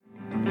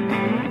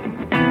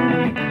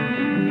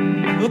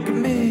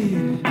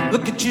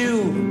at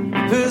you.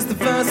 Who's the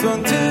first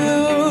one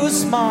to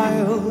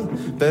smile?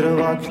 Better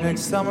luck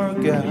next summer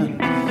again.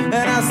 And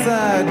I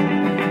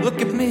said,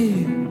 look at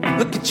me,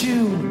 look at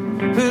you.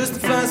 Who's the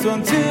first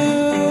one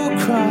to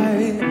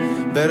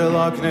cry? Better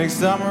luck next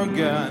summer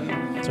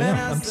again. So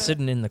yeah, I'm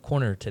sitting in the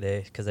corner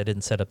today because I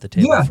didn't set up the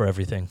table for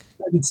everything.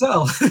 I can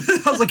tell.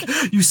 I was like,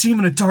 you seem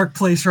in a dark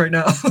place right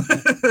now.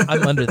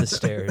 I'm under the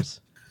stairs.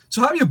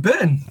 So how have you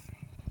been?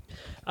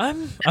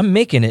 I'm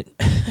making it.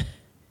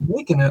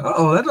 Making it?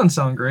 Uh-oh, that doesn't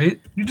sound great.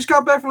 You just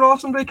got back from an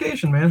awesome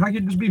vacation, man. How could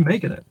you just be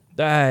making it?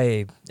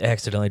 I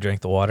accidentally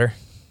drank the water.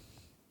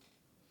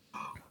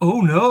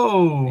 Oh,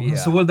 no. Yeah.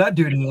 So what did that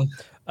do to you?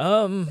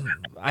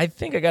 I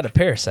think I got a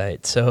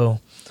parasite. So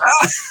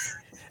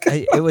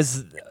it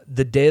was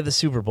the day of the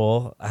Super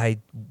Bowl.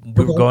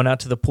 We were going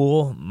out to the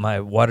pool. My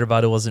water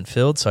bottle wasn't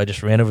filled, so I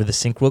just ran over the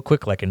sink real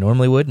quick like I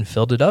normally would and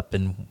filled it up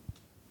and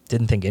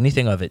didn't think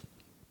anything of it.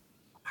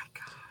 Oh my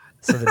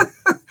God.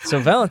 So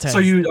Valentine's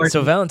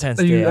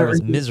Day I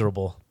was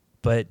miserable,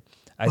 but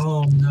I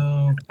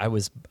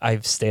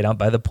stayed out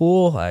by the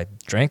pool. I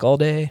drank all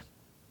day.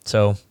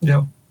 So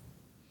yeah.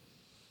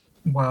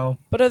 Wow.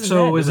 But other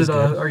than that, is it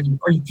are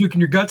you puking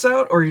your guts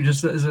out, or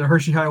is it a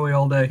Hershey Highway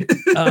all day?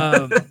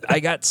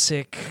 I got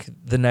sick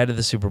the night of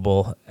the Super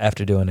Bowl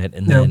after doing it,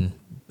 and then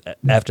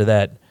after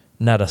that,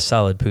 not a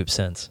solid poop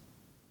since.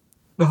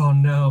 Oh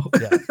no.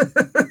 Yeah.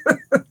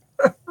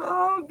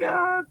 Oh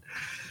God.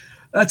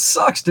 That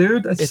sucks,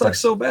 dude. That sucks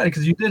so bad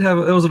because you did have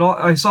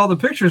I saw the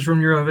pictures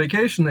from your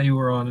vacation that you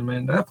were on, and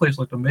man, that place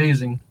looked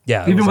amazing.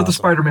 Yeah, even with the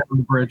Spider-Man on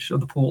the bridge of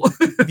the pool.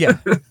 Yeah,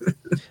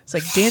 it's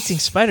like dancing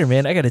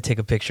Spider-Man. I got to take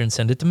a picture and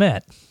send it to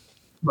Matt.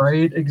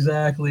 Right,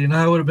 exactly. And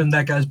I would have been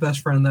that guy's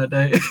best friend that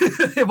day,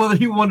 whether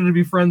he wanted to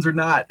be friends or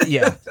not.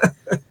 Yeah.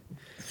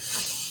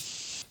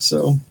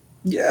 So.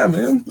 Yeah,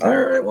 man. All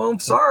right. Well, I'm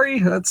sorry.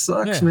 That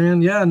sucks,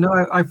 man. Yeah,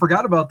 no, I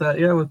forgot about that.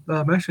 Yeah, with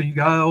Mexico, you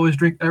gotta always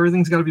drink.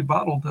 Everything's got to be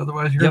bottled,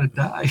 otherwise you're gonna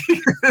die.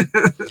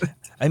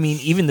 I mean,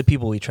 even the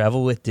people we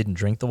travel with didn't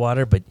drink the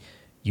water, but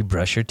you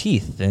brush your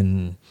teeth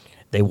and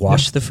they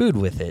wash the food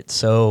with it.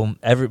 So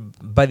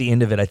by the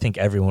end of it, I think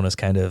everyone was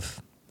kind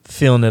of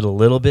feeling it a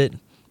little bit,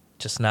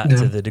 just not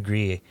to the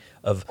degree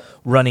of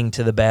running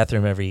to the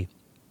bathroom every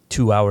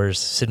 2 hours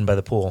sitting by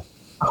the pool.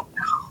 Oh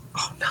no.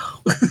 Oh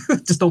no!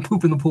 Just don't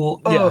poop in the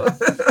pool. Yeah.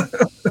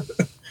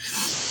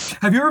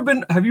 Have you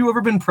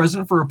ever been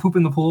present for a poop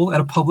in the pool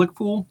at a public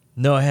pool?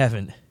 No, I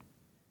haven't.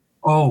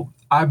 Oh,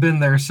 I've been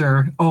there,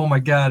 sir. Oh my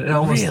God! It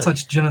almost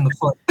touched Jen in the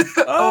foot.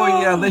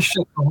 Oh yeah, they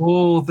shut the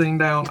whole thing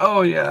down.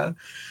 Oh yeah,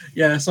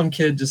 yeah. Some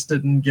kid just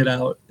didn't get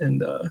out,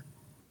 and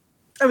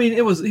I mean,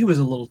 he was a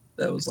little.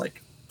 That was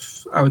like,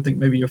 I would think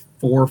maybe a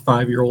 4 or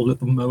 5 year old at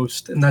the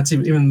most, and that's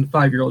even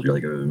 5 year old. You're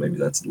like, oh, maybe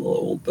that's a little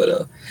old, but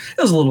it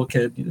was a little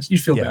kid. You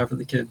feel bad for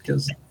the kid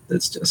because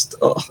it's just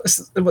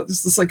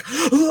it's just like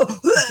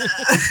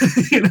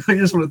you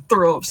just want to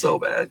throw up so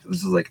bad.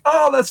 It's just like,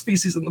 oh, that's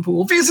feces in the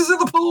pool. Feces in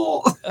the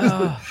pool.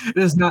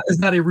 It's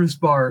not a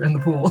roost bar in the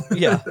pool.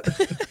 Yeah.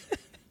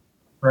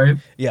 Right.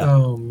 Yeah.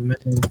 Oh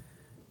man.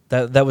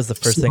 That was the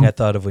first thing I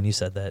thought of when you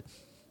said that.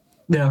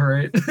 Yeah.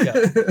 Right.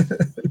 Yeah.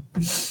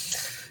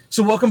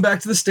 So welcome back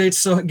to the States.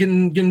 So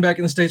getting back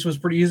in the States was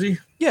pretty easy?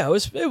 Yeah,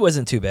 it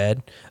wasn't too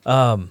bad.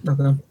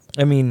 Okay.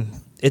 I mean,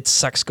 it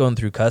sucks going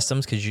through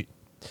customs because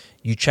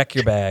you check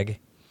your bag,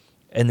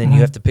 and then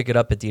you have to pick it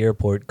up at the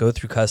airport, go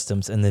through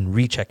customs, and then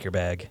recheck your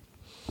bag.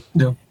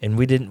 Yeah. And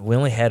we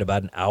only had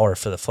about an hour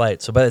for the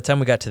flight. So by the time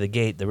we got to the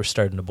gate, they were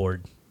starting to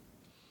board.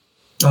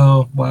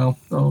 Oh, wow.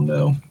 Oh,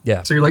 no.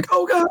 Yeah. So you're like,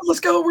 oh, God, let's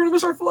go. We're going to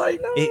miss our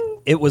flight.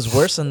 No. It was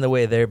worse on the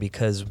way there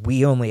because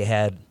we only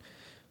had,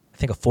 I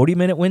think, a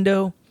 40-minute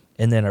window.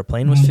 And then our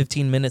plane was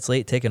 15 minutes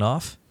late taking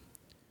off.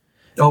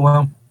 Oh,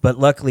 wow. But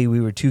luckily, we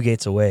were 2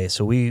 gates away.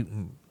 So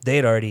they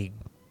had already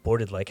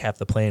boarded like half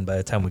the plane by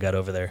the time we got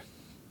over there.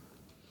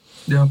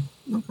 Yeah.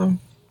 Okay.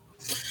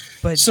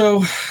 But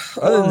so,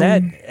 other than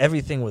that,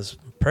 everything was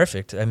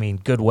perfect. I mean,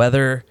 good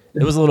weather.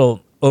 It was a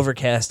little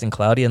overcast and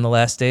cloudy on the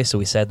last day, so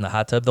we sat in the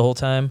hot tub the whole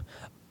time.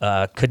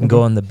 Couldn't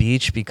go on the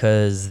beach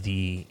because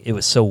it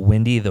was so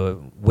windy. The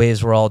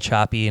waves were all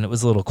choppy, and it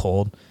was a little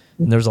cold.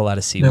 And there was a lot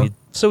of seaweed. Yeah.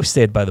 So we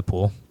stayed by the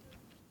pool.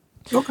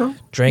 Okay.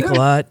 Drank a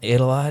lot,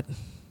 ate a lot.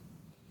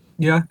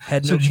 Yeah.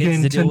 Had no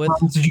kids to deal with.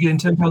 Did you gain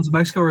 10 pounds of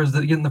Mexico, or is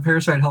that getting the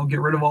parasite help get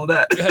rid of all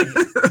that?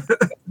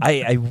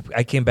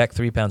 I came back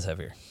 3 pounds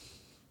heavier.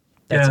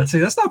 See,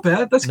 that's not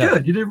bad. That's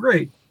good. You did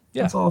great.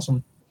 Yeah. That's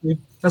awesome. Yeah.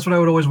 That's what I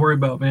would always worry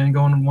about, man.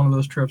 Going on one of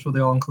those trips with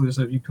the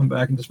all-inclusive, you come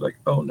back and just be like,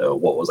 oh no,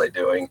 what was I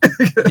doing?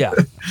 Yeah.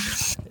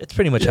 It's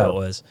pretty much how it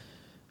was.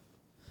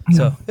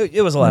 So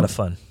it was a lot of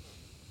fun.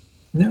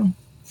 Yeah.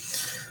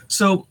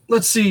 So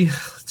let's see.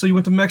 So you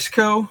went to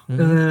Mexico, and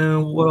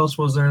then what else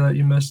was there that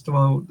you missed?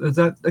 Well, is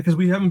that because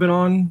we haven't been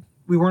on?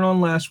 We weren't on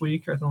last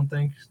week, I don't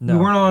think. No.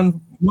 We weren't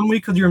on 1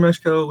 week because you were in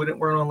Mexico. We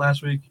weren't on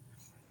last week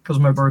because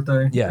of my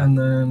birthday. Yeah. And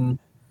then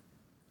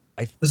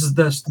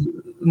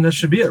this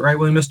should be it, right?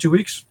 We missed 2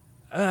 weeks.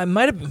 I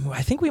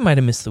think we might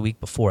have missed the week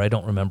before. I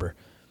don't remember.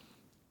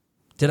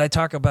 Did I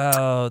talk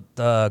about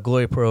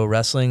Glory Pro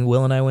Wrestling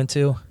Will and I went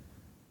to?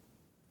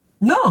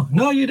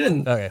 No, you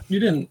didn't. Okay. You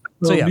didn't.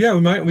 So yeah, we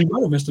might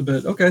have missed a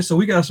bit. Okay, so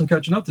we got some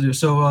catching up to do.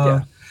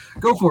 So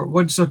go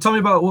for it. So tell me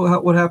about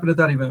what happened at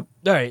that event.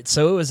 All right,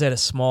 so it was at a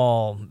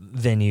small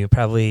venue,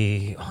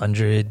 probably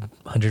 100,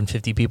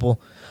 150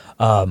 people.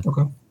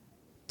 Okay.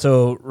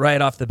 So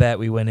right off the bat,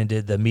 we went and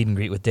did the meet and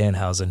greet with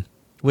Danhausen,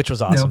 which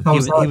was awesome. Yeah,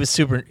 he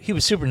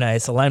was super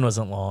nice. The line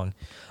wasn't long.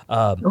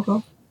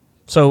 Okay.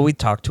 So we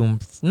talked to him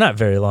not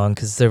very long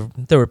because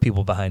there were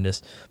people behind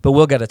us, but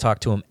Will got to talk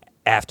to him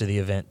after the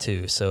event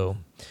too. So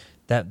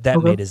that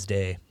made his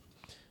day.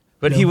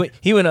 But he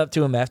went up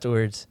to him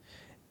afterwards,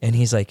 and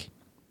he's like,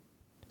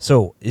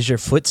 "So is your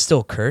foot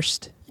still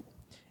cursed?"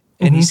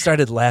 And he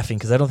started laughing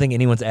because I don't think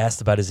anyone's asked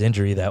about his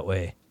injury that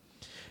way.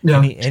 Yeah.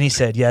 And he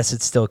said, "Yes,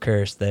 it's still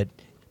cursed. That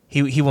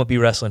he won't be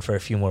wrestling for a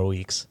few more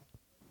weeks."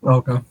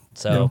 Okay.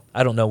 So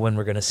I don't know when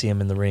we're gonna see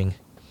him in the ring.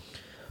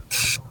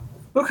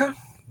 Okay.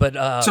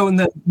 But so in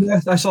that,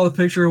 I saw the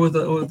picture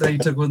that you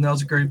took with him. That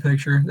was a great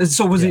picture.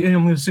 So was he?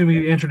 I'm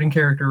assuming he entered in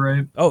character,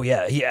 right? Oh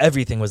yeah,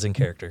 everything was in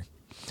character.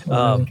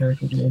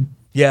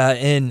 Yeah,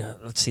 and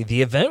let's see,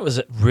 the event was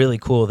really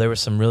cool. There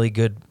was some really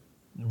good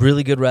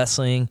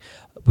wrestling.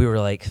 We were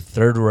like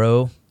third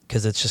row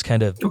because it's just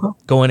kind of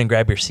go in and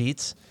grab your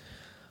seats.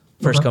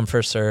 First come,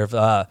 first serve.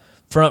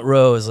 Front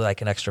row is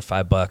like an extra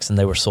 $5, and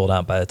they were sold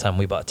out by the time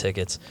we bought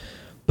tickets.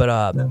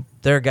 But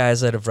there are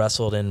guys that have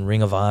wrestled in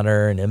Ring of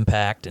Honor and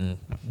Impact and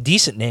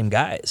decent name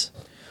guys.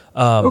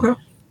 Well,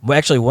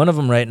 actually, one of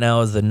them right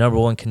now is the number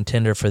one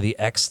contender for the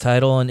X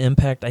title on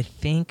Impact, I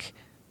think.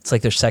 It's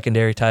like their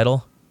secondary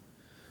title.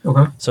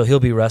 Okay. So he'll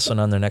be wrestling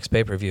on their next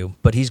pay-per-view,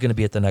 but he's going to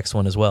be at the next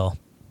one as well.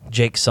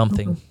 Jake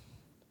something. Okay.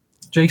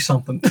 Jake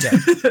something. Yeah.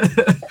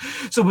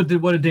 So what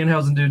did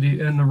Danhausen do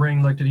in the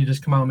ring? Like, did he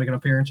just come out and make an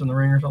appearance in the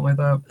ring or something like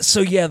that?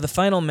 So, yeah, the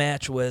final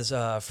match was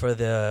for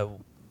the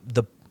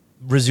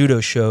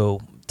Rizzuto Show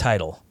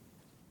title.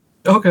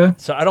 Okay.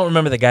 So I don't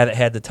remember the guy that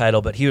had the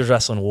title, but he was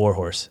wrestling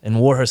Warhorse, and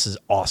Warhorse is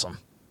awesome.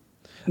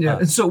 Yeah.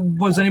 And so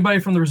was anybody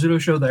from the Rizzuto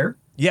Show there?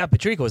 Yeah,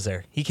 Patrico was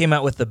there. He came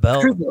out with the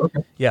belt.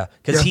 Okay. Yeah,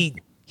 because he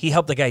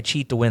helped the guy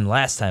cheat to win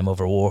last time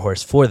over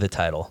Warhorse for the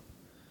title.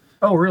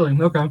 Oh, really?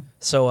 Okay.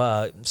 So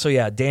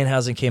yeah,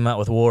 Danhausen came out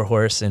with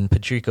Warhorse, and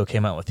Patrico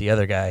came out with the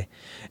other guy,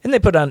 and they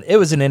put on. It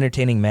was an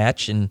entertaining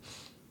match, and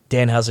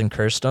Danhausen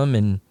cursed him,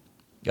 and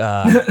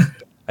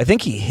I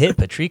think he hit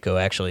Patrico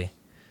actually.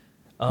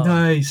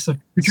 Nice.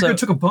 Patrico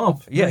took a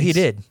bump. Yeah, nice. He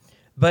did.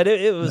 But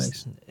it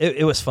was nice.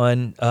 it was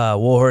fun.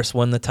 Warhorse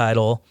won the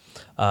title,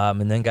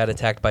 and then got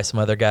attacked by some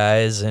other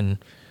guys, and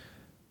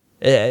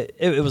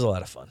it was a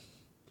lot of fun.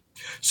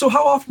 So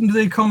how often do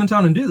they come in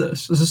town and do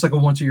this? Is this like a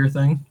once-a-year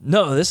thing?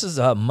 No, this is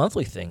a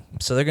monthly thing.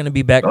 So they're going to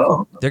be back.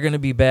 Oh. They're going to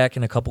be back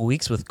in a couple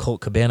weeks with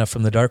Colt Cabana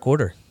from the Dark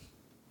Order.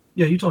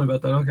 Yeah, you told me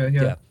about that. Okay,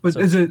 yeah. But so,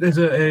 is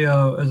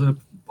it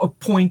a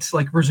point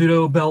like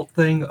Rizzuto belt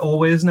thing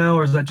always now,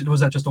 or was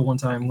that just a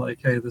one-time like,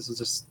 hey, this is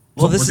just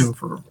what we're doing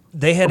for?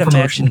 They had a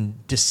match in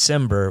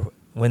December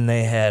when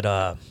they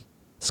had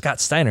Scott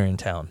Steiner in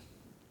town.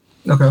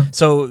 Okay.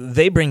 So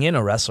they bring in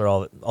a wrestler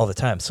all the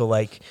time. So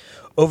like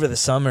over the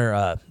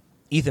summer,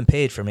 Ethan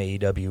Page from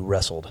AEW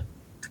wrestled.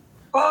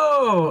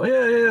 Oh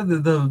yeah.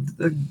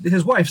 The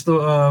his wife's the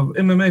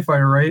MMA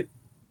fighter, right?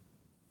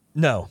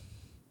 No.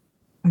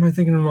 Am I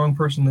thinking of the wrong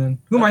person then?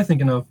 Who am I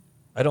thinking of?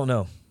 I don't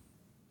know.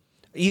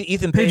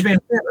 Ethan Paige Page. Van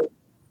Zandt.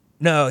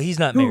 No, he's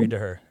not married to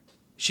her.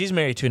 She's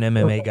married to an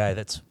MMA guy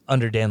that's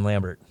under Dan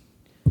Lambert.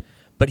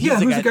 But he's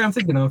who's the guy I'm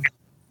thinking of?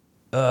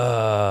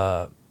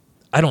 I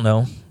don't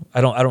know.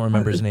 I don't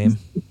remember his name.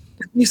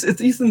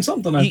 It's Ethan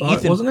something, I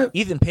thought, wasn't it?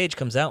 Ethan Page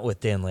comes out with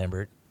Dan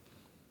Lambert,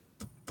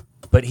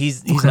 but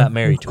he's not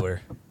married to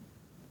her.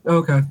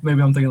 Okay,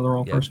 maybe I'm thinking of the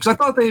wrong person. Because I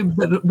thought they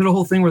did a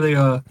whole thing where they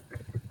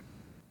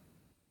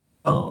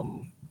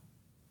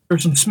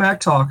there's some smack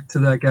talk to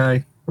that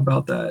guy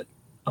about that,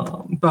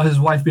 about his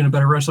wife being a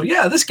better wrestler.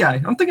 Yeah, this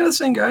guy. I'm thinking of the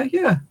same guy.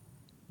 Yeah.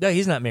 No,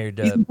 he's not married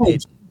to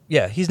Paige.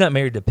 Yeah, he's not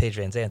married to Paige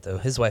Van Zandt though.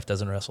 His wife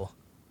doesn't wrestle.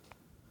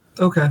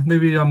 Okay,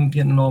 maybe I'm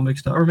getting it all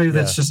mixed up, or maybe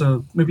that's just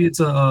maybe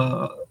it's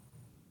a.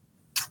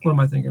 What am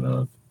I thinking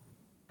of?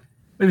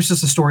 Maybe it's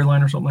just a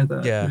storyline or something like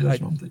that. Yeah, maybe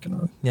that's what I'm thinking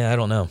of. Yeah, I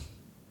don't know.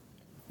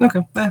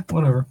 Okay,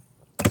 whatever.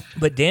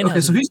 But Dan.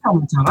 Okay, so he's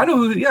coming to town. I know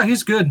who. Yeah,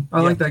 he's good.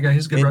 I like that guy.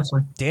 He's a good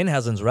wrestler.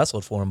 Danhausen's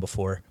wrestled for him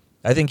before.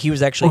 I think he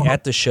was actually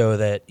at the show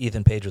that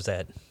Ethan Page was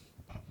at.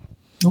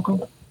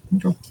 Okay.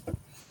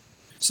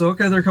 So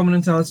they're coming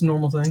in town. It's a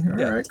normal thing.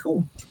 All right,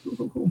 cool.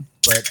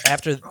 But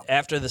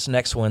after this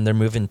next one, they're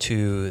moving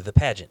to the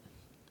pageant.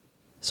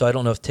 So I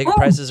don't know if ticket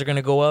prices are going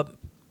to go up,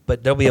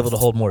 but they'll be able to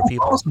hold more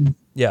people. Awesome.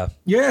 Yeah,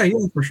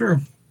 for sure.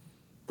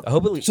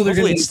 Hopefully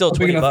it's still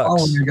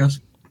 $20. I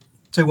guess.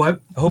 Say what?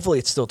 Hopefully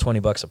it's still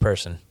 $20 a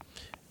person.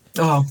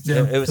 Oh,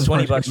 yeah. It was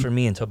 $20 for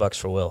me and $2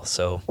 for Will.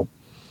 So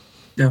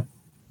yeah.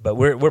 But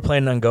we're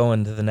planning on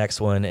going to the next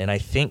one, and I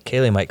think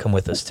Kaylee might come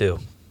with us too.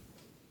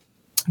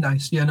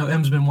 Nice. Yeah, no,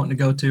 Em's been wanting to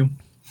go too.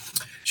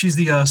 She's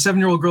the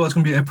 7-year-old girl that's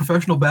going to be a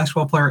professional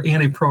basketball player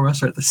and a pro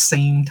wrestler at the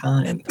same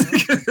time.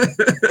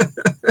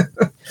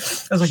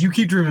 I was like, you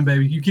keep dreaming,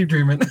 baby. You keep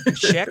dreaming.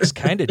 Shaq's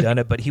kind of done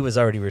it, but he was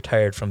already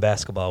retired from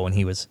basketball when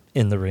he was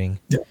in the ring.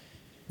 Yeah.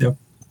 Yep.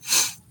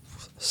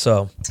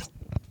 So,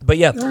 but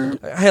yeah,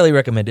 I highly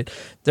recommend it.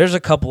 There's a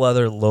couple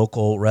other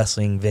local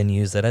wrestling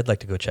venues that I'd like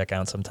to go check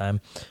out sometime.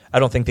 I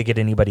don't think they get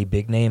anybody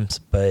big names,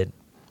 but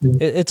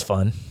it's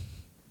fun.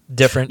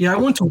 Different. Yeah, I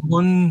went to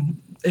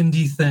one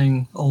indie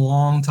thing a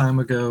long time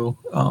ago.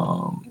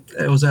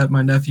 It was at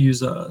my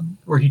nephew's,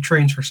 where he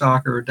trains for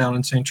soccer down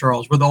in St.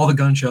 Charles, where all the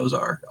gun shows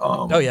are.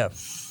 Oh, yeah.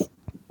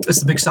 It's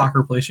the big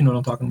soccer place, you know what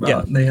I'm talking about.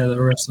 Yeah. They had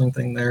a wrestling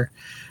thing there.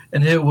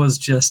 And it was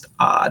just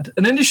odd.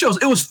 And indie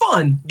shows, it was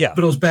fun, yeah,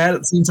 but it was bad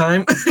at the same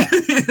time.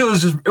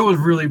 It was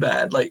really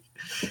bad. Like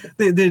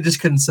they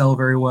just couldn't sell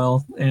very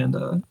well. And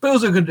but it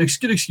was a good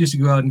excuse to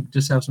go out and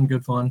just have some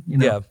good fun, you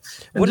know. Yeah.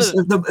 And just,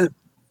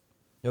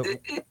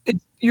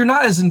 you're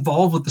not as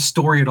involved with the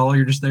story at all.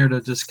 You're just there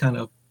to just kind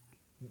of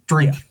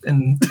drink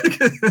and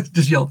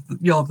just yell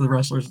at the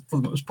wrestlers for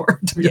the most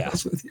part, to be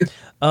honest with you.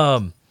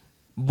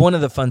 One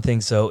of the fun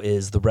things, though,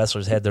 is the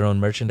wrestlers had their own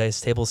merchandise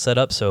table set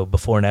up, so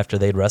before and after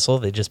they'd wrestle,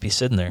 they'd just be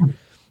sitting there.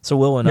 So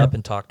Will went up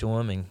and talked to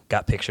them and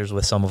got pictures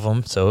with some of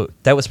them, so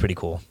that was pretty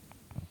cool.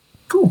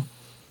 Cool.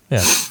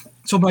 Yeah.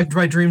 So my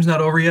dream's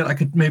not over yet. I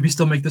could maybe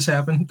still make this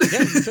happen.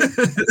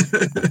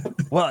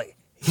 Well,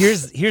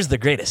 here's the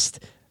greatest.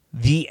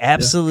 The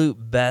absolute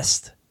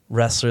best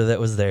wrestler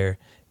that was there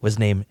was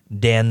named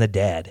Dan the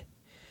Dad,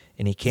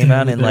 and he came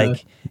out in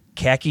like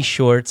khaki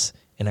shorts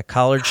and a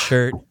collared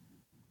shirt.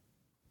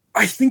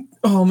 I think,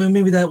 oh man,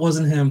 maybe that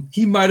wasn't him.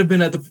 He might have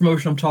been at the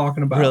promotion I'm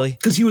talking about. Really?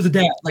 Because he was a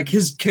dad. Like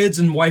his kids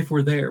and wife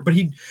were there, but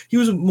he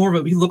was more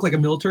of he looked like a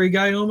military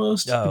guy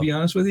almost. To be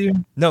honest with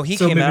you. No, he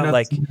came out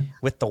like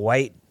with the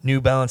white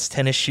New Balance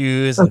tennis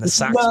shoes and the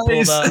socks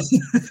pulled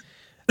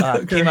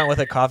up. Came out with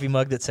a coffee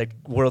mug that said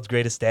 "World's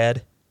Greatest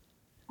Dad."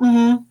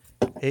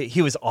 Mm-hmm.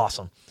 He was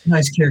awesome.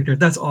 Nice character.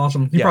 That's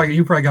awesome.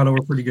 You probably got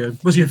over pretty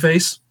good. Was he a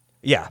face?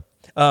 Yeah.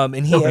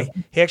 And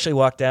he actually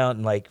walked out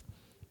and like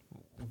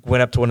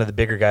went up to one of the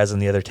bigger guys on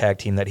the other tag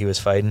team that he was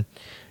fighting,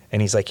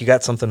 and he's like, "You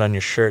got something on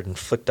your shirt," and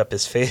flicked up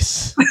his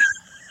face.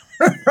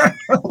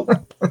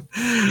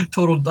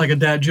 Total like a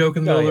dad joke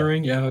in the middle of the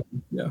ring. Yeah.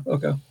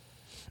 Okay.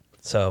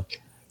 So,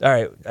 all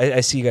right, I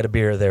see you got a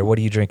beer there. What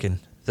are you drinking?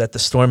 Is that the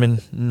Storm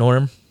and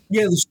Norm?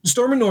 Yeah, the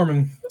Storm and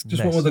Norman.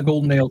 Just went with a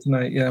golden ale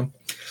tonight. Yeah.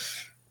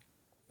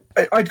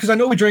 Because I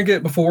know we drank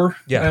it before.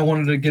 Yeah. And I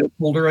wanted to get it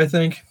colder, I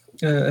think,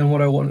 and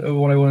what I want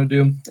to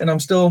do, and I'm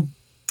still.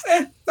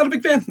 Not a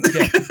big fan.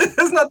 Yeah.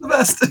 It's not the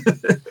best.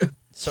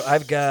 So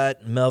I've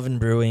got Melvin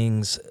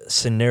Brewing's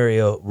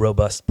Scenario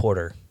Robust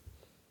Porter.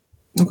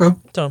 Okay.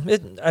 So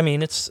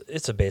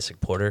it's a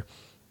basic porter,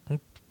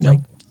 like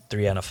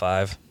 3 out of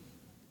 5.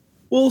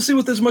 Well, we'll see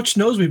with as much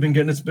snows we've been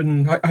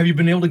getting. Have you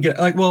been able to get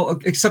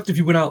except if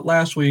you went out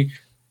last week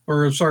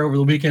over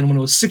the weekend when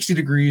it was 60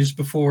 degrees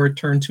before it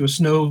turned to a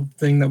snow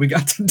thing that we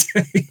got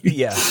today.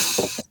 Yeah.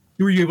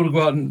 Were you able to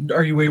go out and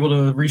are you able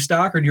to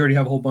restock, or do you already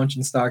have a whole bunch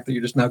in stock that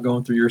you're just now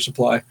going through your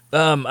supply?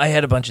 I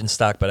had a bunch in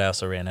stock, but I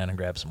also ran out and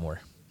grabbed some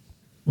more.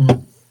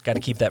 Mm-hmm. Got to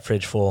keep that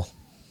fridge full.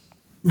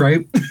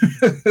 Right?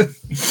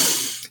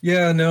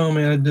 Yeah, no,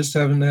 man, I just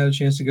haven't had a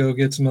chance to go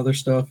get some other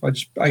stuff.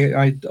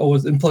 I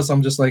always, and plus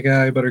I'm just like,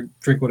 I better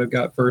drink what I've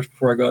got first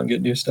before I go out and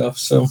get new stuff.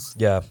 So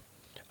yeah,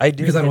 I do,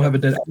 because I don't have a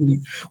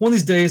dedicated. One of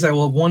these days I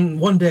will.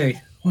 One day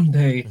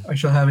I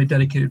shall have a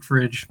dedicated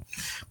fridge.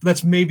 But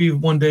that's maybe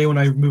one day when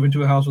I move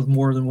into a house with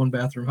more than one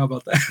bathroom. How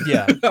about that?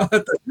 Yeah. I'll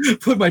have to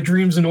put my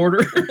dreams in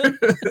order.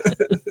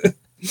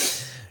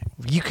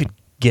 You could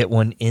get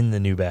one in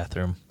the new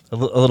bathroom. A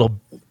little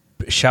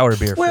shower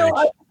beer fridge.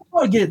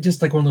 I'll get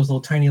just like one of those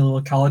little tiny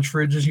little college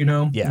fridges, you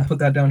know? Yeah. And put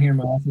that down here in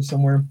my office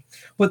somewhere.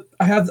 But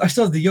I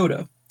still have the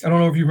Yoda. I don't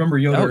know if you remember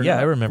Yoda. Oh, yeah,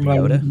 I remember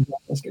Yoda.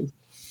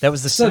 That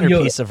was the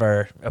centerpiece of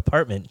our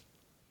apartment.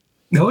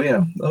 Oh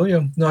yeah.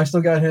 No, I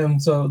still got him.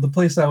 So the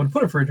place I would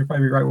put a fridge would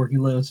probably be right where he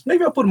lives.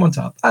 Maybe I'll put him on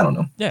top. I don't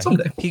know. Yeah,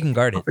 someday he can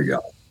guard it. I'll figure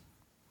out.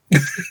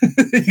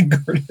 He can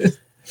guard it.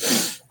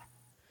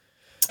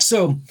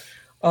 So,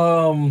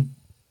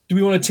 do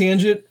we want to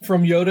tangent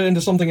from Yoda into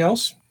something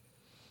else?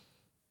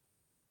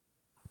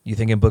 You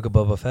thinking Book of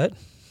Boba Fett?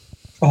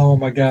 Oh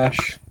my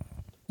gosh.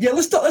 Yeah,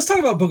 let's talk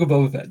about Book of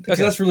Boba Fett, because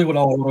that's really what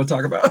I want to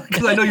talk about.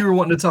 Because I know you were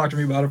wanting to talk to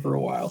me about it for a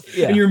while,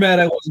 and you're mad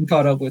I wasn't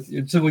caught up with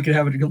you, so we could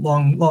have a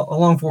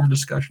long form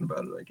discussion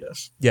about it, I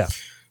guess. Yeah,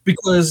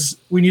 because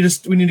we need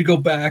to go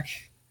back,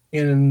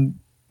 and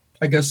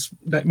I guess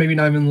that maybe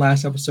not even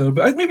last episode,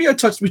 but maybe we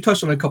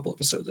touched on a couple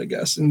episodes, I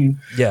guess. And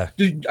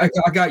I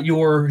got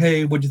your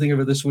hey, what'd you think of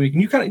it this week?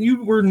 And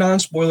you were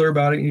non-spoiler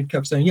about it, and you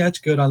kept saying, yeah, it's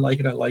good, I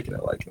like it. I'm like,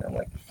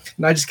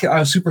 and I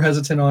was super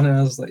hesitant on it.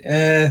 I was like,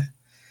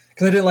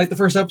 because I didn't like the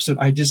first episode.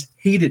 I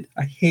hated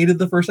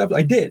the first episode.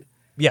 I did.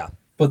 Yeah.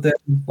 But then,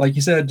 like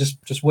you said,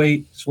 just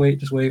wait.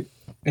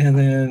 And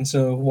then,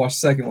 so watch the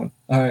second one.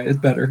 All right, it's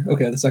better.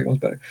 Okay, the second one's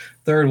better.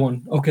 Third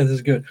one, okay, this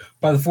is good.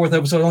 By the fourth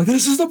episode, I'm like,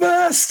 this is the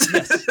best.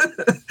 Yes.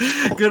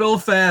 Good old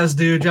Faz,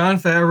 dude. Jon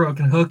Favreau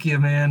can hook you,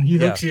 man. He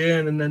hooks you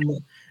in, and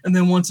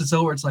then once it's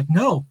over, it's like,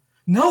 no,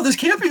 no, this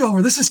can't be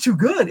over. This is too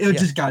good. It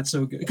just got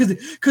so good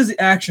because the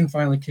action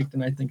finally kicked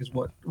in. I think is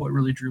what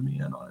really drew me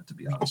in on it. To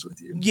be honest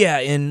with you. Yeah,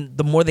 and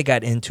the more they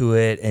got into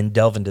it and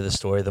delve into the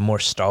story, the more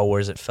Star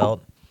Wars it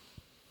felt.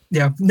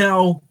 Yeah.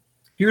 Now,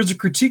 here's a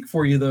critique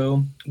for you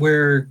though.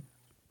 Where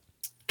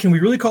can we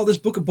really call this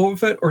Book of Boba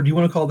Fett, or do you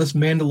want to call this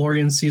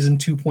Mandalorian season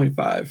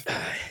 2.5?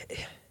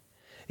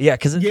 Yeah,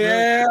 because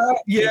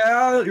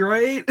you're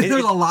right.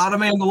 There's a lot of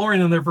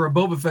Mandalorian in there for a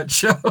Boba Fett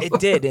show. It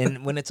did,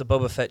 and when it's a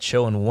Boba Fett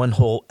show, and one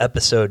whole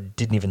episode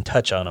didn't even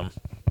touch on him.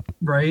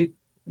 Right.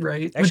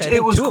 Actually, Which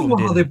it was cool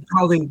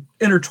how they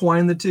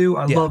intertwined the two.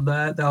 I love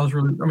that. That was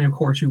really. I mean, of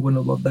course, you wouldn't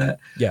have loved that.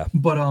 Yeah.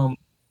 But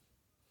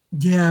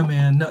yeah,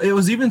 man. No, it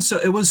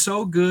was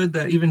so good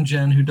that even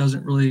Jen, who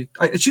doesn't really,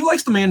 she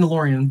likes the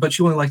Mandalorian, but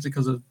she only likes it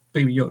because of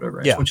Baby Yoda,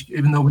 right? Yeah. Which,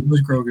 even though it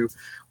was Grogu,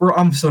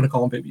 I'm still gonna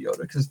call him Baby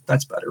Yoda because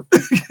that's better.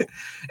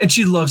 And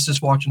she loves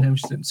just watching him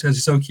because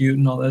he's so cute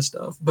and all that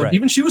stuff. But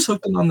even she was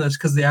hooked on this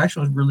because the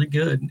action was really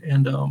good.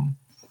 And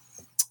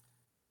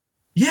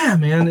yeah,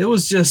 man, it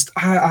was just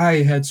I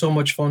had so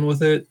much fun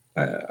with it.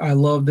 I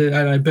loved it.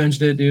 I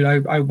binged it, dude.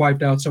 I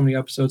wiped out so many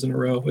episodes in a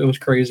row. It was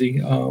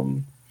crazy.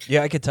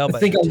 Yeah, I could tell by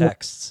the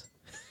texts.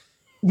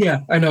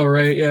 Yeah, I know,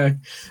 right? Yeah,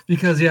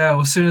 because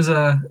as soon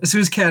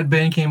as Cad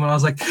Bane came on, I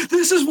was like,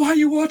 "This is why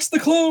you watch the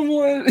Clone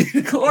Wars,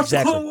 the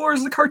Clone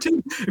Wars, the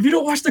cartoon. If you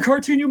don't watch the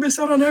cartoon, you miss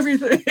out on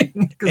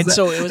everything." And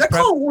so it was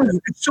Clone Wars.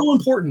 It's so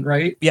important,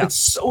 right? Yeah, it's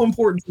so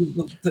important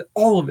to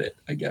all of it,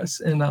 I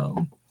guess. And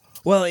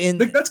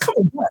that's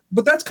coming back,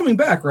 but that's coming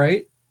back,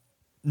 right?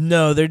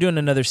 No, they're doing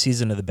another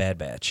season of the Bad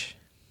Batch.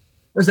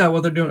 Is that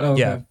what they're doing? Oh,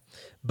 yeah, okay.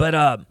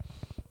 But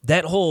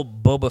that whole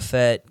Boba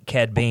Fett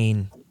Cad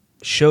Bane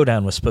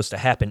showdown was supposed to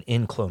happen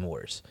in Clone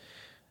Wars.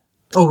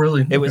 Oh,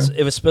 really? It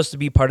was supposed to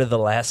be part of the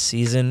last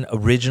season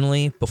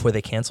originally before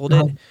they canceled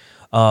it.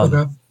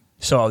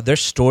 So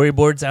there's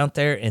storyboards out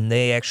there, and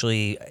they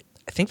actually,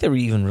 I think they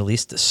even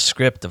released a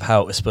script of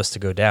how it was supposed to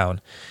go down.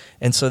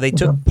 And so they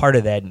took part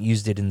of that and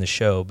used it in the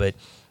show, but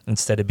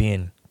instead of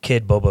being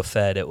kid Boba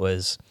Fett, it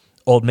was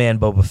old man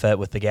Boba Fett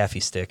with the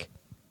gaffy stick.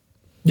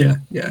 Yeah,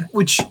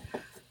 which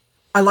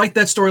I like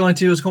that storyline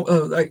too.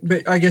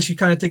 I guess you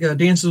kind of take a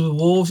Dances with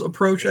Wolves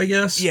approach, I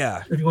guess.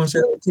 Yeah. If you want to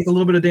say take a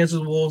little bit of Dances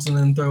with Wolves and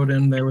then throw it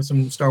in there with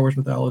some Star Wars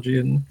mythology,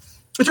 and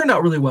it turned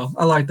out really well.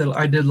 I like that.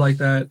 I did like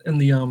that.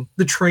 And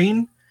the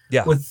train.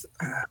 Yeah. With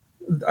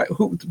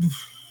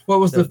what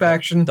was the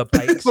faction? The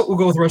Pikes. We'll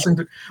go with wrestling.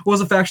 What was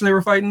the faction they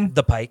were fighting?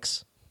 The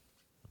Pikes.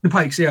 The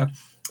Pikes, yeah.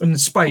 And the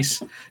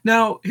Spice.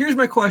 Now, here's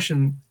my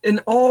question. In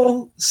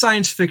all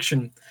science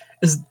fiction,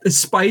 is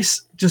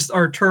spice just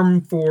our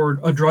term for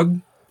a drug?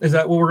 Is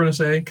that what we're going to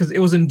say? Because it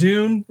was in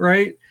Dune,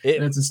 right?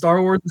 And it's in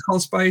Star Wars. It's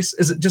called spice.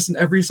 Is it just in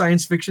every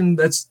science fiction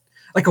that's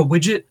like a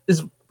widget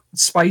is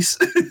spice?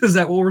 Is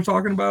that what we're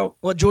talking about?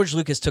 Well, George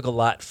Lucas took a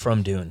lot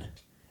from Dune.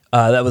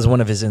 That was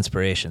one of his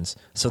inspirations.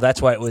 So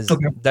that's why it was.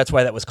 Okay. That's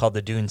why that was called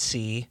the Dune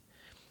Sea,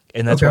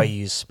 and that's why he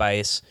used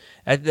spice.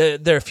 There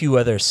are a few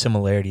other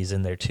similarities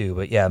in there too,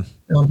 but yeah.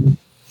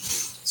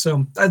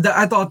 So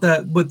I thought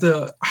that with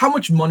how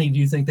much money do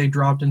you think they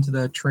dropped into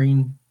that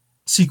train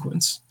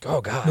sequence?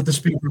 Oh God, with the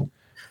speed.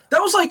 That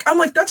was I'm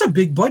like, that's a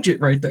big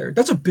budget right there.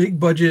 That's a big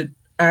budget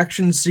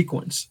action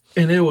sequence.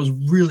 And it was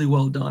really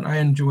well done. I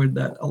enjoyed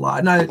that a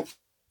lot.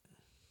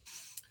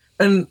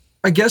 And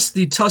I guess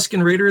the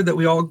Tusken Raider that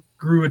we all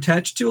grew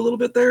attached to a little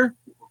bit there.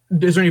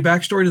 Is there any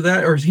backstory to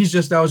that? Or he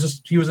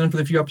was in for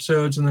the few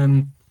episodes and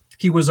then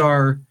he was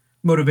our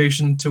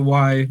motivation to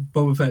why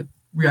Boba Fett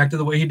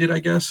reacted the way he did, I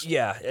guess?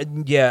 Yeah.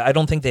 I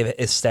don't think they've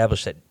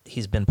established that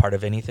he's been part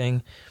of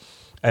anything.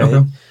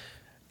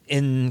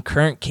 In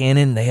current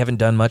canon, they haven't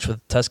done much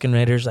with Tusken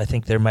Raiders. I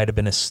think there might have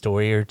been a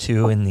story or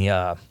two in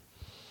the.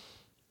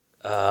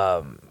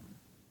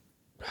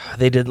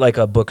 They did like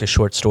a book of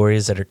short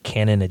stories that are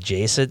canon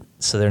adjacent,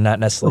 so they're not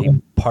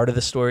necessarily part of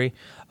the story.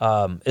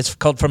 It's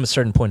called From a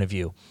Certain Point of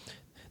View.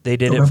 They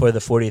did it for the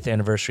 40th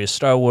anniversary of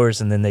Star Wars,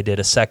 and then they did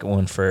a second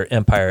one for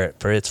Empire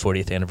for its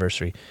 40th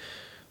anniversary.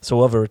 So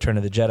we'll have a Return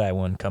of the Jedi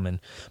one coming,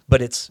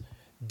 but it's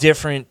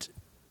different,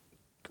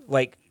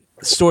 like.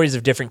 Stories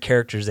of different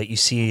characters that you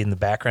see in the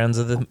backgrounds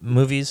of the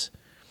movies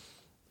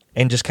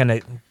and just kind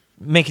of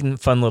making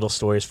fun little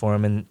stories for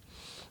them and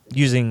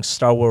using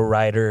Star Wars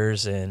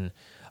writers and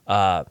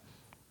I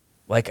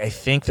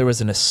think there was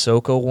an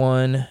Ahsoka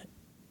one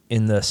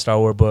in the Star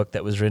Wars book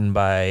that was written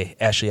by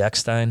Ashley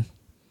Eckstein.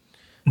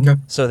 Okay.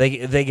 So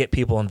they get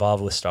people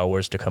involved with Star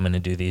Wars to come in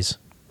and do these.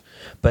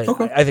 But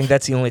I think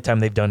that's the only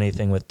time they've done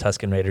anything with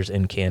Tusken Raiders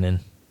in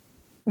canon.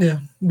 Yeah,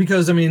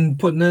 because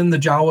putting in the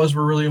Jawas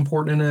were really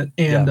important in it,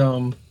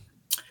 and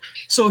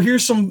so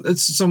here's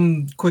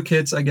some quick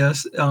hits, I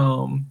guess.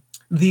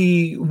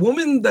 The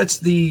woman that's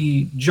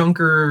the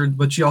junker,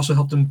 but she also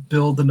helped him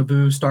build the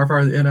Naboo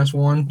Starfighter, the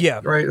NS-1.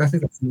 Yeah, right. I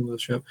think that's the name of the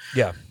ship.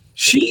 Yeah,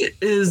 she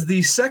is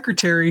the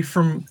secretary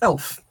from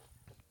Elf.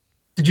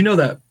 Did you know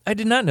that? I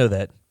did not know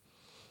that.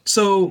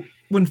 So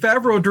when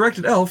Favreau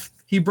directed Elf,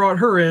 he brought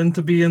her in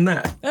to be in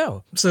that.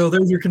 Oh. So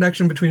there's your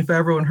connection between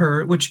Favreau and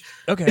her, which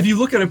if you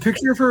look at a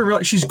picture of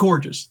her, she's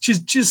gorgeous.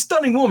 She's a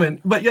stunning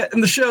woman, but yet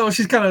in the show,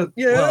 she's kind of,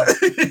 you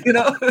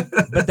know.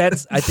 But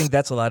I think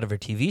that's a lot of her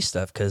TV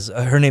stuff, because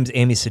her name's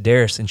Amy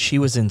Sedaris, and she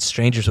was in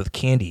Strangers with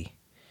Candy.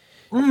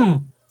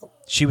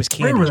 She was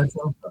Candy. I remember that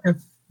show. Okay.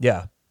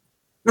 Yeah.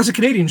 That's a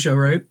Canadian show,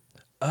 right?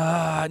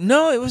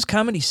 No, it was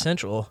Comedy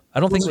Central.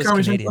 I don't think it was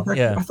Canadian. Okay.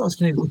 Yeah, I thought it was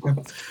Canadian.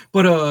 Okay.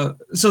 But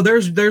so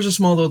there's a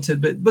small little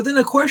tidbit. But then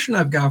a question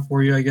I've got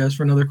for you, I guess,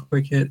 for another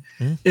quick hit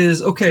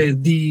is, okay,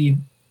 the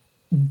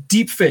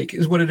deep fake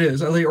is what it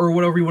is, or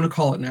whatever you want to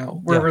call it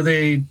now. Wherever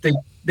they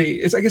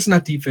it's, I guess,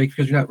 not deep fake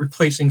because you're not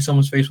replacing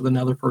someone's face with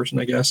another person,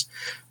 I guess.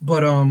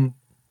 But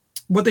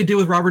what they did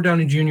with Robert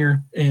Downey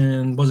Jr.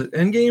 in, was it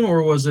Endgame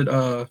or was it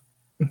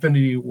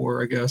Infinity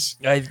War, I guess,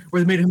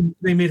 where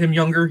they made him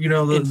younger, you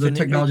know, the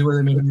technology where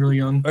they made him really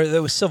young. Or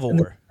there was Civil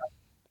War.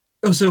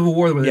 Civil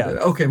War.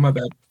 Okay, my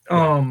bad.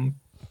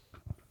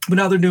 But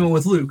now they're doing it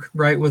with Luke,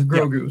 right, with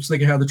Grogu, so they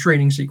can have the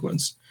training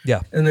sequence.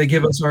 Yeah. And they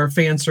give us our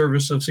fan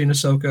service of seeing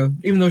Ahsoka,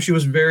 even though she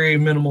was very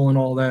minimal and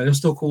all that. It's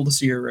still cool to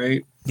see her,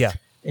 right? Yeah.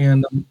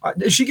 And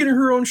is she getting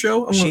her own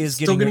show? She is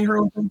still getting her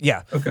own thing?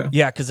 Yeah. Okay.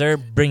 Yeah, because they're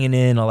bringing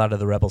in a lot of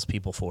the Rebels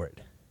people for it.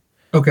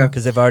 Okay.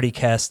 Because they've already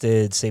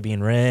casted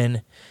Sabian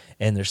Wren.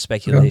 And there's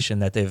speculation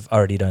that they've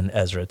already done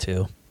Ezra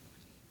too.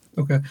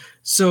 Okay,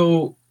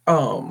 so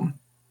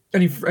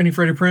any Freddie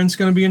Prinze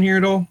going to be in here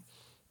at all?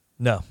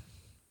 No,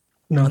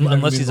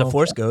 unless he's a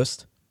Force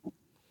ghost.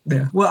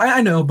 Yeah, well, I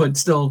know, but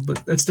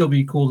it'd still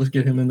be cool to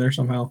get him in there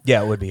somehow.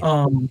 Yeah, it would be.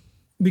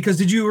 Because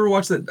did you ever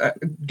watch that?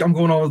 I'm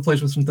going all over the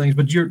place with some things,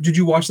 but did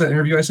you watch that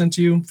interview I sent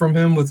to you from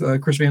him with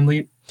Chris Van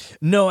Liet?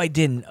 No, I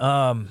didn't.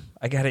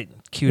 I got it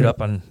queued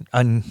up on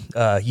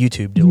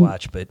YouTube to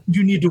watch, but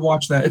you need to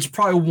watch that. It's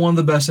probably one of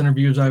the best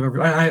interviews I've ever.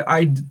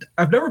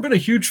 I've never been a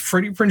huge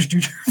Freddie Prinze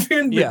Jr.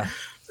 fan, but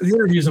the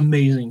interview is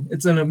amazing.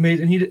 It's an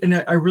amazing.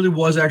 And I really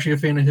was actually a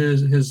fan of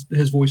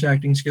his voice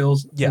acting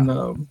skills.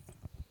 Yeah.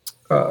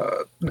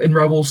 In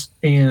Rebels,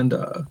 and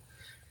but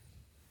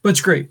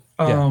it's great.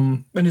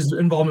 And his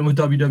involvement with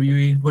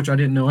WWE, which I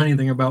didn't know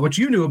anything about, which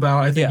you knew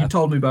about. I think you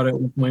told me about it at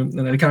one point,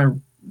 and it kind of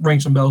rang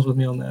some bells with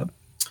me on that.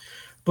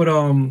 But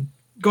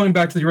going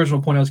back to the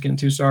original point I was getting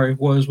to, sorry,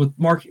 was with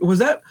Mark.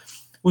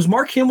 Was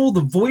Mark Hamill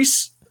the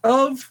voice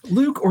of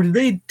Luke, or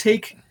did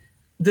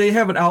they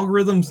have an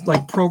algorithm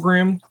like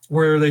program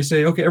where they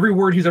say, okay, every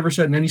word he's ever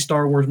said in any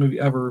Star Wars movie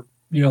ever,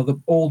 you know, the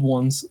old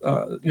ones,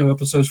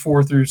 episodes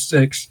 4 through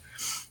 6.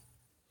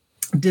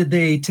 Did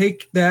they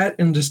take that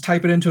and just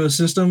type it into a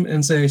system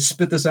and say,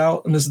 spit this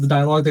out, and this is the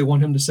dialogue they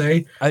want him to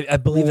say? I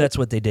believe that's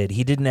what they did.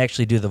 He didn't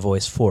actually do the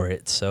voice for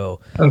it, so.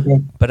 Okay.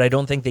 But I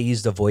don't think they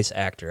used a voice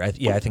actor. I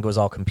think it was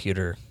all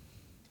computer.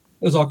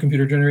 It was all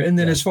computer generated. And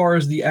then as far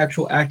as the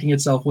actual acting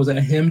itself, was it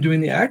him doing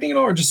the acting at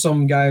all, or just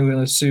some guy in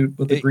a suit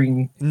with the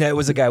green? No, it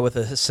was a guy with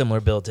a similar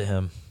build to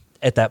him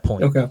at that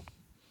point. Okay.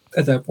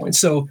 At that point.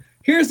 So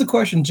here's the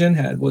question Jen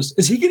had was,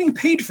 is he getting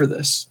paid for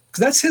this?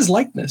 Because that's his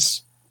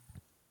likeness.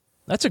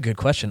 That's a good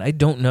question. I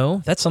don't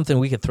know. That's something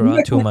we could throw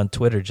out to him on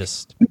Twitter.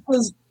 Just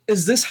because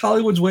is this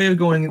Hollywood's way of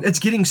going? It's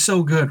getting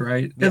so good,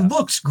 right? Yeah. It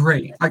looks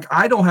great. Like,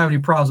 I don't have any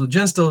problems with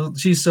Jen.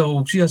 She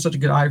has such a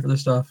good eye for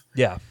this stuff.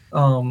 Yeah.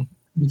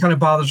 It kind of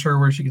bothers her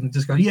where she can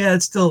just go, yeah,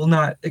 it's still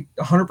not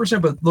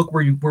 100%, but look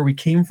where we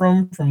came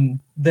from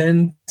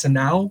then to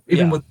now,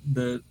 even with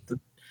the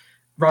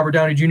Robert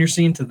Downey Jr.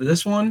 scene to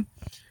this one.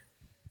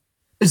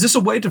 Is this a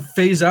way to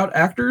phase out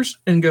actors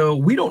and go,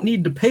 we don't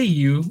need to pay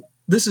you?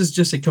 This is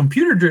just a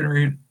computer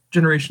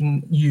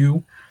generation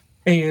you,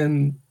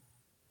 and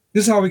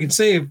this is how we can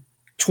save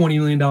 $20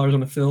 million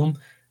on a film.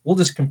 We'll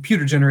just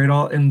computer generate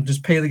all and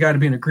just pay the guy to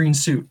be in a green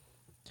suit.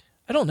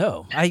 I don't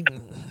know. I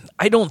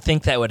don't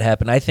think that would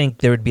happen. I think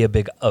there would be a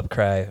big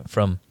outcry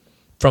from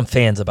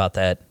fans about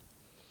that.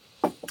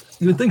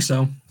 You would think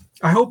so.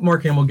 I hope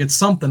Mark Hamill gets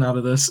something out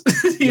of this.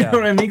 you know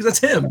what I mean? Because that's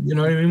him. You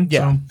know what I mean?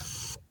 Yeah.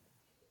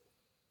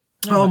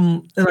 So,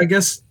 and I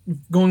guess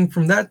going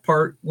from that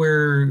part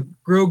where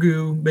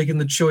Grogu making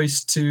the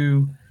choice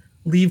to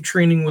leave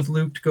training with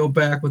Luke to go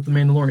back with the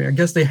Mandalorian. I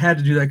guess they had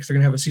to do that because they're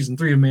going to have a season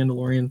 3 of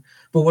Mandalorian.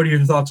 But what are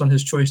your thoughts on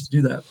his choice to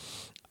do that?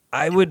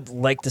 I would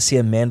like to see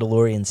a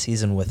Mandalorian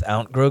season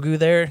without Grogu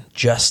there,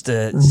 just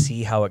to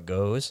see how it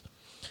goes.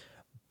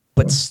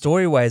 But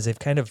story-wise, they've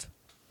kind of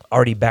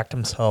already backed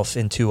himself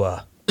into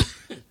a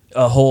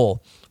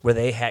hole where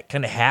they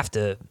kind of have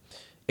to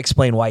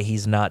explain why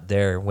he's not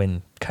there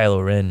when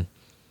Kylo Ren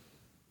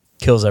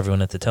kills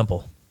everyone at the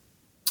temple.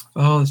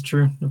 Oh, that's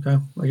true. Okay,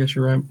 I guess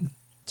you're right.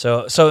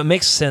 So it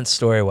makes sense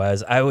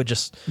story-wise. I'd want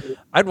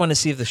to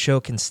see if the show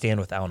can stand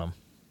without him.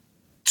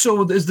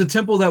 So is the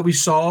temple that we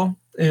saw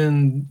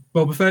in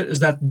Boba Fett, is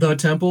that the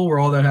temple where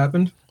all that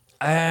happened?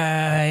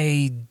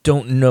 I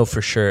don't know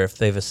for sure if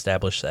they've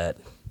established that.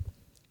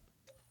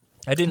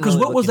 I didn't. Because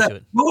what was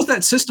that? What was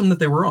that system that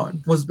they were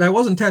on? That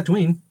wasn't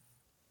Tatooine?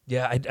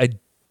 Yeah, I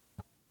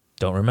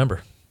don't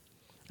remember.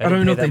 I don't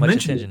even know if they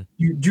mentioned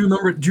it. Do you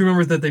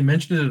remember that they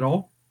mentioned it at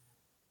all?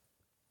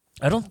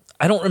 I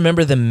don't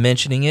remember them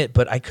mentioning it,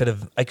 but I could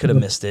have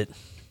missed it.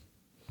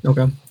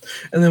 Okay.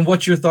 And then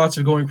what's your thoughts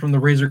of going from the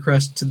Razor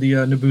Crest to the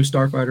Naboo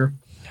Starfighter?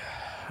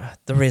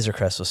 The Razor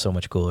Crest was so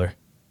much cooler.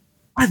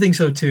 I think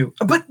so too.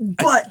 But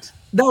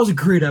that was a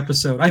great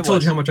episode. I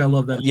told you how much I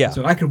love that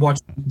episode. I could watch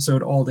the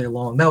episode all day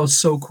long. That was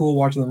so cool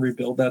watching them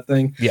rebuild that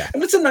thing. Yeah.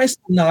 And it's a nice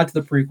nod to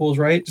the prequels,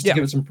 right? Just to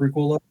give it some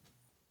prequel love.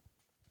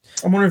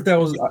 I wonder if that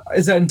was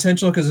is that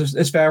intentional? Because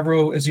is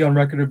Favreau, is he on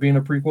record of being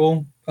a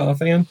prequel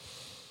fan?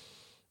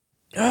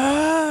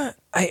 I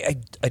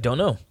don't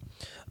know.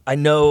 I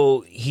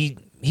know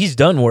he's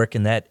done work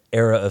in that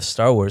era of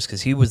Star Wars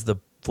because he was the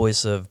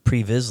voice of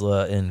Pre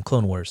Vizsla in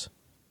Clone Wars.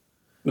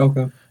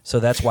 Okay. So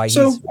that's why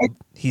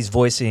he's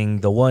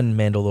voicing the one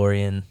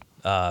Mandalorian,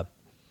 Paz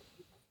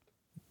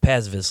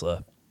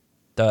Vizsla,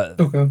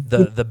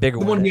 the bigger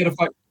one. The one he had to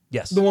fight.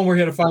 Yes. The one where he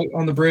had to fight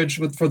on the bridge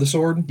for the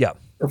sword. Yeah.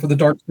 Or for the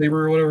dark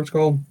saber or whatever it's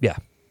called. Yeah.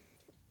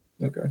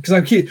 Okay. Because I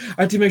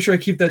have to make sure I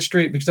keep that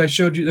straight because I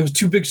showed you there was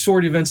two big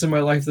sword events in my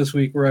life this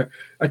week where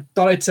I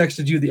thought I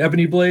texted you the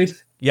Ebony Blade.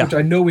 Yeah. Which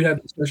I know we had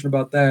a discussion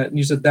about that, and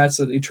you said that's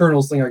an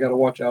Eternals thing I got to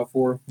watch out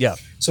for. Yeah.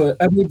 So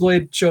Ebony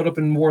Blade showed up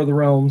in War of the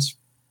Realms.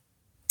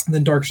 And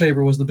then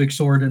Darksaber was the big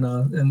sword in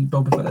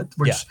Boba Fett,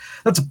 which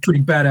that's a pretty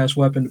badass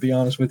weapon, to be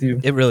honest with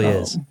you. It really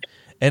is.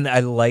 And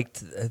I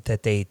liked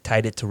that they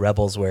tied it to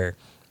Rebels where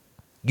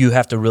you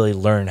have to really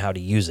learn how to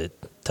use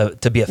it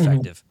to be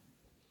effective.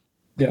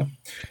 Yeah.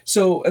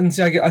 So, and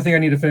see, I think I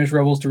need to finish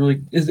Rebels to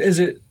really... Is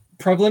it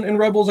prevalent in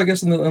Rebels, I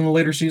guess, in the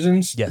later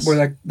seasons? Yes.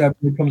 Where that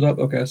comes up?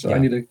 Okay, so I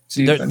need to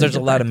see... There's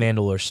a lot of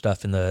Mandalore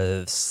stuff in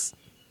the...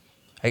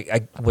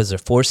 I was there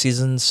 4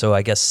 seasons, so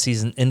I guess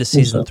season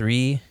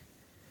 3...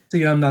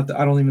 See, I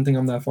don't even think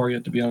I'm that far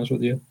yet, to be honest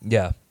with you.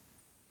 Yeah,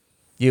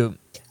 you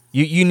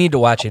need to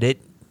watch it.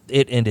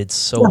 It ended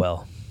so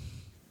well.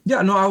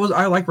 Yeah, no,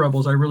 I like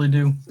Rebels, I really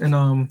do, and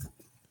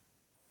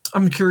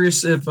I'm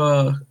curious if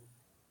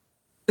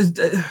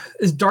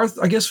is Darth.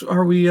 I guess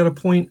are we at a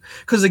point?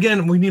 Because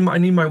again, I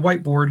need my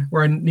whiteboard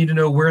where I need to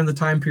know where in the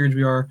time periods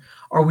we are.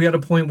 Are we at a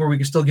point where we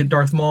can still get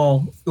Darth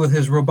Maul with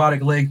his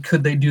robotic leg?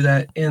 Could they do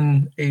that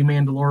in a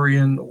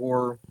Mandalorian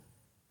or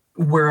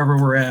wherever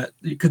we're at?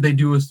 Could they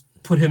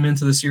put him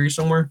into the series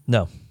somewhere?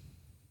 No.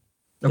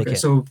 Okay,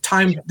 so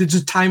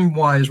just time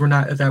wise, we're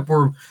not at that.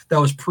 That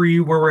was pre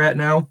where we're at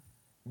now.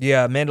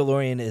 Yeah,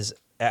 Mandalorian is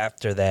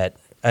after that.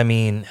 I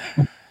mean,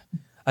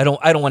 I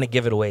don't want to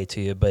give it away to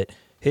you, but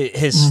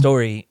his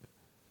story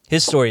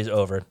is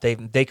over.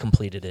 They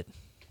completed it.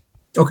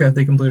 Okay,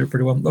 they completed it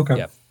pretty well. Okay,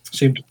 yeah.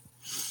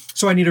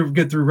 So I need to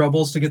get through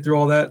Rebels to get through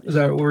all that. Is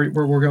that where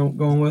we're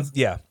going with?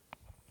 Yeah.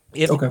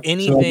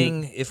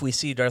 If we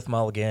see Darth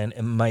Maul again,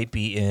 it might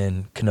be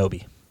in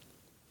Kenobi.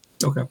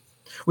 Okay,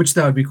 which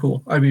that would be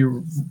cool. I'd be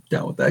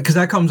down with that because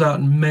that comes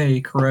out in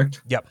May, correct?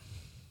 Yep.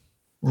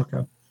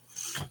 Okay,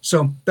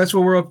 so that's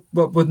what we're up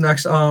with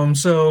next.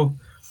 So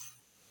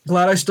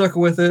glad I stuck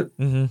with it.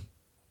 Mm-hmm.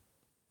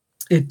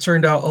 It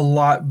turned out a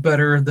lot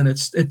better than it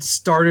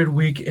started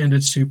weak, and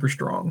it's super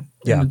strong.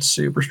 Yeah, and it's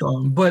super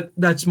strong. But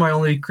that's my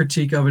only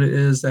critique of it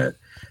is that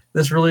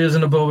this really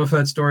isn't a Boba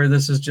Fett story.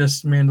 This is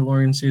just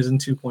Mandalorian season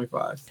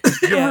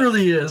 2.5. It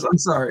really is. I'm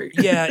sorry.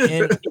 Yeah,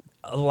 and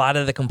a lot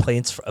of the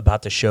complaints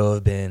about the show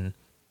have been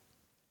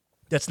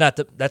that's not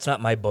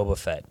my Boba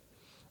Fett.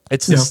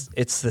 It's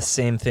the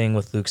same thing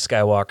with Luke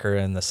Skywalker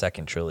in the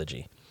second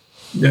trilogy.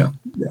 Yeah.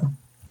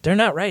 They're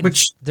not writing.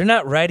 They're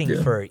not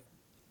writing for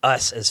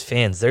us as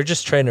fans. They're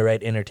just trying to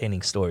write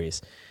entertaining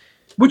stories.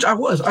 Which I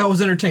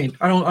was entertained.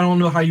 I don't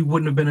know how you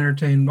wouldn't have been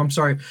entertained. I'm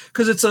sorry,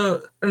 because it's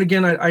and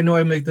again, I know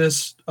I make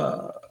this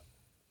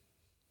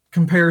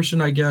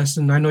comparison, I guess,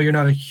 and I know you're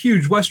not a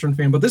huge Western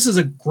fan, but this is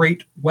a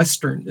great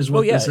Western, is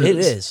what this is. It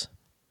is.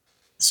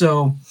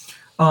 So,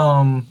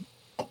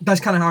 that's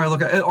kind of how I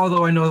look at it.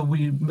 Although I know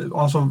we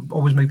also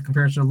always make the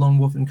comparison of Lone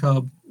Wolf and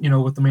Cub,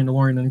 with the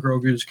Mandalorian and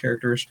Grogu's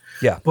characters.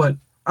 Yeah. But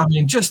I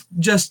mean, just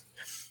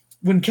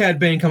when Cad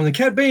Bane comes in,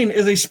 Cad Bane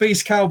is a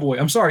space cowboy.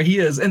 I'm sorry, he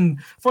is.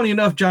 And funny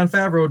enough, Jon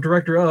Favreau,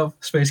 director of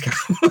Space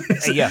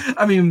Cowboys. Yeah.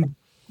 I mean,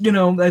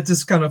 that's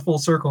just kind of full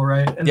circle,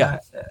 right? And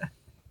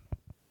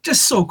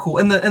just so cool.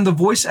 And the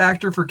voice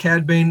actor for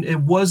Cad Bane, it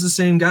was the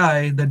same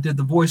guy that did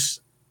the voice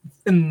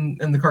in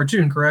the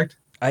cartoon, correct?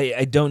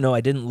 I don't know.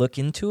 I didn't look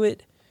into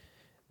it.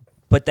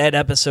 But that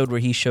episode where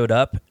he showed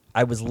up,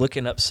 I was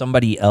looking up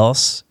somebody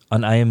else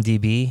on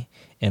IMDb,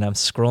 and I'm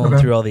scrolling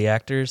through all the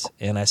actors,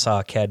 and I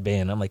saw Cad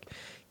Bane. I'm like,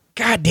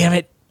 God damn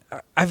it!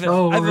 I've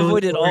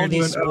avoided all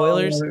these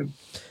spoilers.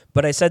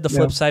 But I said the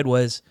flip side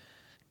was,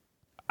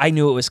 I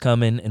knew it was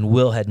coming, and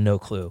Will had no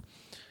clue.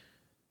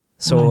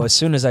 So as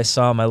soon as I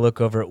saw him, I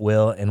look over at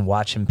Will and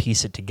watch him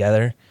piece it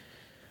together,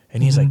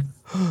 and he's like,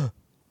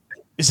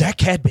 "Is that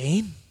Cad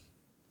Bane?"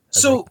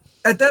 So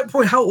at that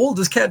point, how old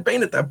is Cad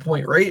Bane at that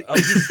point, right?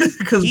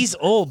 He's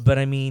old, but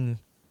I mean,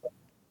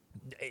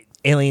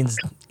 aliens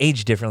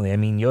age differently. I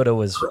mean, Yoda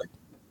was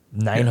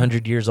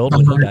 900 years old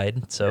when he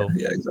died. So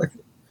yeah,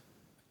 exactly.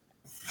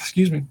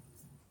 Excuse me.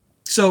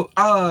 So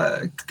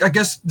I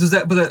guess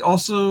but that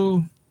also,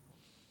 I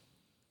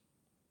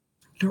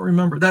don't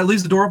remember. That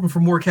leaves the door open for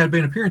more Cad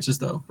Bane appearances,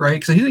 though, right?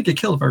 Because he didn't get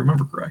killed, if I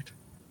remember correct.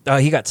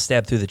 He got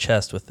stabbed through the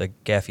chest with a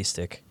gaffy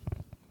stick.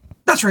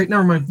 That's right.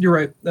 Never mind. You're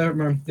right. Never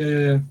mind.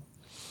 Yeah.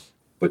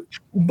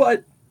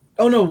 But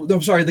oh no,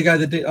 I'm sorry. The guy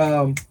that did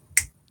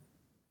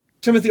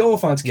Timothy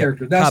Oliphant's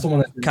character. That's the one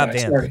that did Cobb that.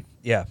 Vanth. Sorry.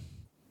 Yeah.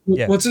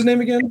 What's his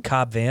name again?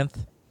 Cobb Vanth.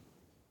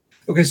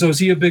 Okay, so is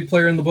he a big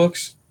player in the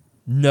books?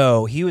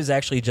 No, he was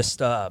actually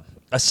just a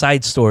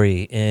side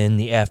story in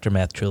the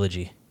Aftermath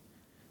trilogy.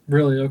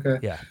 Really? Okay.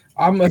 Yeah.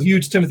 I'm a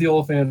huge Timothy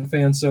Oliphant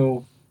fan,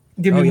 so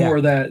give me more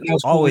of that.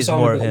 Always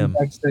more of him.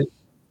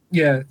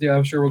 Yeah,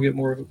 I'm sure we'll get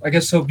more of him. I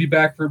guess he'll be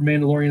back for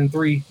Mandalorian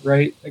 3,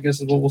 right? I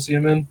guess is what we'll see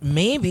him in.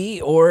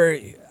 Maybe, or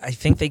I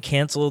think they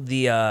canceled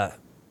the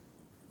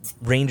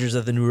Rangers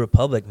of the New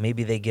Republic.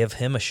 Maybe they give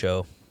him a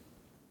show.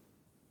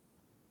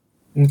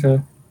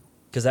 Okay.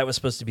 Because that was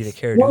supposed to be the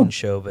Cara Dune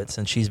show, but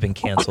since she's been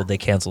canceled, they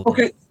canceled it.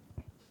 Okay.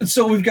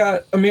 So we've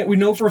got, we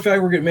know for a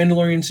fact we're getting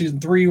Mandalorian Season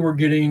 3, we're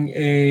getting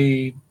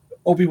a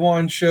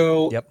Obi-Wan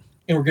show, Yep.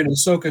 And we're getting a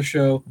Ahsoka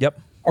show. Yep.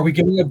 Are we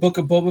getting a Book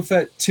of Boba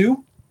Fett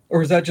 2?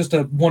 Or is that just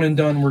a one and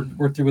done,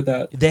 we're through with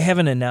that? They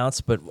haven't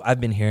announced, but I've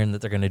been hearing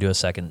that they're going to do a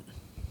second.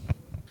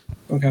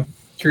 Okay.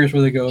 Curious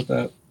where they go with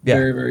that. Yeah.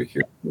 Very, very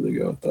curious where they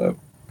go with that.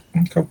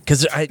 Okay.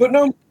 Because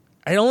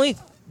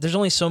there's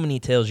only so many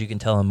tales you can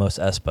tell on most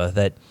Espa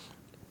that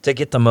to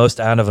get the most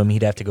out of him,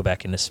 he'd have to go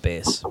back into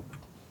space.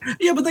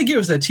 Yeah, but they gave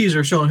us that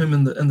teaser showing him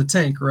in the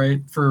tank,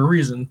 right, for a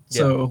reason. Yeah.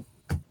 So,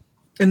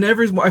 and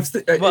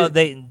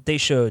they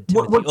showed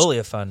Timothy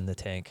Oliphant in the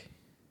tank.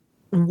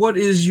 What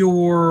is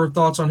your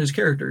thoughts on his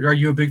character? Are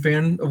you a big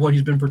fan of what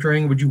he's been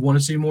portraying? Would you want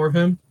to see more of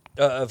him?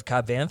 Of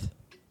Cobb Vanth?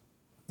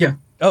 Yeah.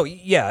 Oh,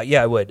 yeah,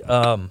 I would.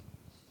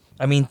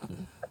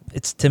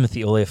 It's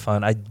Timothy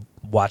Oliphant. I'd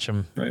watch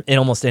him in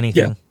almost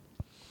anything.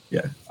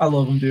 Yeah, I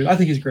love him, dude. I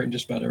think he's great in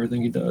just about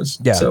everything he does.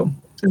 Yeah. So,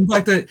 in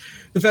fact, the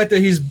fact that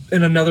he's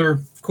in another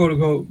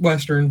quote-unquote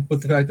Western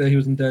with the fact that he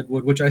was in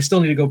Deadwood, which I still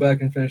need to go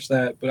back and finish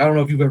that, but I don't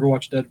know if you've ever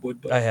watched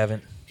Deadwood. But I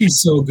haven't. He's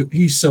so good.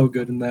 He's so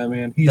good in that,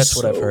 man. That's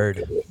what I've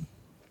heard. Good.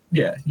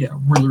 Yeah,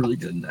 really, really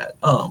good in that.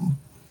 A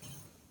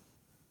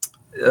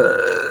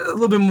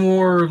little bit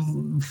more,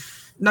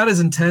 not as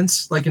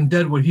intense. Like in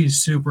Deadwood,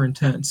 he's super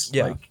intense.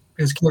 Yeah. Like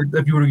his character,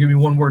 if you were to give me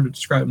one word to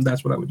describe him,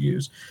 that's what I would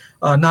use.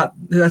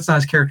 That's not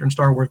his character in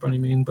Star Wars by any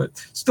means, but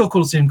still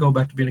cool to see him go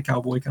back to being a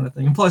cowboy kind of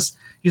thing. And plus,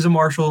 he's a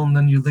marshal. And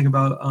then you think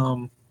about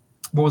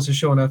what was his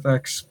show on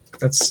FX?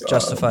 That's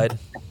Justified.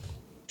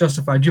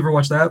 Justified. Did you ever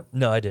watch that?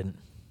 No, I didn't.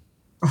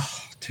 Oh,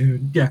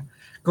 dude, yeah.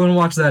 Go and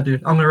watch that,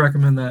 dude. I'm gonna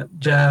recommend that.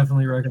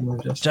 Definitely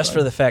recommend Justified. Just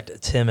for the fact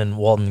it's him and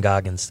Walton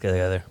Goggins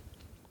together.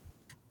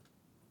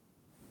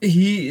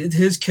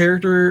 His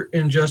character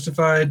in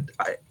Justified,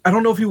 I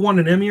don't know if he won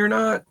an Emmy or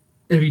not.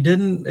 If he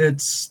didn't,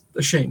 it's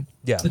a shame.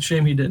 Yeah. It's a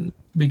shame he didn't,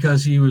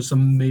 because he was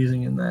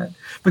amazing in that.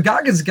 But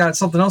Goggins got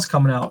something else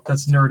coming out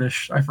that's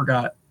nerdish. I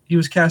forgot. He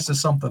was cast as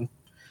something.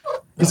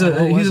 He's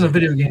in a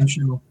video game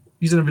show.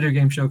 He's in a video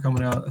game show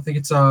coming out. I think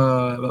it's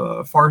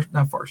what's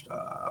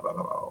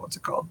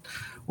it called?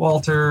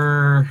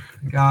 Walter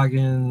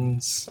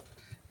Goggins.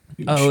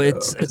 Oh,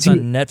 it's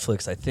on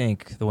Netflix, I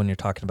think, the one you're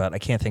talking about. I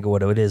can't think of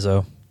what it is,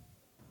 though.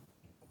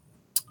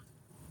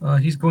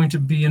 He's going to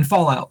be in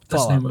Fallout.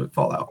 That's the name of it,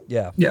 Fallout.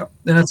 Yeah. Yeah.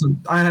 And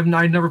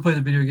I never played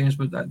the video games,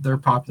 but they're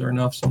popular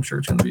enough, so I'm sure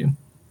it's going to be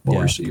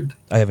well received.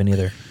 I haven't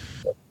either.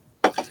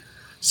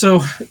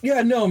 So,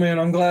 yeah, no, man,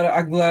 I'm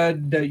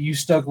glad that you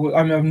stuck with,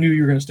 I knew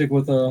you were going to stick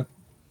with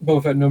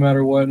Boba Fett no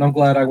matter what, and I'm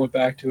glad I went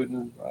back to it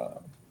and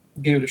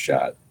gave it a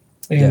shot.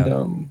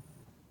 And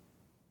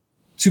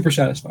super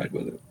satisfied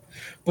with it.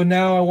 But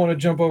now I want to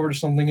jump over to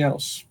something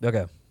else.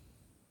 Okay.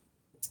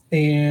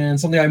 And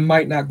something I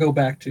might not go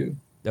back to.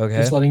 Okay.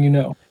 Just letting you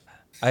know.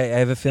 I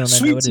have a feeling I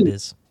know what it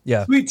is.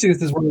 Yeah. Sweet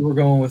Tooth is where we're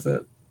going with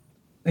it.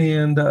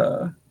 And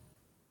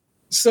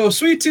so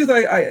Sweet Tooth,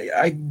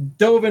 I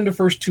dove into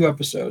first 2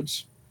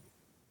 episodes.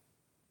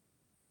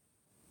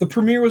 The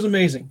premiere was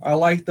amazing. I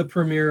liked the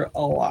premiere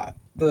a lot.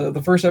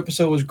 The first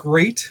episode was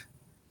great.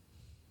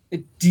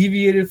 It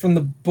deviated from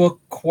the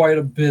book quite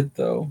a bit,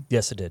 though.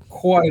 Yes, it did.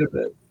 Quite a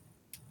bit.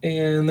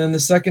 And then the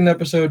second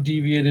episode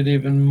deviated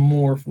even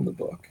more from the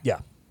book.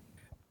 Yeah.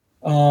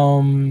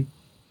 I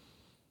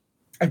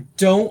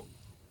don't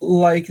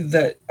like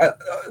that.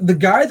 The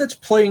guy that's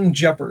playing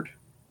Jeopard.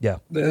 Yeah.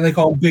 They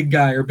call him Big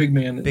Guy or Big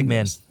Man. Big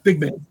Man. Big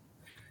Man.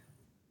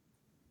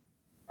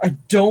 I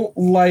don't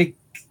like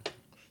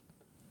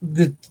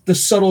the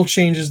subtle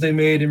changes they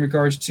made in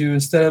regards to,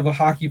 instead of a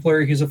hockey player,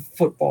 he's a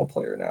football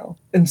player now.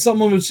 And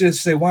someone would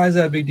just say, why is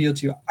that a big deal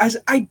to you?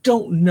 I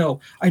don't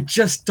know. I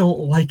just don't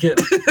like it.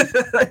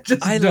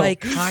 I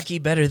like hockey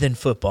better than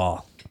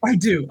football. I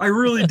do. I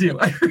really do.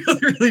 I really,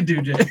 really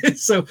do, Jay.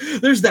 So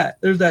there's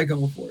that. There's that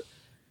going for it.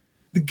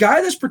 The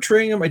guy that's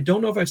portraying him, I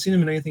don't know if I've seen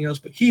him in anything else,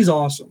 but he's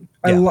awesome.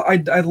 Yeah.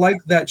 I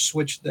like that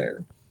switch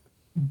there.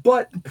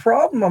 But the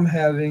problem I'm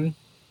having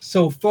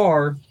so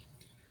far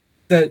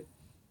that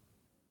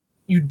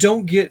you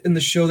don't get in the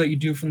show that you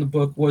do from the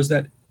book was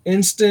that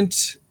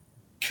instant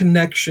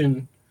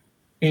connection,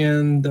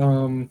 and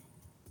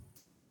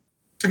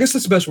I guess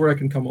that's the best word I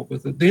can come up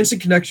with. The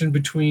instant connection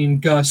between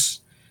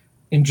Gus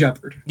and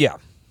Jeopard. Yeah.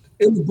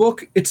 in the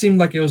book, it seemed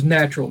like it was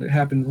natural and it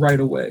happened right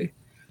away.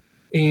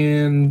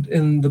 And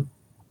in the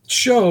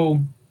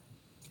show,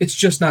 it's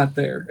just not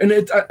there. And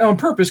it on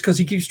purpose because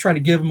he keeps trying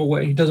to give him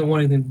away. He doesn't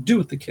want anything to do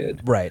with the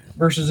kid. Right.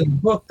 Versus in the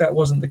book, that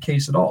wasn't the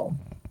case at all.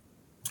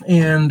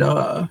 And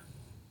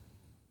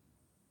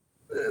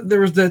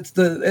there was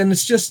and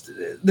it's just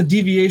the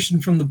deviation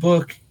from the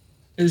book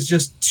is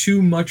just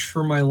too much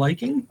for my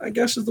liking, I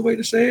guess is the way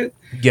to say it.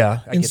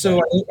 Yeah. I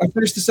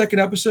finished the second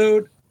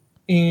episode,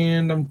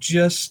 and I'm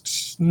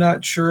just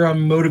not sure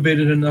I'm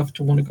motivated enough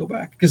to want to go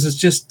back because it's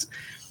just,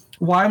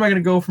 why am I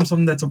going to go from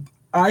something that's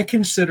I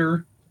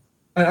consider,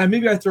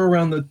 maybe I throw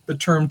around the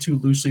term too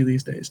loosely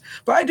these days,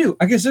 but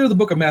I consider the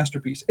book a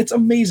masterpiece. It's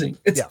amazing.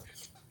 It's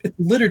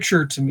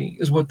literature to me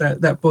is what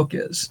that book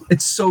is.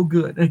 It's so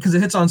good because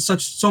it hits on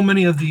so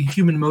many of the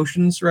human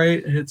emotions, right?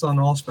 It hits on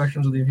all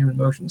spectrums of the human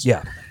emotions.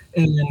 Yeah.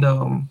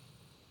 And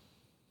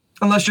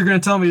unless you're going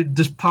to tell me to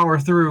just power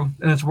through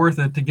and it's worth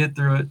it to get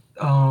through it,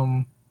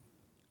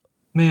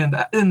 man,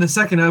 in the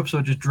second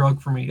episode just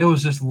drug for me. It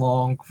was just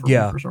long for me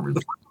for some reason.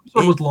 The first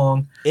episode was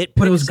long,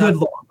 but it was good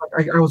long.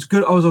 I was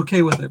good. I was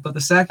okay with it. But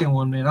the second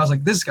one, man, I was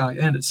like, this guy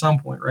end at some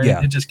point, right?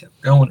 Yeah. It just kept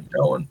going and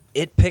going.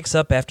 It picks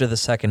up after the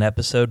second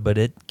episode, but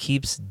it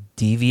keeps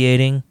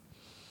deviating.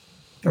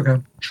 Okay.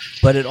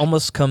 But it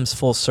almost comes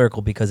full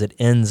circle because it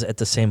ends at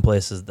the same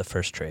place as the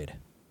first trade.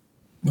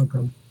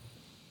 Okay.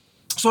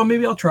 So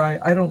maybe I'll try.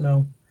 I don't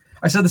know.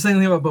 I said the same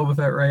thing about Boba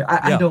Fett, right?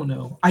 I don't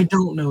know. I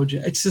don't know,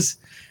 Jay. It's just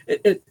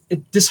it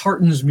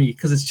disheartens me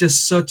because it's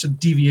just such a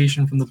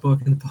deviation from the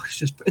book, and the book is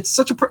just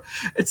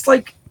it's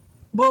like,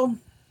 well,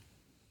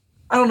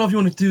 I don't know if you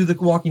want to do the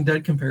Walking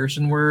Dead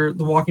comparison, where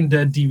the Walking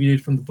Dead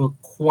deviated from the book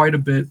quite a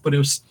bit, but it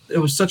was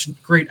such a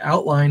great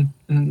outline,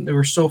 and they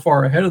were so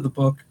far ahead of the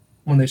book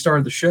when they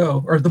started the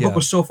show, or the book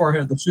was so far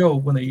ahead of the show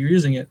when they were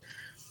using it.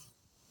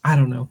 I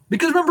don't know,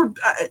 because remember,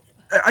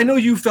 I know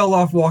you fell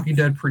off Walking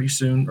Dead pretty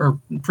soon, or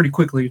pretty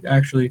quickly,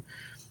 actually.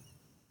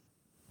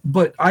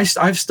 But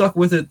I've stuck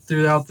with it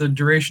throughout the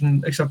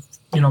duration, except,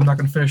 I'm not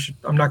going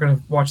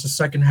to watch the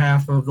second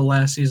half of the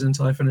last season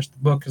until I finish the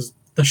book, because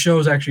the show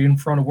is actually in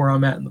front of where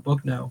I'm at in the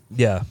book now.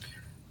 Yeah.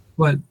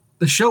 But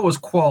the show was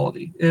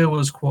quality. It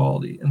was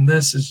quality. And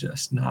this is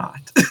just not,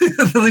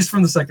 at least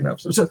from the second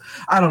episode. So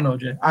I don't know,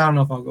 Jay. I don't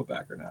know if I'll go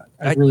back or not.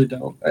 I really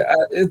don't.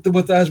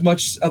 With as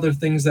much other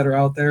things that are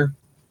out there,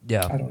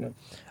 I don't know.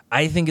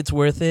 I think it's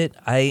worth it.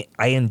 I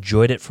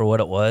enjoyed it for what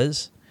it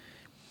was.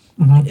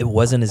 Mm-hmm. It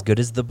wasn't as good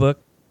as the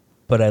book,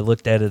 but I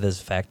looked at it as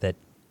the fact that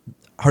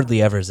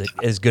hardly ever is it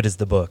as good as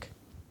the book.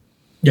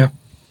 Yeah.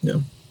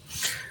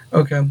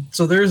 Okay,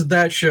 so there's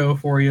that show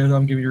for you that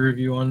I'm giving you a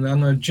review on.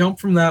 I'm going to jump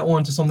from that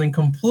one to something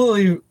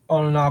completely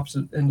on an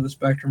opposite end of the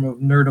spectrum of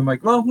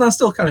nerd. Well, not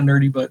still kind of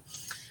nerdy, but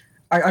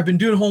I've been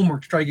doing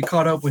homework to try to get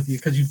caught up with you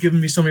because you've given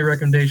me so many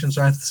recommendations.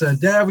 So I said,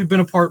 Dad, we've been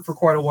apart for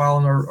quite a while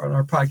on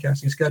our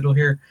podcasting schedule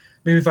here.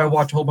 Maybe if I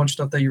watch a whole bunch of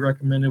stuff that you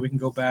recommended, we can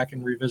go back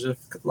and revisit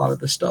a lot of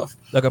this stuff.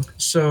 Okay.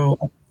 So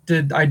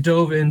I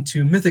dove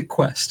into Mythic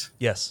Quest.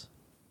 Yes.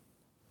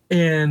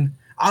 And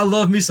I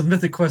love me some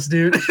Mythic Quest,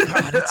 dude.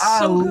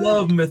 I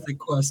love Mythic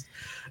Quest.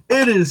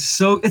 It is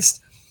so it's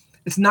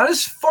not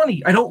as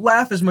funny. I don't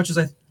laugh as much as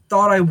I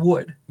thought I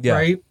would. Yeah.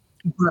 Right.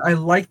 But I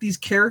like these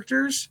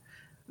characters.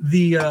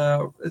 The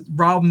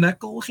Rob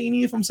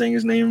McElhaney, if I'm saying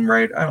his name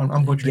right. I don't know,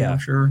 I'm butchering, I'm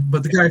sure.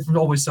 But the guy from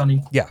Always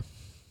Sunny. Yeah.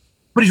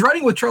 But he's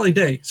writing with Charlie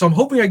Day. So I'm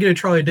hoping I get a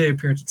Charlie Day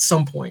appearance at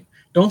some point.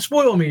 Don't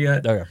spoil me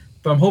yet. Okay.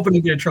 But I'm hoping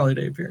to get a Charlie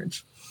Day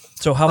appearance.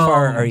 So how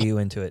far are you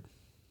into it?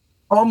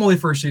 I'm only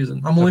first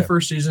season.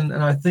 First season,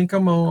 and I think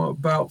I'm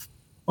about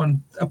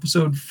on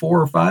episode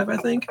 4 or 5. I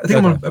think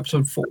I'm on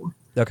episode 4.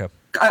 Okay.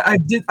 I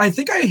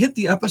think I hit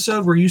the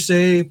episode where you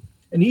say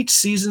in each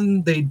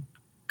season they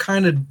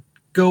kind of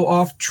go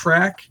off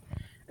track,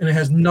 and it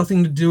has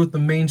nothing to do with the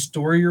main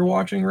story you're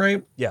watching,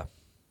 right? Yeah.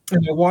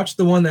 And I watched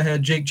the one that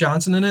had Jake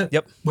Johnson in it.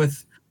 Yep.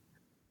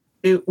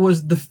 It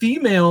was the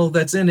female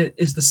that's in it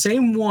is the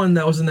same one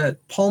that was in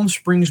that Palm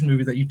Springs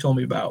movie that you told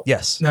me about.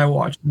 Yes. And I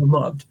watched and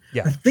loved.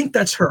 Yeah. I think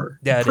that's her.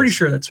 Yeah, I'm pretty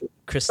sure that's her.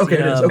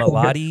 Christina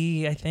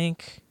Milioti, I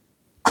think.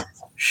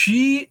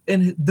 She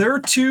and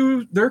their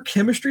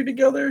chemistry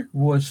together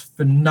was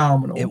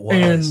phenomenal. It was.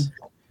 And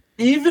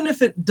even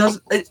if it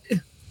doesn't,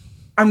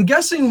 I'm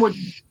guessing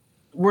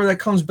where that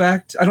comes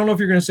back to, I don't know if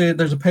you're going to say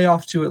there's a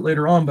payoff to it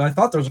later on, but I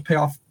thought there was a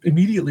payoff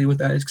immediately with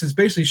that. It's because it's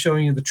basically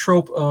showing you the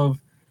trope of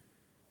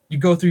you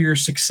go through your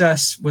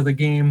success with a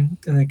game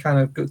and then kind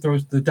of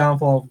throws the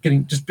downfall of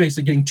getting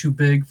too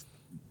big.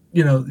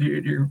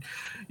 You're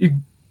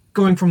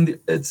going from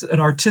it's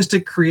an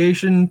artistic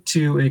creation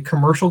to a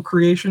commercial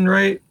creation,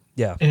 right?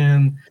 Yeah.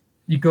 And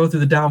you go through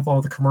the downfall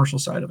of the commercial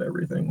side of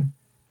everything.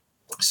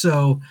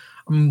 So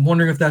I'm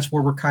wondering if that's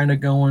where we're kind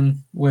of going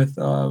with,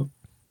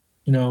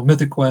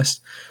 Mythic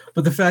Quest.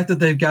 But the fact that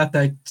they've got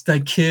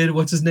that kid,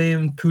 what's his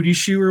name, Pootie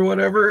Shoe or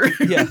whatever,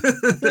 yeah,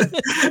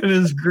 and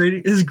his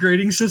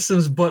grading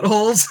system's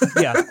buttholes,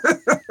 yeah,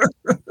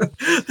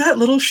 that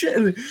little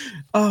shit.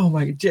 Oh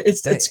my,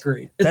 it's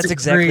great. That's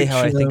exactly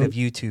how I think of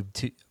YouTube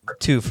too.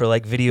 too for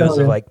like videos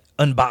of like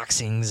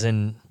unboxings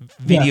and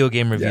video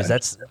game reviews. Yeah.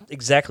 That's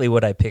exactly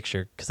what I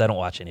picture because I don't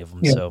watch any of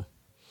them. Yeah. So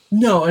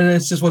no, and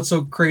it's just what's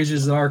so crazy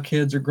is that our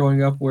kids are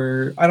growing up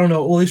where I don't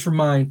know, at least for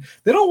mine,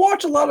 they don't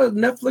watch a lot of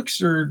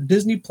Netflix or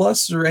Disney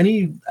Plus or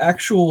any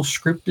actual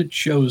scripted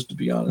shows. To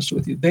be honest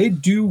with you, they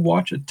do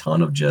watch a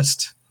ton of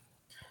just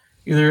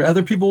either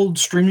other people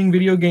streaming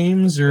video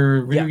games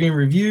or video game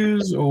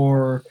reviews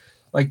or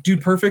like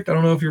Dude Perfect. I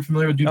don't know if you're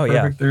familiar with Dude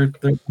Perfect. Their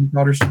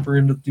daughter's super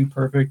into Dude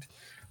Perfect.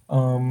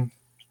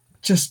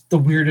 Just the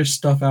weirdest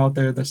stuff out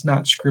there that's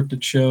not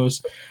scripted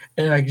shows.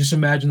 And I just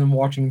imagine them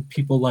watching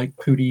people like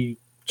Pootie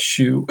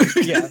Shoe.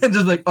 Yeah. And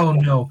just like, oh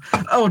no,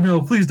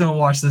 please don't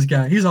watch this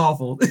guy. He's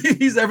awful.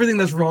 He's everything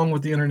that's wrong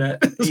with the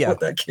internet. Is what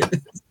that kid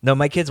is. No,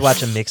 my kids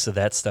watch a mix of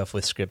that stuff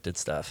with scripted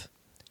stuff.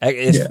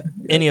 If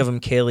any of them,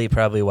 Kaylee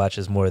probably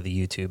watches more of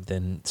the YouTube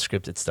than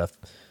scripted stuff.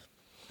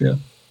 Yeah.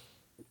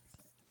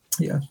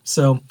 Yeah.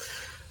 So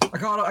I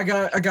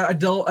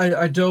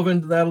dove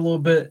into that a little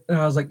bit and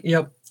I was like,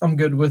 yep, I'm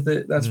good with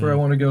it. That's where I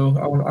want to go.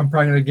 I'm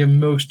probably going to give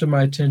most of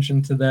my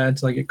attention to that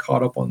until I get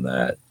caught up on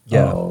that.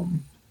 Yeah.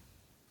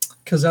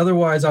 Because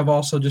otherwise, I've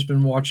also just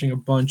been watching a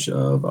bunch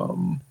of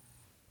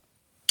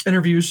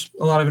interviews.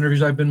 A lot of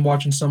interviews. I've been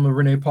watching some of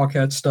Renee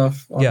Paquette's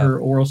stuff on her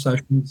Oral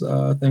Sessions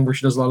thing where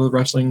she does a lot of the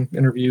wrestling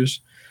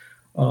interviews.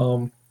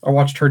 I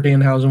watched her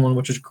Danhausen one,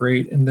 which is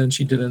great. And then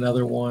she did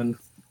another one.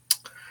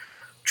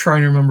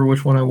 Trying to remember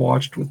which one I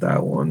watched with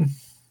that one.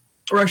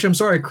 Or actually, I'm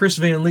sorry, Chris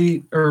Van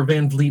Vliet,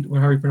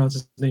 however you pronounce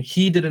his name.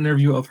 He did an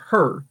interview of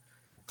her.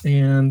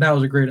 And that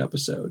was a great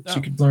episode. So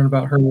you could learn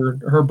about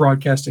her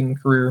broadcasting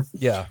career.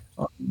 Yeah.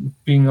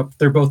 Being up,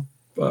 they're both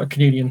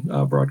Canadian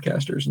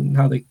broadcasters and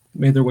how they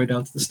made their way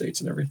down to the States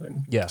and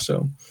everything. Yeah.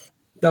 So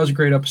that was a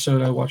great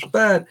episode. I watched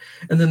that.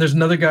 And then there's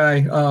another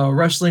guy,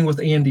 Wrestling with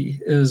Andy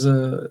is I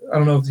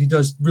don't know if he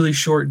does really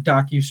short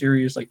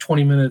docu-series, like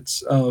 20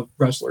 minutes of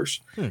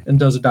wrestlers and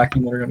does a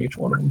documentary on each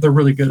one of them. They're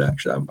really good,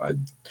 actually. I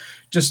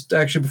just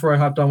actually, before I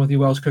hopped on with you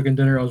while I was cooking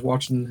dinner, I was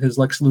watching his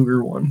Lex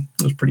Luger one.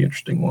 It was a pretty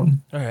interesting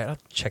one. All right, I'll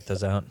check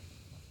those out.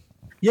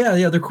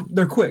 Yeah,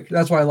 they're quick.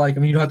 That's why I like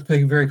them. You don't have to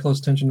pay very close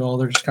attention to all.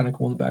 They're just kind of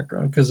cool in the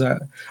background because I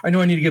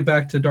know I need to get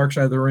back to Dark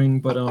Side of the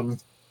Ring, but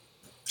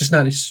just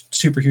not a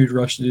super huge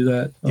rush to do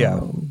that. Yeah.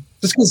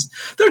 Just because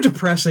they're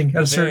depressing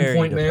at a certain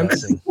point,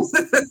 depressing.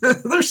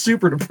 Man. They're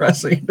super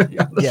depressing, to be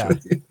honest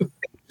with you.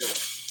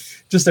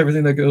 Just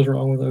everything that goes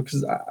wrong with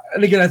them.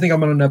 And again, I think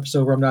I'm on an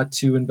episode where I'm not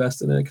too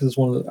invested in it because it's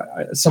one of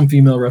the some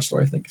female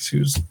wrestler I think is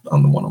who's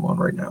on the one I'm on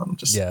right now. I'm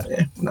just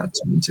not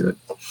too into it.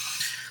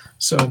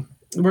 So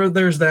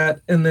there's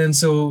that, and then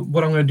so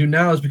what I'm going to do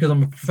now is because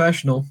I'm a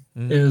professional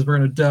is we're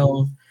going to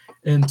delve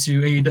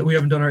into AEW. We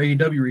haven't done our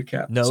AEW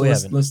recap. No, so we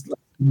haven't. Let's do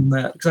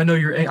that because I know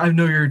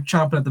you're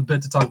chomping at the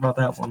bit to talk about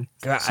that one.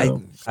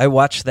 So. I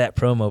watched that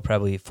promo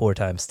probably 4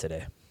 times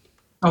today.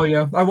 Oh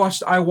yeah, I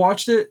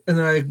watched it and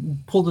then I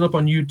pulled it up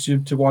on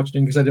YouTube to watch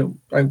it because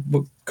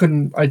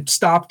I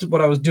stopped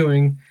what I was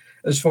doing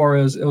as far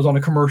as it was on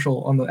a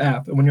commercial on the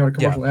app, and when you're on a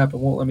commercial app, it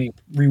won't let me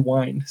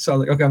rewind. So I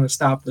was like, okay, I'm gonna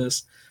stop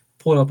this,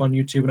 pull it up on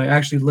YouTube, and I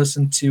actually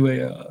listened to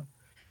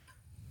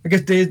I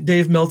guess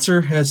Dave Meltzer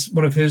has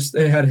one of his.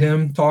 They had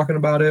him talking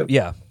about it.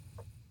 Yeah.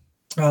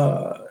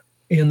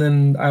 And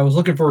then I was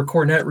looking for a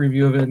Cornette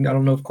review of it, and I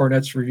don't know if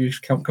Cornette's reviews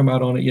come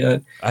out on it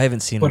yet. I haven't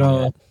seen it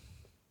yet.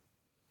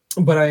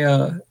 But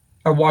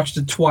I watched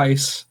it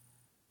twice,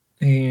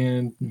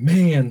 and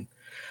man,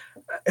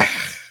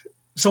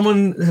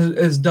 someone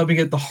is dubbing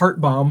it the Heart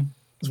Bomb,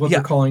 is what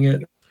they're calling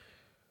it.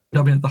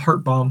 Dubbing it the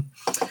Heart Bomb.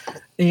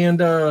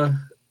 And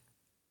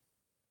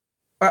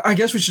I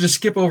guess we should just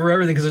skip over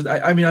everything because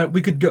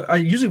we could go.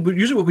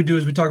 Usually what we do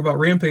is we talk about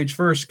Rampage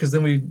first because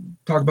then we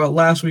talk about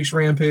last week's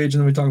Rampage and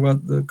then we talk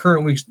about the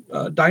current week's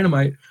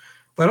Dynamite.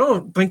 But I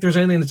don't think there's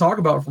anything to talk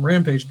about from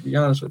Rampage, to be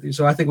honest with you.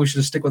 So I think we should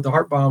just stick with the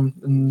Heart Bomb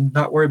and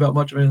not worry about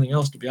much of anything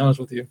else, to be honest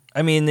with you.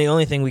 I mean, the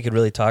only thing we could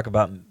really talk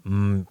about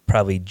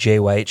probably Jay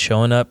White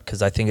showing up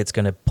because I think it's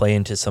going to play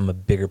into some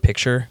bigger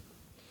picture.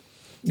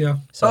 Yeah.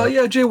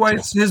 So, Jay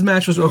White's his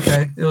match was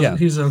okay.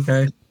 He's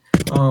okay.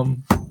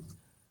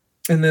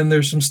 And then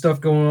there's some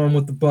stuff going on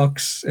with the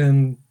Bucks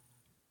and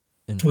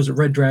was it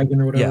Red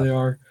Dragon or whatever they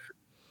are.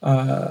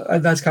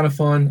 That's kind of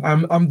fun.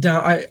 I'm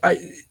down.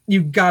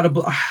 You gotta.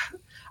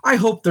 I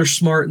hope they're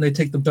smart and they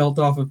take the belt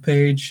off of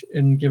Paige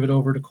and give it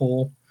over to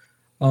Cole.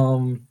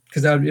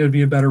 Because it would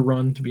be a better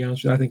run, to be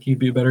honest with you. I think he'd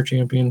be a better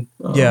champion.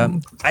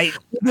 The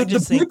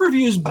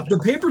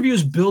pay-per-view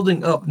is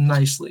building up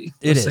nicely.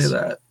 Let's say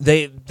that.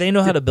 They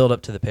know how to build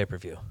up to the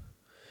pay-per-view.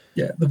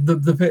 Yeah,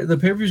 the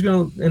pay-per-view is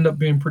going to end up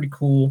being pretty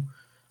cool.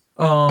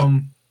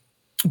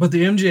 But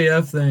the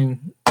MJF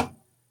thing,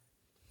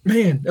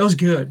 man, it was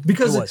good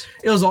because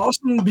it was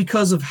awesome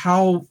because of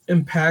how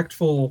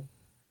impactful.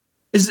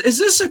 Is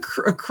this a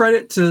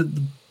credit to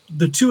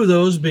the two of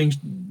those being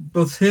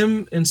both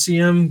him and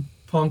CM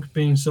Punk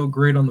being so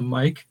great on the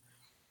mic?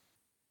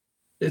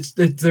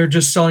 They're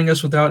just selling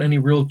us without any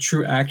real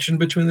true action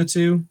between the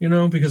two,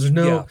 because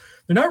they're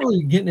not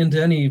really getting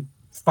into any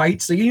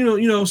fights.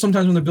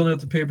 Sometimes when they're building up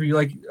the pay-per-view,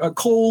 like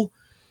Cole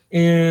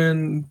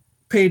and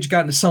Paige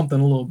got into something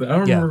a little bit. I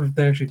don't remember if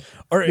they actually,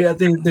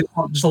 they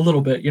just a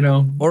little bit,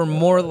 or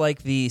more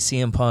like the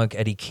CM Punk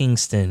Eddie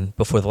Kingston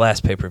before the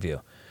last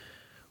pay-per-view,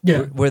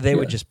 where they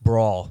would just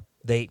brawl.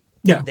 They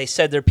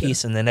said their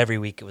piece, and then every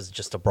week it was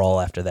just a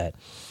brawl after that.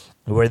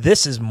 Where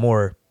this is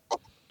more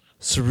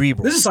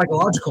cerebral. This is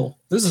psychological.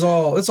 It's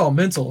all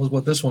mental, is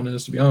what this one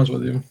is, to be honest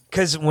with you.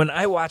 Because when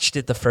I watched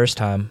it the first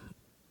time,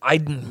 I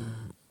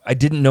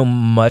didn't know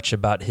much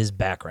about his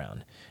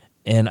background,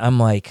 and I'm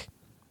like,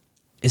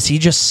 is he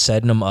just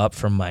setting him up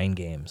for mind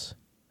games?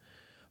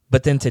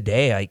 But then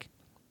today,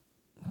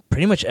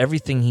 pretty much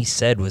everything he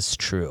said was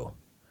true.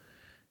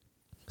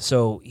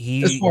 So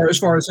he, as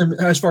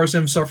far as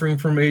him suffering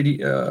from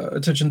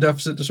attention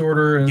deficit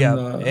disorder, and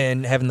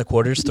and having the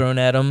quarters thrown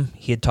at him,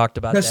 he had talked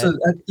about that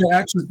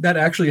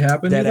actually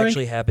happened. That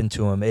actually happened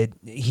to him.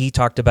 He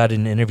talked about it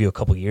in an interview a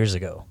couple years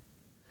ago.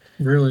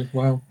 Really?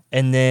 Wow.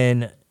 And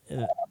then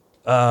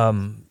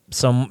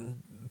some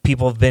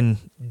people have been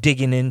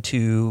digging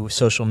into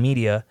social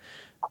media.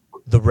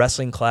 The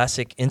Wrestling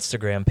Classic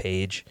Instagram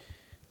page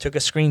took a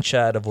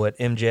screenshot of what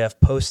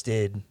MJF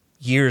posted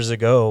years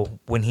ago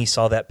when he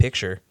saw that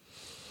picture.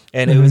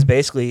 And it was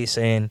basically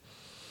saying,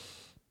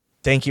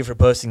 thank you for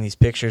posting these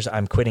pictures.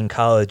 I'm quitting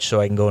college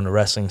so I can go into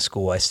wrestling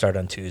school. I start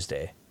on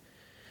Tuesday.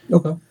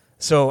 Okay.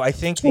 So I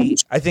think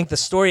the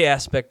story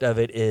aspect of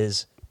it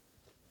is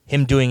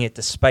him doing it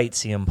despite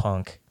CM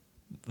Punk.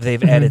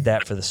 They've added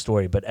that for the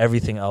story, but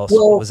everything else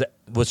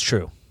was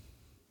true.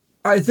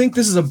 I think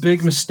this is a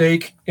big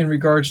mistake in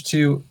regards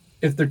to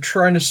if they're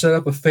trying to set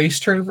up a face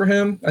turn for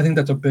him. I think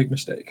that's a big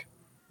mistake.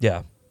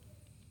 Yeah.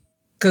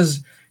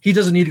 Because he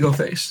doesn't need to go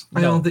face. No.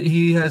 I don't think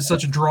he has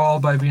such a draw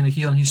by being a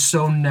heel, and he's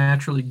so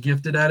naturally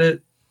gifted at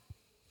it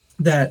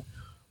that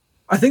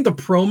I think the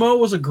promo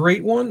was a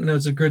great one, and it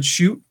was a good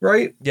shoot,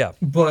 right? Yeah.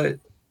 But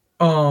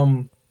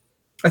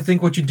I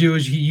think what you do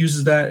is he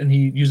uses that, and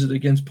he uses it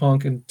against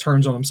Punk and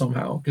turns on him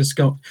somehow.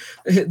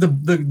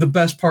 The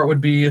best part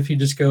would be if he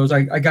just goes,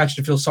 I got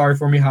you to feel sorry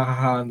for me, ha ha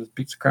ha, and just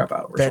beats the crap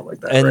out or something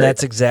like that. And right?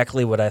 That's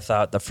exactly what I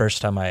thought the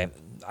first time I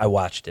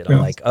watched it. I'm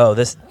like, oh,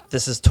 this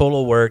is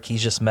total work.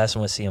 He's just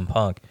messing with CM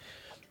Punk.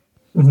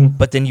 Mm-hmm.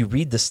 But then you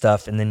read the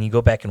stuff, and then you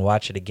go back and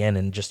watch it again,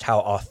 and just how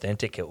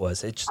authentic it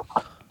was. It's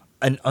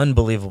an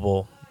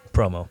unbelievable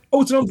promo.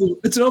 Oh, it's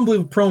an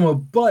unbelievable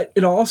promo, but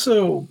it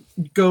also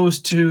goes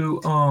to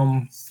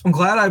I'm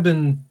glad I've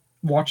been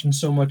watching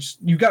so much.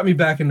 You got me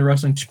back into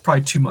wrestling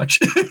probably too much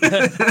is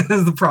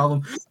the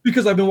problem,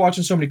 because I've been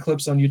watching so many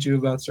clips on YouTube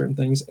about certain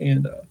things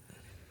and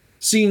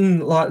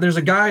seeing a lot. There's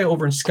a guy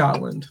over in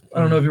Scotland. I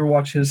don't know if you ever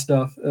watch his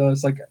stuff.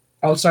 It's like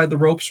Outside the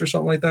Ropes or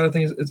something like that. I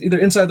think it's either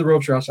Inside the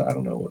Ropes or Outside. I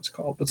don't know what it's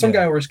called, but some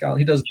guy over in Scotland.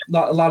 He does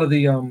a lot of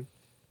the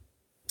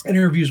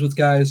interviews with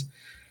guys.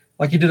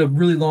 Like he did a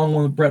really long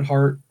one with Bret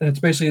Hart, and it's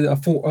basically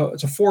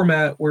it's a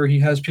format where he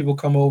has people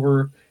come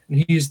over,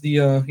 and he's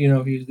the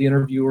he's the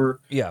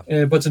interviewer. Yeah.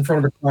 But it's in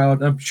front of a crowd.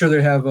 And I'm sure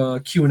they have a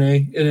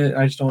Q&A in it.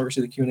 I just don't ever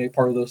see the Q&A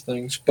part of those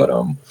things. But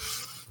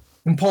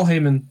and Paul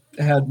Heyman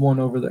had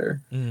one over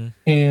there,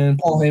 and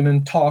Paul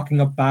Heyman talking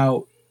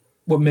about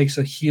what makes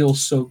a heel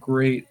so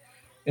great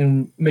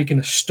and making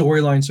a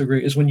storyline so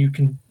great is when you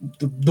can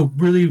the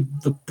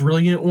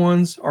brilliant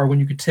ones are when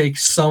you could take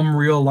some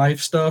real life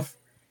stuff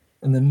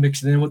and then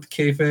mix it in with the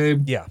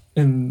kayfabe. Yeah.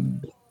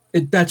 And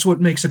that's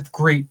what makes a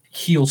great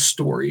heel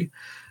story.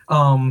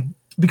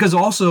 Because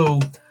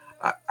also,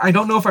 I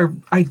don't know if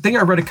I think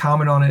I read a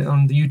comment on it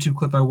on the YouTube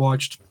clip I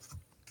watched.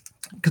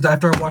 Because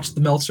after I watched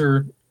the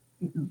Meltzer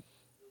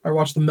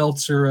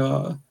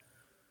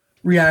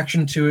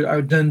reaction to it, I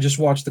would then just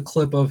watch the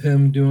clip of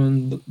him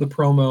doing the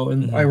promo,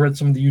 and I read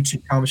some of the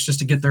YouTube comments just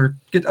to get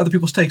other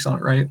people's takes on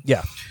it, right?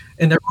 Yeah.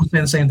 And everyone's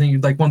saying the same thing,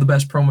 like one of the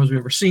best promos we've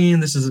ever seen.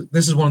 This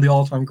is one of the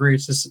all-time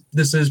greats.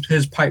 This is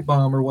his pipe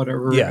bomb or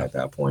whatever at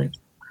that point.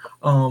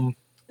 And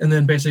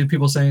then basically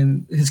people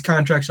saying his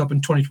contract's up in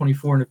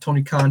 2024, and if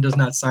Tony Khan does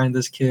not sign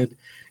this kid,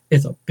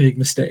 it's a big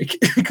mistake.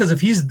 Because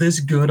if he's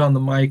this good on the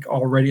mic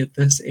already at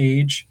this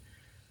age,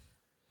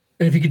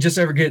 and if he could just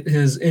ever get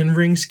his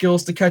in-ring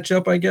skills to catch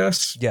up, I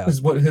guess,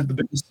 is what the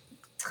biggest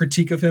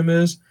critique of him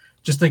is.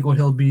 Just think what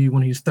he'll be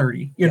when he's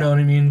 30. You know what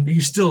I mean?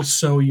 He's still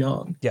so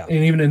young. Yeah.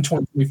 And even in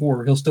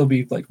 2024, he'll still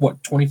be like,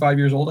 25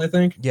 years old, I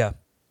think? Yeah.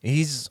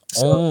 He's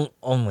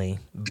only,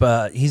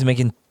 but he's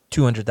making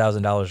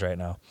 $200,000 right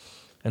now.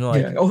 And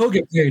he'll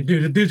get paid.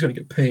 Dude, the dude's going to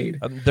get paid.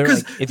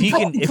 If you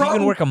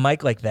can work a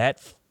mic like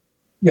that,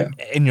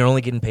 and you're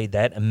only getting paid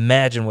that,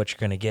 imagine what you're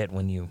going to get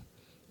when you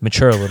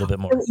mature a little bit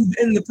more.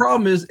 And the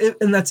problem is,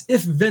 that's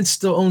if Vince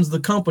still owns the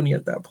company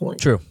at that point.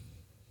 True.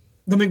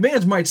 The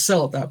McMahons might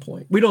sell at that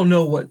point. We don't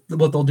know what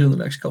they'll do in the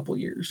next couple of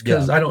years,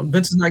 because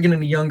Vince is not getting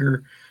any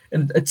younger,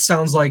 and it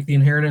sounds like the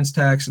inheritance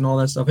tax and all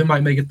that stuff, it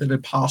might make it that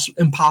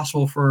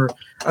impossible for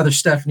either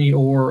Stephanie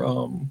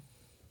or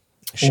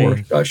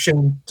Shane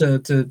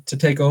to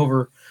take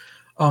over.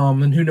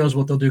 And who knows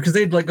what they'll do, because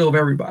they'd let go of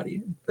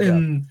everybody.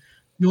 And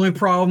the only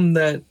problem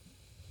that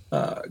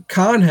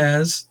Khan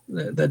has,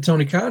 that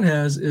Tony Khan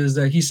has, is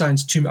that he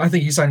signs I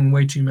think he's signing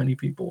way too many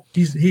people.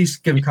 He's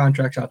giving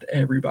contracts out to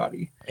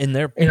everybody. And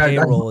their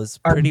payroll is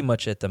pretty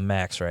much at the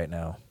max right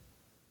now.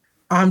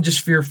 I'm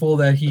just fearful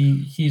that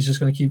he's just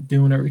going to keep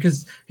doing it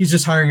because he's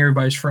just hiring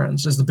everybody's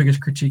friends. Is the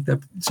biggest critique that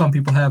some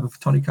people have of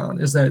Tony Khan,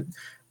 is that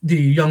the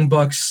Young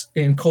Bucks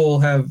and Cole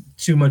have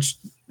too much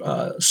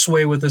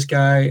sway with this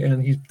guy,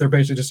 and they're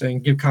basically just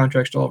saying give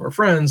contracts to all of our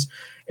friends,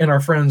 and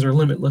our friends are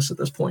limitless at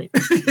this point.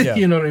 Yeah.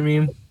 You know what I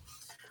mean?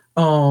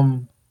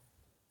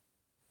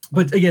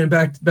 But again,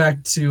 back to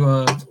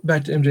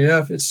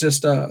MJF. It's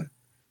just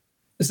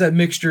it's that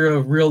mixture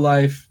of real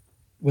life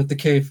with the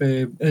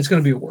kayfabe, and it's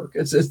going to be a work.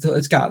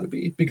 It's got to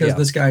be, because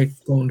this guy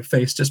going to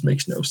face just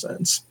makes no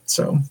sense.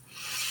 So,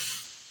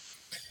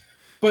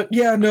 but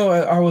yeah, no,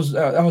 I was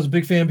a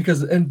big fan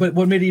but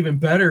what made it even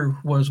better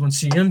was when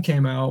CM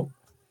came out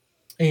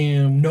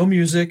and no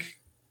music,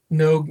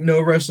 no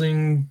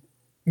wrestling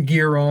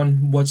gear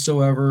on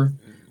whatsoever.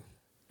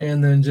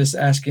 And then just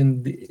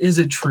asking, is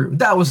it true?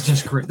 That was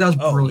just great. That was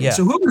brilliant. Yeah.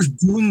 So whoever's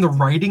doing the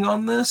writing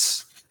on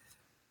this,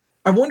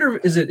 I wonder,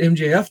 is it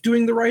MJF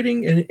doing the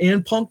writing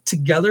and Punk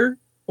together,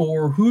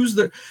 or who's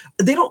their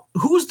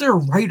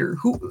writer?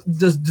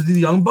 Do the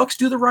Young Bucks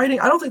do the writing?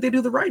 I don't think they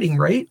do the writing,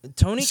 right?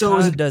 Tony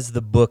Khan does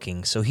the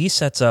booking, so he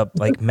sets up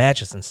like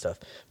matches and stuff.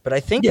 But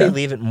I think they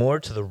leave it more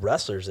to the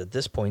wrestlers at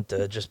this point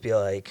to just be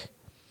like,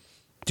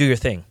 do your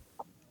thing.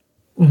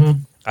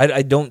 Mm-hmm.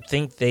 I don't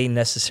think they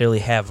necessarily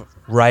have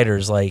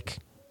writers like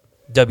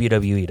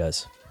WWE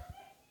does.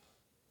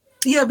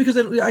 Yeah, because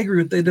I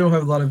agree with, they don't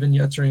have a lot of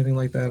vignettes or anything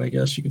like that. I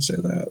guess you could say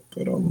that,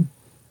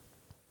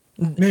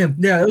 but man,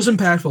 yeah, it was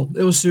impactful.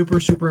 It was super,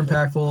 super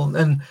impactful,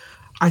 and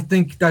I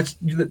think that's,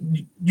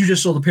 you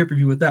just sold the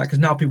pay-per-view with that, because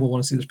now people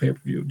want to see this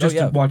pay-per-view just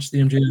to watch the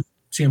MJF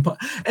CM Punk.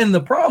 And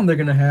the problem they're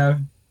going to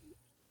have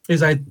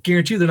is, I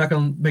guarantee they're not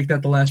going to make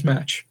that the last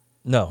match.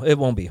 No, it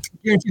won't be. I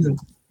guarantee them.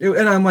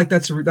 And I'm like,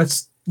 that's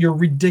you're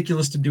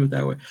ridiculous to do it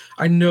that way.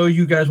 I know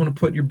you guys want to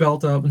put your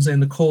belt up and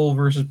saying the Cole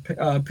versus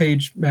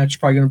Page match is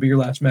probably going to be your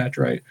last match,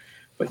 right?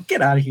 But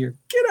get out of here.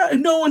 Get out.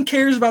 No one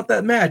cares about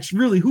that match.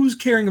 Really, who's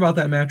caring about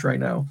that match right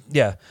now?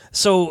 Yeah.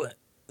 So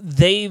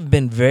they've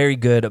been very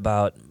good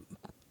about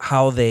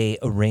how they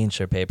arrange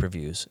their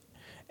pay-per-views.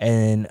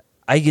 And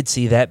I could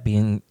see that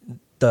being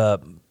the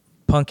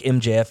Punk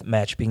MJF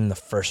match being the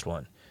first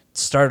one. It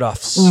started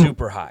off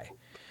super high.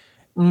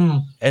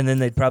 And then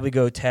they'd probably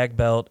go tag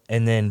belt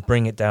and then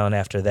bring it down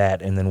after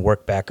that and then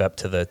work back up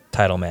to the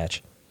title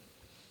match.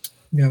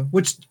 Yeah,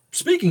 which,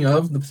 speaking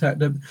of,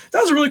 that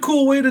was a really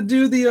cool way to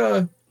do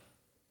the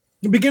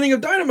beginning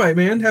of Dynamite,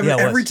 man. Having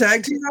every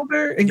tag team out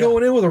there and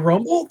going in with a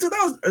Rumble. Dude,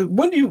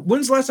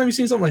 when's the last time you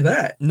seen something like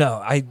that?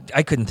 No, I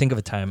couldn't think of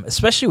a time,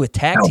 especially with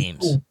tag teams.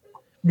 Cool.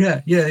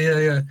 Yeah.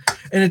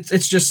 And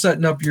it's just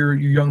setting up your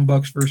Young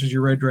Bucks versus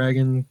your Red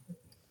Dragon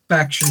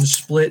faction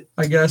split,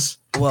 I guess.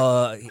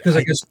 Well,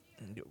 because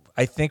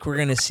I think we're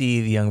going to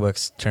see the Young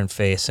Bucks turn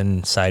face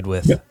and side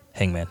with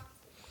Hangman.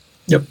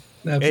 Yep,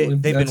 absolutely.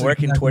 They've been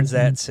working towards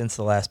that since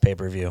the last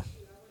pay-per-view.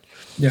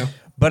 Yeah.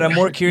 But I'm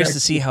more curious to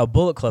see how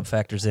Bullet Club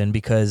factors in,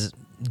 because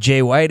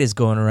Jay White is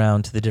going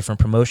around to the different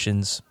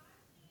promotions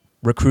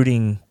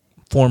recruiting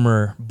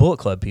former Bullet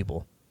Club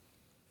people.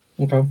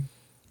 Okay.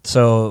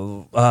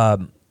 So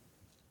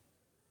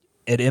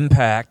at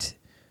Impact,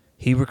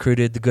 he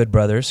recruited the Good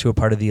Brothers, who are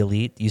part of the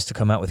Elite, used to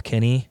come out with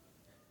Kenny.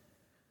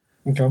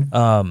 Okay.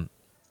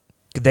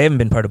 They haven't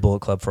been part of Bullet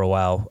Club for a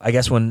while. I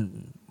guess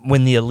when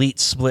the Elite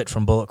split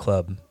from Bullet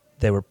Club,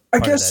 they were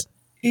part of that.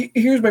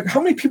 Here's back. How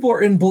many people are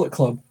in Bullet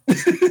Club?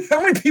 How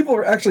many people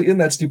are actually in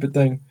that stupid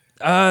thing?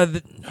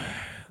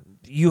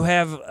 You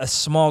have a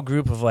small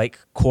group of like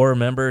core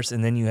members,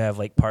 and then you have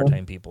like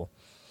part-time people.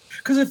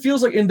 Because it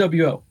feels like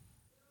NWO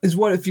is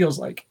what it feels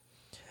like.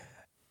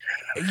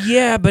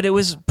 Yeah, but it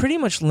was pretty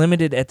much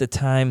limited at the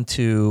time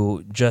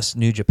to just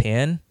New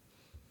Japan.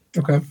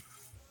 Okay.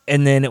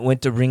 And then it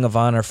went to Ring of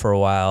Honor for a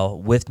while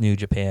with New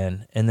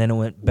Japan, and then it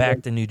went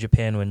back to New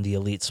Japan when the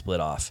Elite split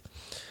off.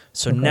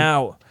 So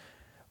now,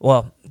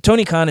 well,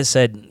 Tony Khan has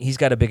said he's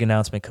got a big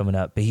announcement coming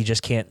up, but he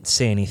just can't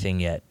say anything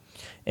yet.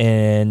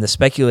 And the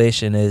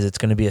speculation is it's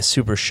going to be a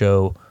super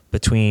show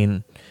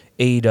between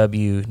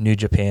AEW, New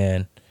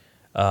Japan,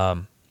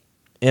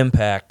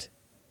 Impact,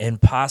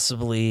 and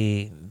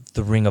possibly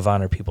the Ring of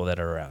Honor people that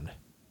are around.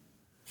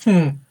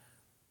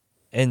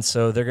 And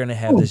so they're going to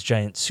have this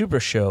giant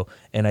super show,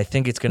 and I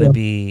think it's going to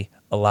be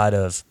a lot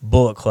of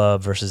Bullet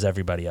Club versus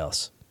everybody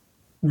else.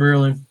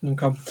 Really?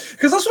 Okay.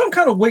 Because that's what I'm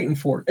kind of waiting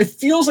for. It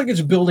feels like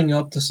it's building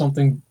up to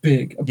something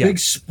big, a big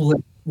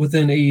split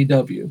within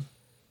AEW.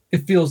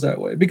 It feels that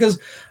way. Because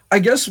I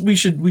guess we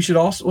should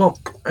also, well,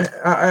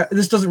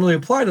 this doesn't really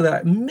apply to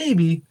that,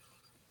 maybe,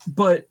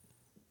 but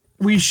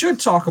we should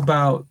talk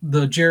about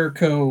the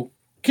Jericho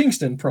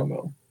Kingston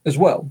promo as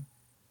well.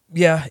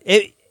 Yeah,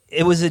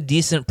 it was a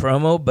decent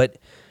promo, but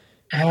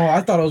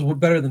I thought it was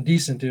better than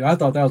decent, dude. I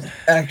thought that was an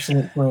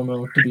excellent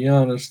promo, to be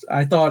honest.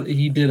 I thought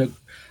he did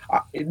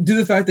due to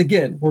the fact,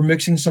 again, we're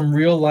mixing some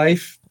real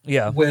life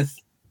with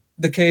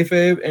the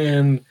kayfabe,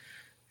 and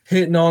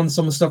hitting on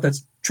some of the stuff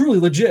that's truly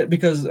legit,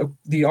 because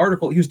the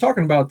article he was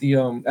talking about, the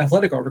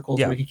athletic articles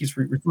that he keeps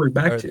referring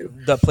back to,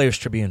 the Players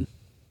Tribune.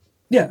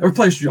 Yeah, or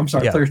Players Tribune. I'm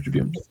sorry, Players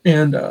Tribune.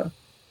 And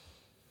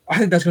I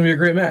think that's going to be a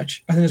great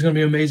match. I think it's going to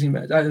be an amazing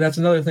match. That's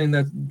another thing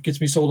that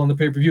gets me sold on the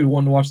pay-per-view,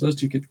 wanting to watch those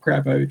two get the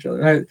crap out of each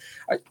other.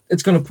 You're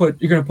going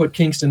to put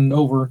Kingston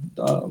over.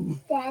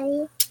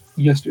 Daddy?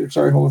 Yes, dude.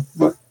 Sorry, hold on.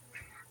 What?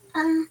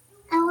 I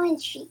want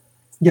a treat.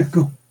 Yeah,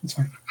 go. It's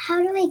fine.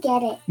 How do I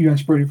get it? You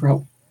ask Brody for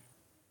help.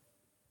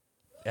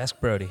 Ask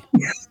Brody.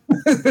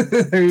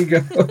 There you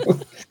go.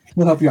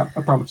 We'll help you out.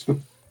 I promise. Go.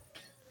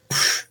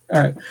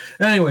 All right.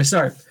 Anyway,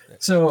 sorry.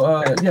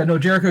 So,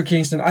 Jericho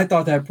Kingston, I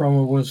thought that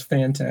promo was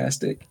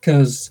fantastic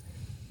because,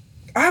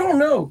 I don't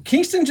know,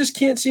 Kingston just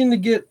can't seem to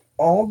get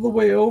all the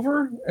way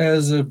over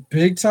as a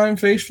big-time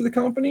face for the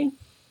company.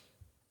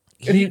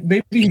 And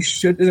maybe he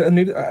should,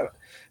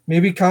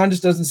 maybe Khan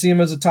just doesn't see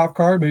him as a top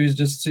card. Maybe he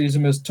just sees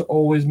him as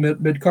always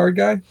mid-card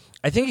guy.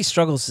 I think he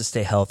struggles to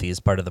stay healthy is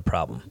part of the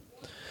problem.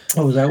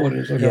 Oh, is that what it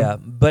is? Okay. Yeah,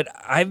 but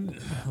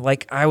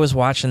I was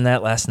watching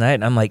that last night,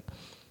 and I'm like,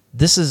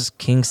 this is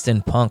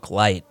Kingston Punk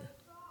light.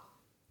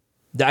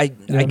 I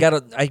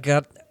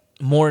got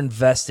more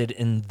invested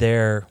in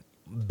their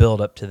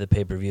build up to the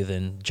pay-per-view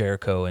than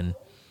Jericho and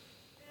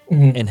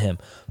him.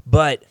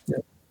 But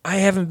I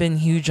haven't been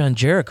huge on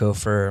Jericho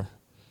for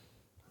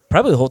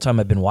probably the whole time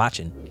I've been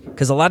watching,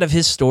 because a lot of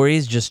his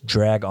stories just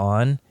drag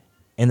on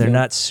and they're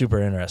not super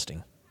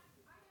interesting.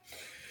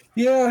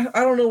 Yeah,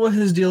 I don't know what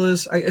his deal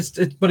is.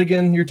 But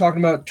again, you're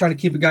talking about trying to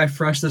keep a guy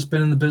fresh that's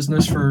been in the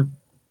business for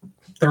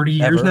 30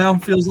 years now,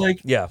 feels like.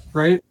 Yeah.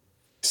 Right?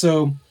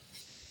 So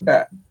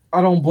I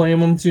don't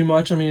blame him too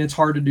much. I mean, it's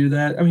hard to do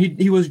that. I mean,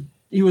 he was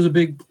a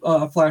big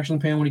flash in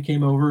the pan when he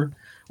came over,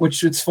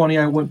 which it's funny.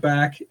 I went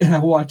back and I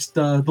watched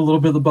the little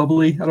bit of the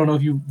bubbly. I don't know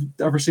if you've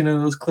ever seen any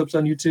of those clips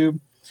on YouTube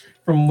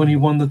from when he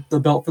won the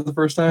belt for the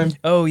first time.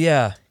 Oh,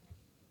 yeah.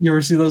 You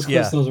ever see those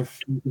clips? Yeah. Those are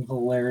freaking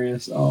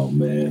hilarious. Oh,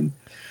 man.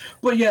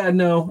 But yeah,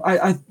 no,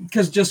 I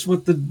because just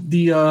with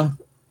the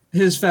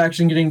his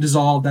faction getting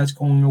dissolved, that's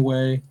going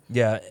away.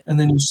 Yeah. And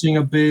then you're seeing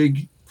a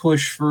big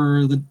push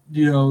for the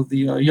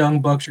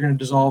Young Bucks are going to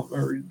dissolve,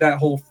 or that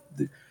whole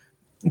the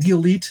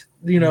elite,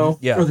 or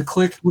the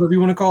clique, whatever you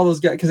want to call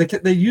those guys,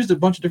 because they used a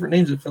bunch of different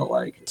names. It felt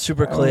like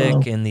Super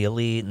Clique and the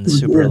Elite and the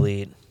Super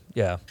Elite.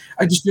 Yeah,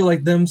 I just feel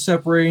like them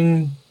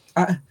separating.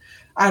 I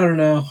don't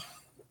know.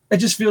 It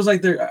just feels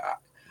like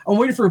I'm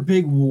waiting for a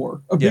big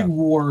war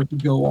to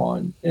go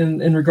on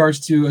in regards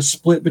to a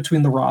split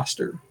between the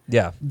roster.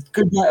 Yeah,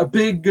 a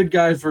big good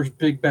guys versus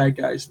big bad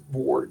guys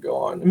war to go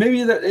on.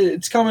 Maybe that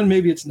it's coming,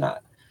 maybe it's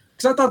not.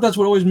 Because I thought that's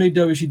what always made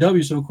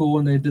WCW so cool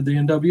when they did the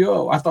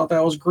NWO. I thought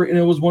that was great, and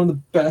it was one of the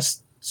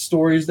best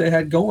stories they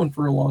had going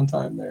for a long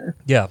time there.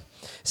 Yeah.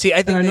 See,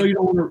 I know you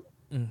don't want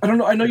to.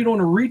 I know you don't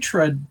want to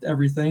retread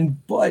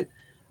everything, but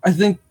I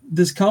think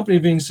this company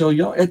being so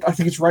young, I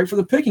think it's right for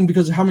the picking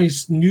because of how many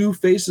new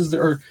faces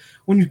there are.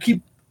 When you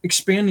keep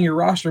expanding your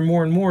roster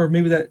more and more,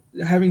 maybe that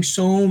having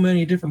so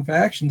many different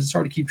factions, it's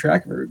hard to keep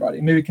track of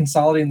everybody. Maybe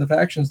consolidating the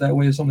factions that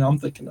way is something I'm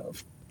thinking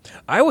of.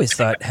 I always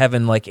thought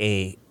having like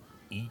a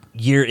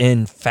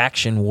year-end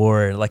faction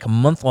war, like a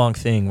month-long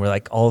thing where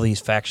like all these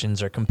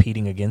factions are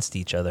competing against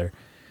each other,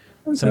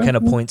 some kind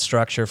of point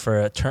structure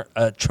for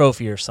a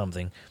trophy or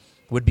something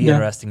would be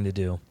interesting to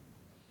do.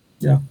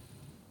 Yeah.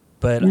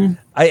 But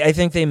I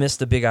think they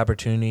missed a big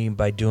opportunity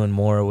by doing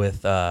more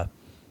with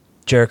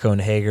Jericho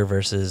and Hager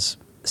versus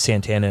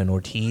Santana and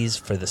Ortiz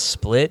for the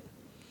split.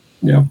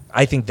 Yeah.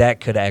 I think that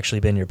could have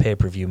actually been your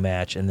pay-per-view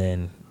match, and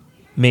then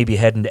maybe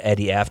heading to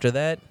Eddie after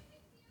that.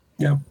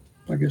 Yeah,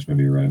 I guess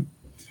maybe you're right.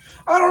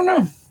 I don't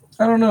know.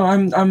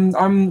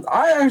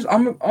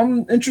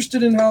 I'm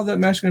interested in how that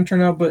match is going to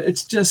turn out, but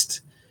it's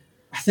just,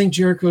 I think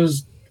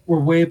we're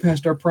way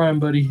past our prime,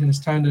 buddy, and it's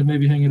time to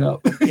maybe hang it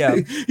up. Yeah,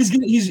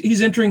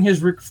 he's entering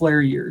his Ric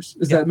Flair years.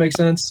 Does that make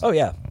sense? Oh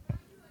yeah,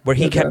 where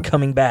he kept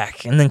coming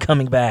back and then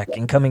coming back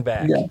and coming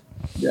back.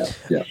 Yeah.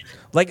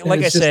 Like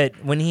I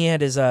said, when he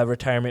had his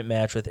retirement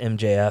match with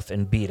MJF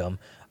and beat him,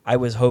 I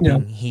was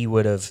hoping he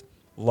would have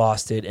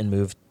lost it and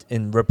moved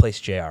and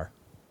replaced JR.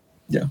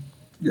 Yeah.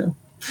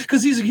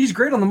 Because he's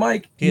great on the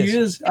mic. He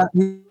is.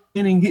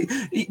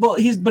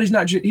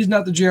 He's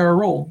not the JR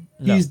role.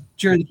 No. He's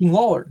Jerry the King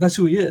Lawler. That's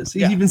who he is.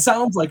 He even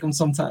sounds like him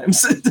sometimes,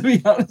 to be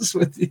honest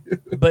with you.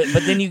 But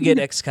then you get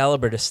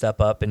Excalibur to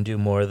step up and do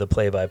more of the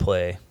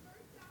play-by-play.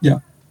 Yeah.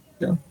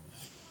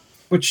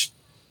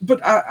 But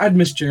I'd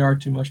miss JR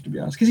too much, to be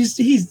honest, because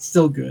he's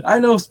still good. I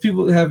know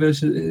people have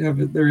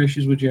their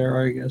issues with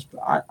JR, I guess,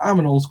 but I'm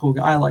an old school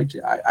guy. I like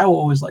JR. I will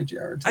always like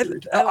JR.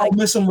 I'll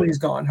miss him when he's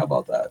gone. How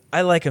about that?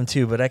 I like him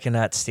too, but I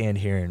cannot stand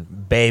hearing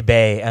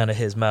 "bay" out of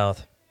his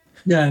mouth.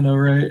 Yeah, I know,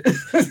 right?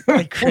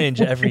 I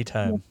cringe every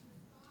time.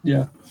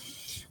 Yeah.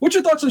 What's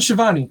your thoughts on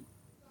Shivani?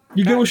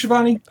 You good with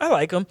Shivani? I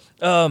like him.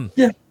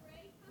 Yeah.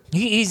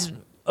 He's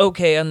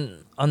okay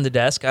on the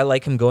desk. I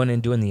like him going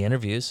and doing the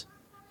interviews.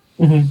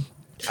 Mm-hmm.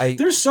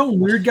 There's some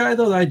weird guy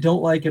though that I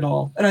don't like at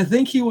all, and I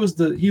think he was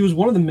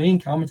one of the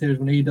main commentators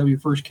when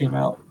AEW first came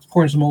out,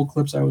 according to some old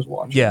clips I was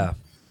watching. Yeah.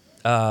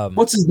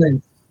 What's his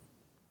name?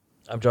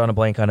 I'm drawing a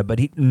blank on it, but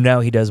he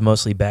does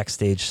mostly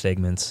backstage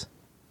segments.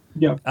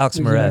 Yeah. Alex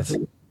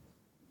Marev.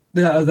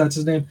 Yeah, that's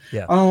his name.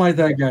 Yeah. I don't like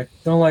that guy.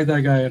 Don't like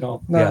that guy at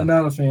all. Not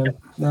a fan.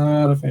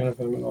 Not a fan of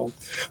him at all.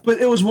 But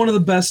it was one of the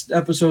best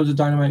episodes of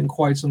Dynamite in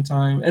quite some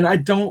time. And I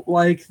don't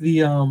like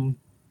the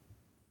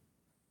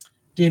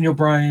Daniel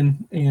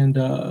Bryan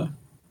and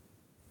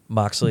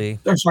Moxley.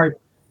 Sorry.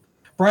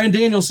 Bryan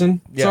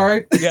Danielson. Yeah.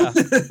 Sorry. Yeah.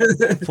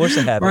 Force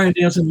of habit. Bryan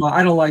Danielson.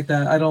 I don't like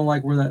that. I don't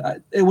like where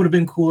that. It would have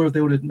been cooler if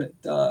they would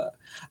have.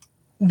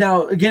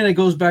 Now again, it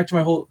goes back to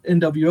my whole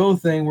NWO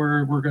thing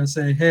where we're going to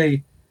say,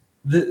 hey.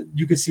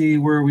 You could see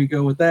where we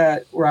go with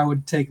that, where I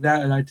would take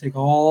that and I'd take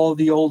all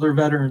the older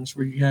veterans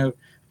where you have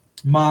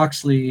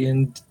Moxley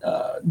and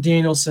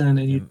Danielson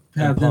and you'd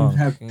have them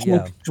have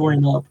Punk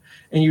join up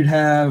and you'd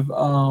have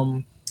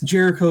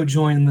Jericho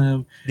join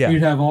them. Yeah.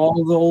 You'd have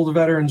all the older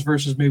veterans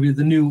versus maybe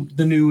the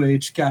new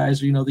age guys,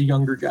 the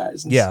younger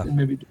guys. And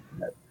maybe do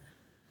that.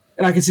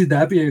 And I can see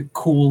that be a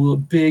cool,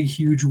 big,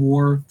 huge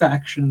war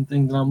faction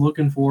thing that I'm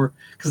looking for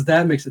because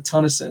that makes a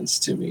ton of sense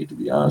to me, to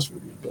be honest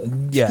with you.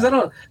 But, yeah.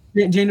 Because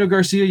Daniel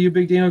Garcia, you a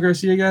big Daniel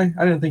Garcia guy?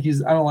 I don't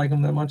like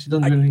him that much. He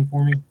doesn't do anything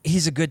for me.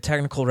 He's a good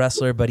technical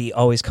wrestler, but he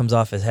always comes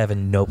off as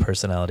having no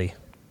personality.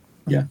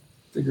 Yeah,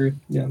 agree.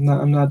 Yeah,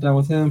 I'm not down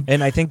with him.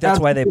 And I think that's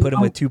why they put him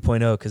with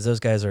 2.0 because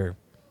those guys are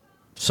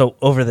so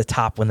over the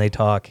top when they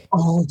talk.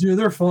 Oh, dude,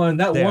 they're fun.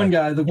 Guy,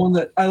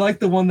 I like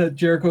the one that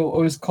Jericho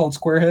always called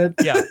Squarehead.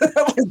 Yeah.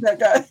 I like that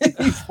guy.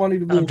 He's funny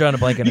to me. I'm drawing a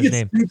blank on his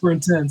name. Super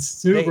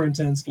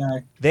intense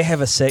guy. They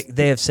have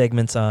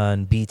segments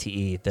on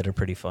BTE that are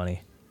pretty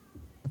funny.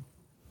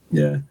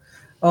 Yeah.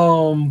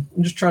 I'm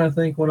just trying to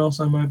think what else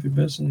I might be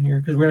missing here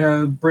because we're gonna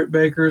have Britt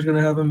Baker is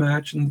gonna have a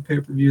match in the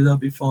pay-per-view. That'll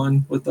be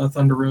fun with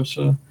Thunder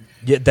Rosa.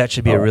 Yeah, that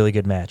should be a really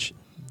good match.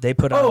 They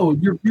put on. Oh,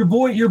 your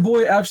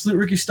boy, Absolute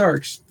Ricky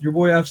Starks. Your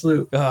boy,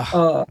 Absolute.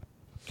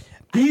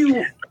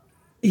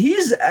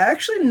 He's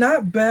actually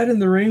not bad in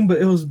the ring,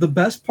 but it was the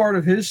best part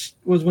of his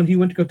was when he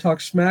went to go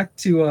talk smack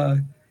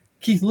to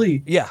Keith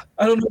Lee. Yeah,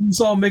 I don't know if you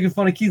saw him making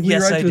fun of Keith Lee.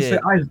 Yes, right I to his did.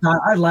 face.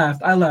 I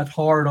laughed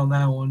hard on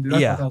that one, dude.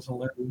 I thought that was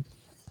hilarious.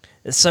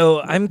 So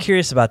I'm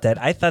curious about that.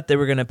 I thought they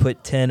were going to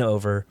put 10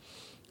 over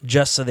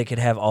just so they could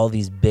have all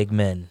these big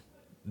men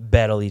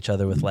battle each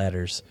other with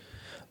ladders.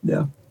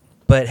 Yeah.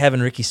 But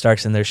having Ricky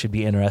Starks in there should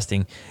be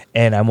interesting,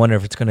 and I wonder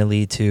if it's going to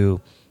lead to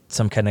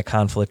some kind of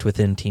conflict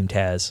within Team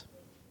Taz.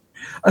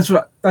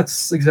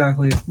 That's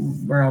exactly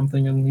where I'm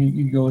thinking.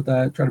 You go with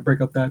that, try to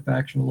break up that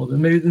faction a little bit.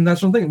 Maybe, and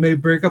that's one thing. Maybe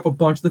break up a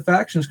bunch of the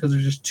factions because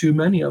there's just too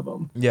many of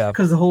them. Yeah.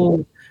 Because the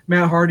whole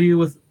Matt Hardy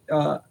with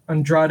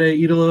Andrade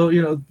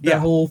Idolo, that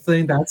whole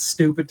thing, that's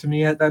stupid to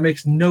me. That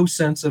makes no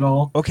sense at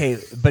all. Okay,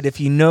 but if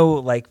you know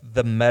like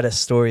the meta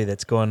story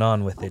that's going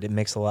on with it, it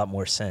makes a lot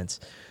more sense.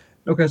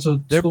 Okay,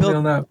 so school me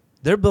on that.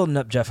 They're building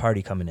up Jeff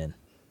Hardy coming in.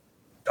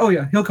 Oh,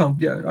 yeah, he'll come.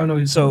 Yeah, I know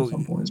he's coming at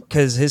some point.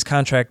 Because his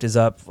contract is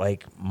up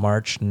like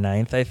March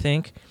 9th, I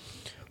think.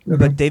 Okay.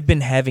 But they've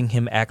been having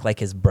him act like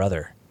his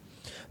brother.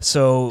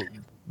 So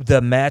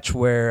the match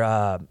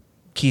where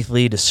Keith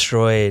Lee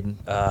destroyed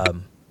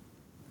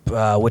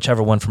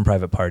whichever one from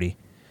Private Party.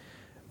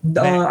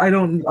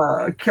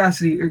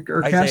 Cassidy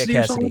or Cassidy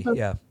or something like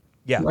that?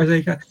 Yeah.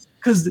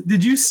 Because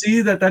did you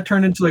see that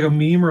turned into like a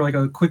meme or like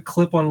a quick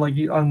clip on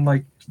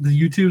the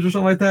YouTubes or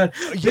something like that?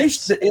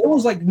 Yes. It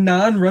was like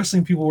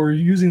non-wrestling people were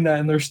using that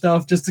in their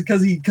stuff just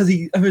because he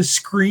of his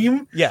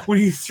scream when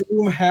he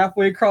threw him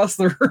halfway across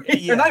the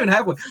ring. Or not even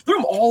halfway, threw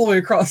him all the way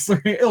across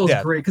the ring. It was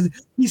great because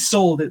he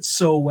sold it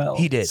so well.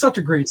 He did. Such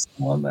a great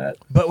sell on that.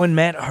 But when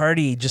Matt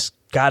Hardy just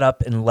got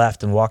up and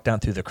left and walked down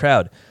through the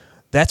crowd,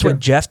 that's what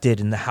Jeff did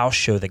in the house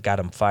show that got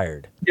him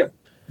fired.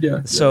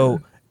 Yeah.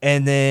 So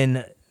and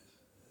then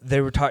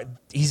they were talking.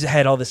 He's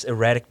had all this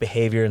erratic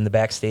behavior in the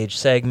backstage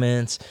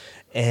segments,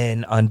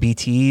 and on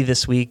BTE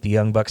this week, the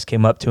Young Bucks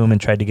came up to him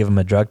and tried to give him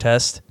a drug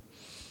test.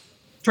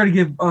 Try to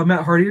give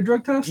Matt Hardy a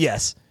drug test?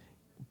 Yes,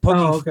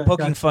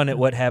 poking fun at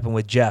what happened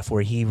with Jeff,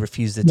 where he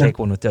refused to take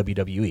one with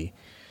WWE.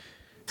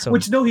 So,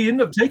 which no, he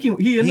ended up taking.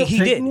 He ended up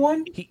taking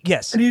one.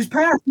 Yes, and he was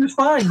passed. He was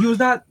fine. He was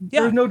not.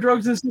 There was no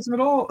drugs in the system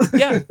at all.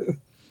 Yeah.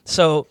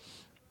 So,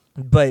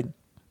 but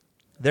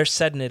they're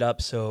setting it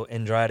up so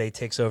Andrade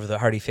takes over the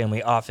Hardy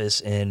family office,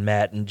 and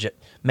Matt and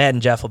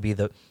Jeff will be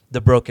the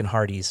broken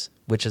Hardys,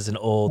 which is an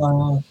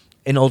old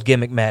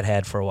gimmick Matt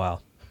had for a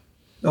while.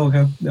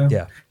 Okay.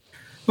 Yeah.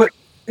 But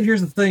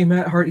here's the thing,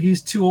 Matt Hardy,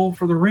 he's too old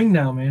for the ring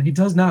now, man. He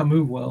does not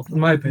move well,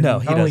 in my opinion. No,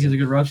 he doesn't. I don't think he's a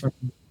good wrestler.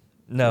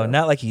 No,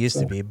 not like he used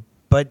to be.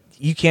 But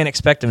you can't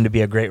expect him to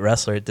be a great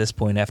wrestler at this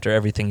point after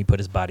everything he put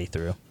his body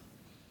through.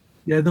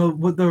 Yeah,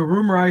 what the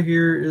rumor I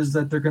hear is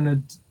that they're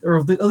gonna, or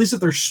at least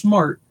if they're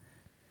smart,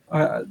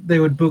 they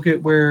would book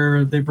it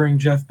where they bring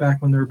Jeff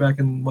back when they're back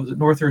in, was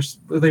it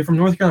are they from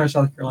North Carolina or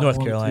South Carolina? North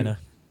Carolina.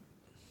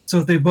 So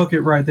if they book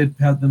it right, they'd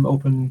have them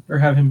open or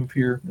have him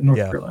appear in North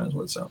Carolina is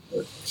what it sounds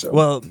like. So.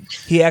 Well,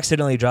 he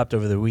accidentally dropped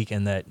over the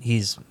weekend that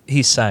he's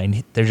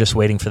signed. They're just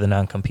waiting for the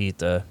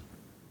non-compete.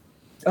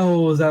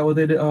 Oh, is that what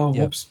they did? Oh,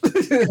 yep. Whoops.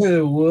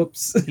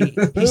 Whoops.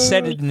 He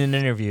said it in an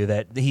interview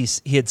that he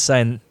had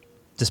signed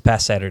this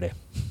past Saturday.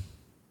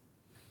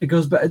 it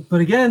goes back.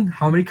 But again,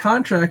 how many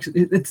contracts?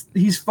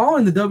 He's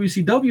following the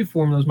WCW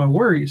form. Those are my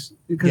worries,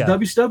 because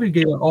WCW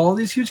gave out all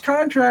these huge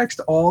contracts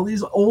to all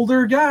these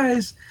older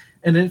guys,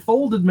 and it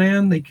folded.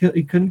 Man, he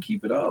couldn't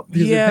keep it up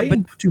because they're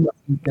paying too much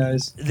for these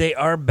guys. They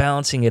are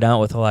balancing it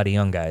out with a lot of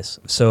young guys.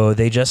 So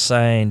they just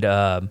signed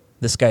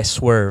this guy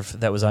Swerve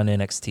that was on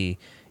NXT,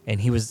 and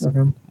he was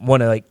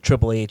one of like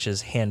Triple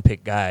H's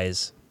handpicked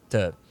guys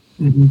to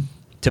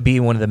be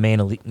one of the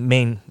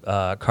main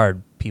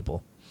card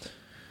people.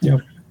 Yep.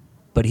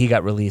 But he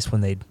got released when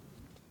they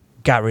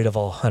got rid of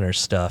all Hunter's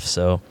stuff.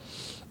 So,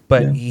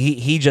 but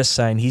he just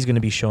signed. He's going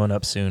to be showing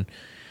up soon.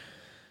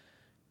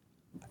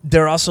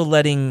 They're also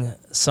letting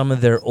some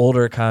of their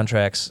older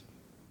contracts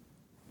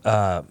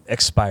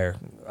expire.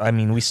 I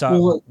mean, we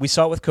saw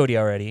it with Cody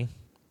already.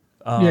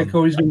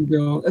 Cody's going to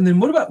go. And then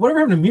whatever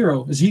happened to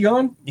Miro? Is he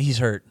gone? He's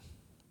hurt.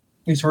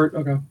 He's hurt.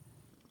 Okay.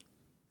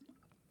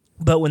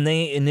 But when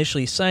they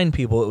initially signed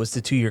people, it was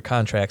the 2-year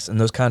contracts, and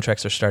those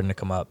contracts are starting to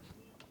come up.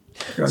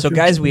 Gotcha. So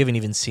guys we haven't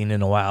even seen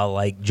in a while,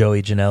 like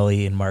Joey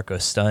Janela and Marco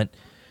Stunt,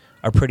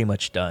 are pretty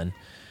much done.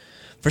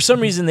 For some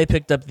reason, they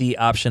picked up the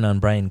option on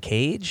Brian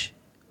Cage,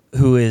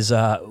 who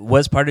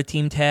was part of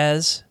Team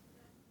Taz,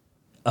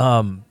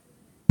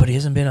 but he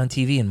hasn't been on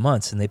TV in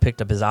months, and they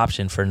picked up his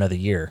option for another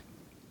year.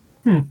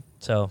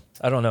 So,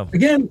 I don't know.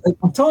 Again,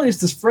 I'm telling you, it's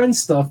this friend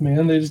stuff,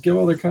 man. They just give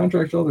all their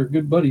contracts to all their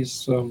good buddies.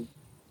 So,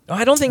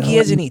 I don't think he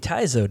has any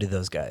ties, though, to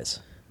those guys.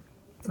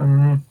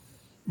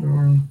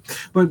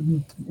 But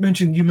you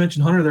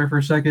mentioned Hunter there for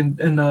a second,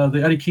 and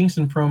the Eddie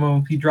Kingston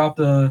promo, he dropped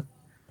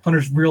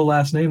Hunter's real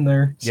last name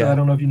there. So I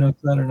don't know if you know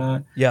that or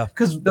not. Yeah.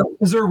 Because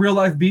is there a real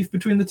life beef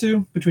between the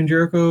two, between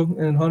Jericho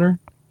and Hunter?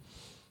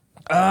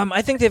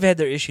 I think they've had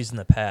their issues in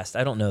the past.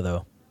 I don't know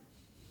though.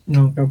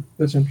 No,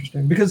 that's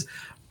interesting. Because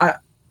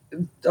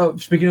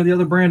speaking of the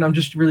other brand, I'm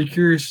just really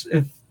curious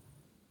if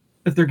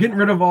they're getting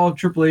rid of all of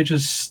Triple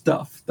H's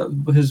stuff,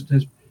 his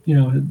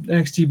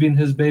NXT being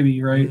his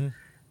baby, right? Mm-hmm.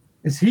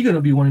 Is he going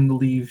to be wanting to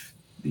leave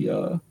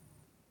the?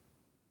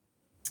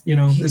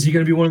 Is he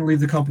going to be wanting to leave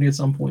the company at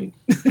some point?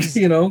 He's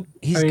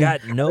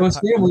got no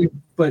family,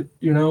 but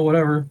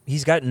whatever.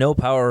 He's got no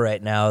power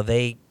right now.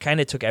 They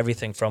kind of took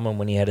everything from him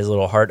when he had his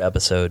little heart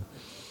episode.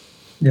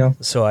 Yeah.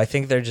 So I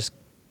think they're just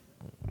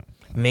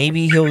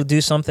maybe he'll do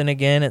something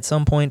again at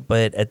some point,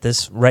 but at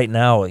this right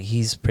now,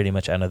 he's pretty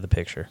much out of the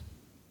picture.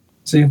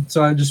 See,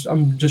 so I'm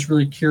just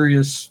really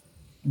curious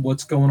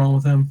what's going on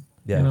with him.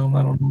 Yeah. I don't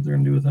know what they're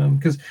gonna do with him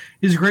because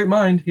he's a great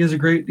mind. He's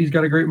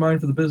got a great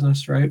mind for the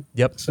business, right?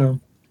 Yep. So,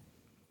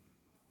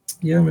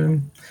 yeah,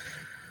 man.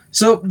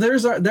 So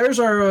there's our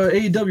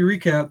AEW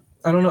recap.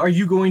 I don't know. Are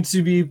you going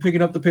to be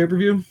picking up the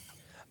pay-per-view?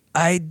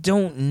 I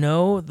don't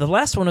know. The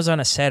last one was on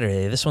a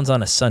Saturday. This one's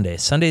on a Sunday.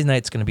 Sunday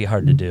night's going to be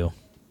hard to do.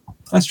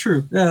 That's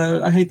true. Yeah,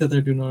 I hate that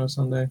they're doing it on a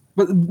Sunday.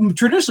 But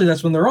traditionally,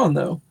 that's when they're on,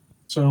 though.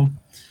 So,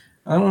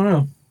 I don't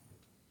know.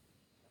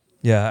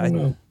 Yeah, I don't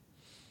know.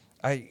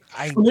 I'm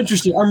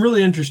interested. I'm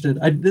really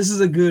interested. This is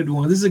a good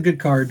one. This is a good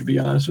card, to be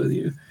honest with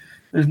you.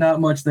 There's not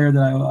much there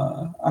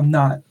that I'm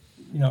not,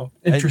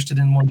 interested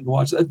in wanting to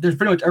watch. There's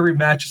pretty much every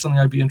match is something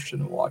I'd be interested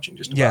in watching.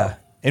 Just about. Yeah,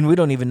 and we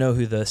don't even know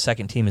who the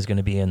second team is going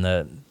to be in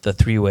the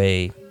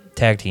 3-way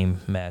tag team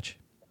match.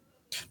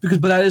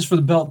 But that is for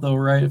the belt, though,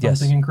 right? If I'm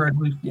thinking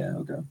correctly. Yeah.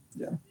 Okay.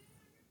 Yeah.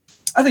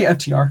 I think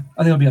FTR.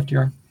 I think it'll be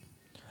FTR.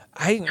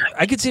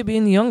 I could see it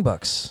being the Young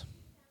Bucks.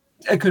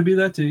 It could be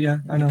that too, yeah.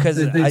 I know. Because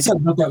they set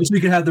it up that way so we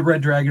could have the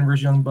Red Dragon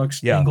versus Young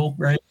Bucks angle,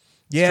 right?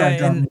 Yeah,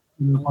 and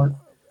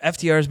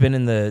FTR's been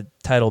in the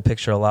title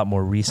picture a lot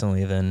more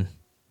recently than...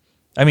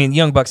 I mean,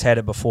 Young Bucks had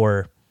it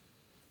before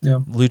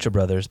Lucha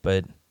Brothers,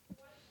 but...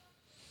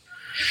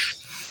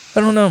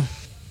 I don't know.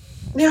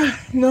 Yeah,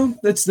 no,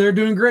 they're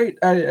doing great.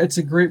 It's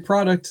a great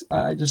product.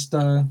 I just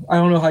I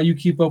don't know how you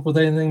keep up with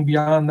anything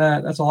beyond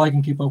that. That's all I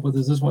can keep up with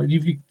is this one.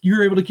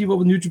 You're able to keep up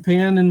with New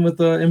Japan and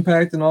with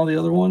Impact and all the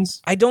other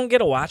ones? I don't get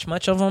to watch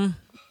much of them.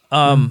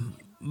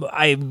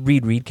 I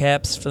read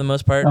recaps for the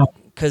most part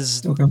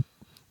because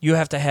you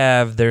have to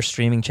have their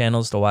streaming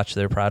channels to watch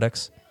their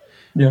products.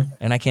 Yeah,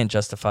 and I can't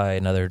justify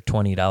another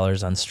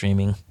 $20 on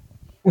streaming,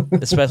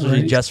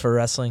 especially just for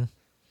wrestling.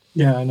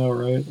 Yeah, I know,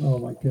 right? Oh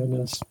my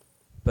goodness.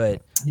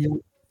 But yep.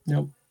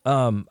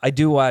 I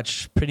do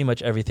watch pretty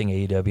much everything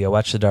AEW. I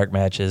watch the dark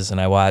matches and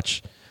I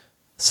watch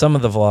some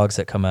of the vlogs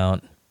that come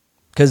out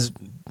because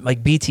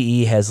like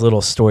BTE has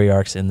little story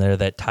arcs in there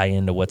that tie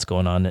into what's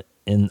going on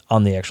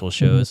on the actual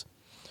shows.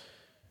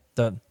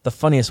 Mm-hmm. The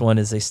funniest one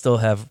is they still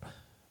have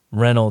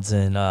Reynolds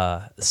and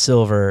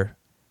Silver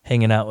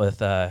hanging out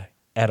with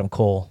Adam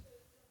Cole.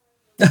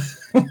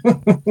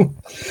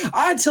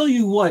 I tell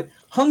you what.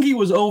 Hungy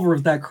was over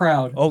with that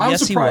crowd. Oh, I'm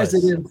yes, surprised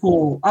he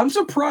was. I'm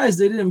surprised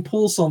they didn't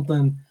pull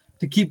something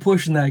to keep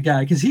pushing that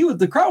guy because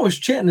the crowd was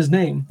chanting his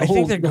name. I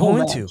think they're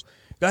going to.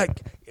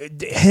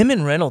 Him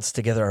and Reynolds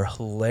together are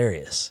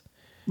hilarious.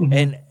 Mm-hmm.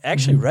 And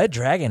actually, Red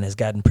Dragon has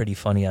gotten pretty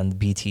funny on the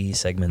BTE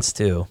segments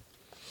too.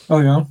 Oh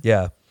yeah,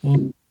 yeah.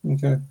 Mm-hmm.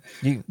 Okay,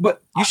 you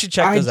should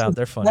check those out.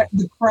 They're funny.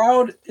 The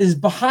crowd is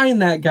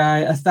behind that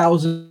guy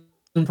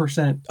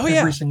 1,000%. Oh,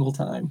 every single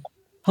time.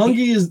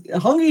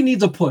 Hungy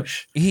needs a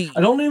push.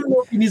 I don't even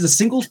know if he needs a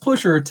singles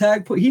push or a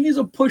tag push. He needs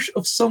a push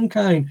of some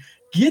kind.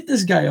 Get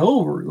this guy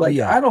over. Like,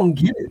 I don't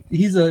get it.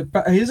 He's a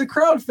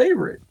crowd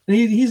favorite. And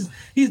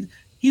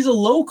he's a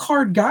low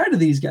card guy to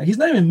these guys. He's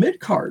not even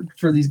mid card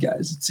for these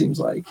guys, it seems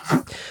like.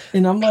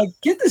 And I'm like,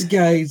 get this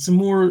guy some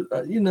more,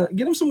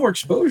 get him some more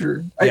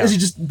exposure. Yeah. Is he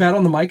just bad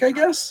on the mic, I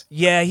guess?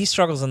 Yeah, he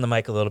struggles on the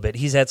mic a little bit.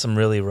 He's had some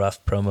really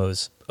rough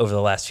promos over the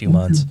last few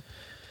months.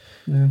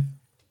 Yeah.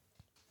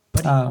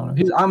 But I don't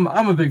know.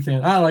 I'm a big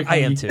fan. I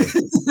am too.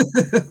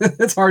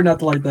 It's hard not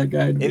to like that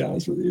guy, to be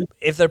honest with you.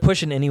 If they're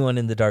pushing anyone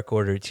in the Dark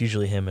Order, it's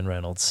usually him and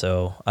Reynolds.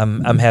 So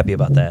I'm happy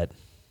about that.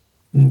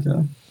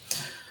 Okay.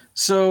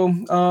 So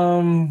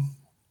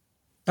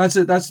that's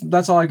it.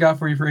 That's all I got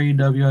for you for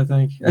AEW. I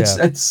think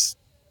it's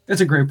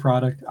a great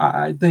product.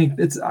 I think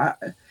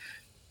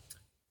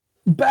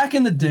back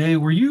in the day,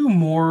 were you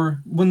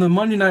more when the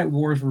Monday Night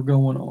Wars were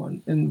going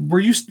on, and were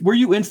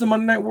you into the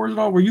Monday Night Wars at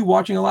all? Were you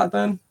watching a lot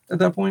then at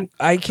that point?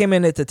 I came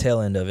in at the tail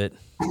end of it.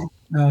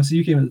 So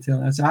you came at the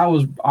tail end. So I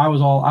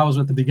was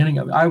at the beginning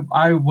of it.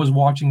 I was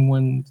watching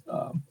when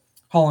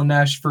Hall and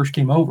Nash first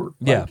came over.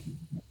 Yeah,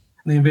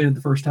 they invaded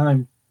the first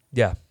time.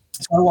 Yeah.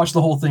 So I watched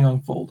the whole thing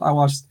unfold.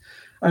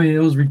 It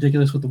was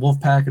ridiculous with the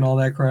Wolfpack and all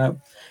that crap.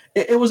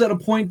 It was at a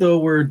point, though,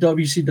 where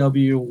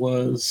WCW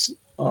was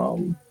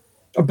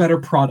a better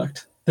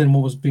product than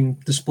what was being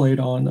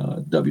displayed on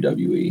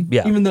WWE.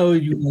 Yeah. Even though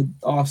you had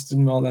Austin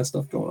and all that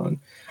stuff going on.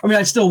 I mean,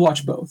 I still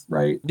watch both,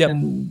 right? Yep.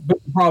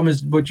 But the problem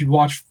is, what you'd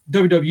watch,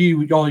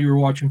 WWE, all you were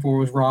watching for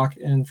was Rock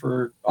and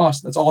for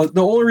Austin. That's all.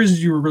 The only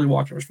reasons you were really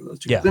watching was for those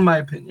two, in my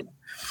opinion.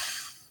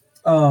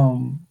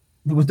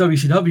 With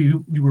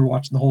WCW, you were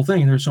watching the whole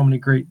thing, and there's so many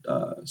great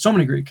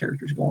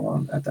characters going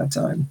on at that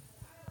time.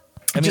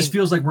 It just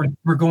feels like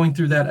we're going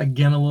through that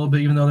again a little bit,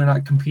 even though they're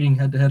not competing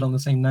head to head on the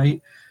same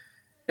night.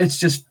 It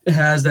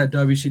has that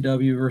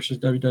WCW versus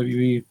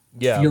WWE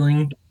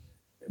feeling.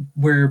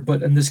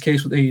 But in this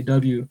case with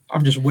AEW,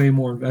 I'm just way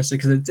more invested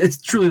because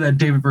it's truly that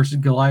David versus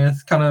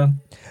Goliath kind of.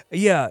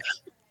 Yeah.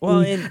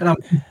 Well, and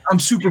I'm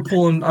super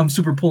pulling for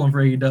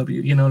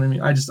AEW. You know what I mean?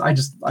 I just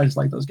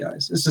like those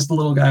guys. It's just a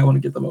little guy I want to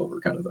get them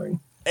over kind of thing.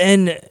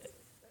 And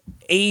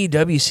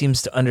AEW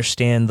seems to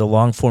understand the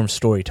long form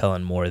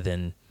storytelling more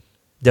than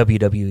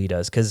WWE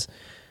does, because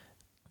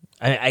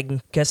I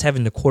guess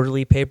having the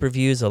quarterly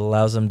pay-per-views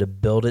allows them to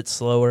build it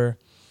slower.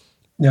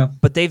 Yeah.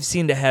 But they've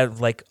seemed to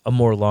have like a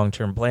more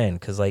long-term plan,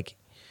 because like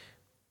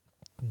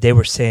they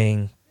were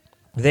saying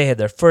they had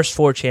their first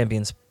 4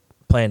 champions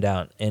planned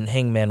out, and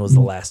Hangman was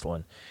the last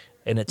one.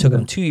 And it took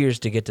them 2 years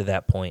to get to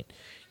that point.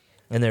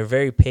 And they're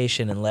very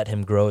patient and let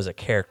him grow as a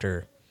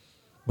character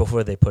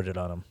before they put it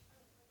on him.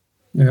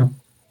 Yeah.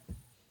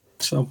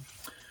 So,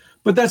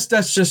 but that's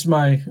just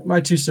my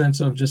 2 cents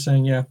of just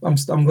saying,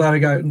 I'm glad I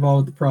got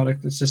involved with the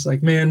product. It's just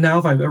like, man, now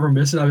if I've ever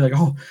missed it, I'll be like,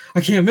 oh,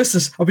 I can't miss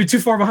this. I'll be too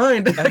far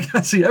behind. I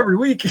gotta see every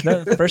week.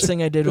 No, the first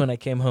thing I did when I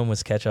came home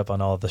was catch up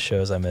on all of the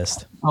shows I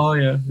missed. Oh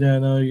yeah.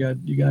 No,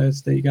 you gotta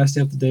stay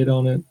up to date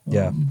on it.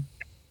 Yeah.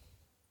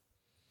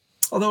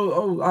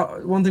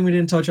 Although, one thing we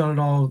didn't touch on at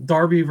all,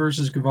 Darby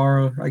versus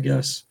Guevara, I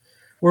guess.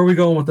 Where are we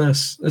going with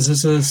this? Is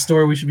this a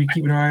story we should be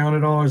keeping an eye on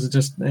at all, or is it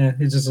just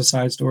it's just a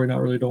side story?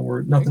 Don't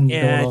worry, nothing.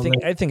 Yeah, going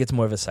on I think it's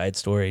more of a side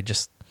story.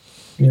 Just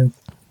yeah,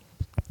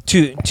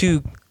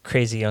 two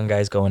crazy young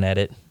guys going at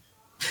it.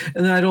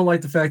 And then I don't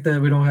like the fact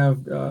that we don't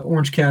have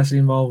Orange Cassidy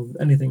involved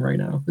with anything right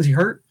now. Is he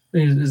hurt?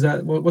 Is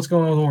that what's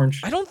going on with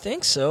Orange? I don't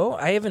think so.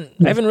 I haven't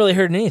really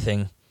heard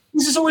anything.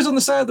 He's just always on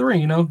the side of the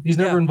ring, He's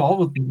never involved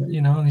with me,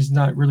 and he's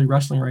not really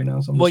wrestling right now.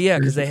 So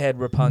because they had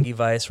Roppongi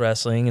Vice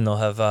wrestling, and they'll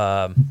have,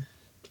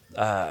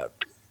 I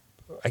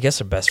guess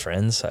they're best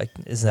friends.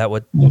 Isn't that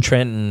what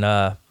Trent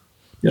and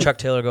Chuck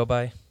Taylor go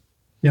by?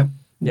 Yeah.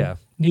 Yeah.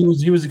 He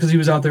was because he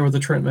was out there with the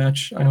Trent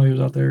match. I know he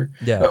was out there.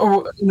 Yeah.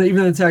 Or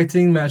even the tag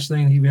team match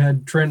thing, he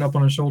had Trent up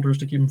on his shoulders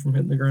to keep him from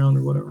hitting the ground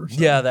or whatever. So.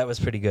 Yeah, that was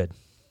pretty good.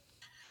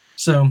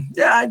 So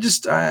I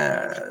just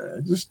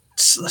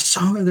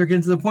so they're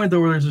getting to the point though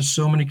where there's just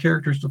so many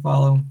characters to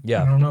follow.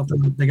 Yeah, I don't know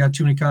if they got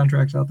too many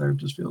contracts out there. It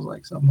just feels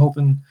like so. I'm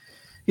hoping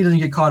he doesn't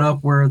get caught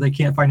up where they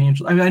can't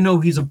financially. I mean, I know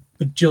he's a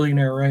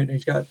bajillionaire, right? And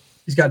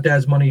he's got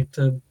dad's money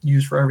to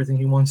use for everything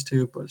he wants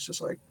to, but it's just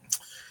like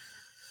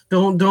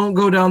don't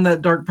go down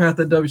that dark path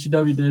that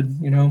WCW did.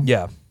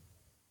 Yeah.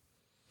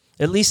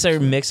 At least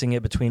they're mixing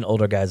it between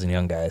older guys and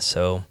young guys.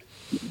 So.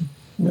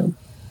 Yeah.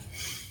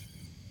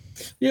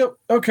 Yep.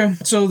 Okay.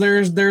 So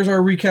there's our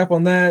recap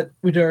on that.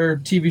 We did our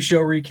TV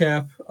show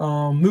recap.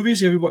 Movies.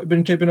 Have you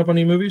been keeping up on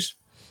any movies?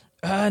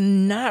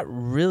 Not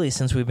really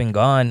since we've been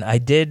gone. I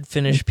did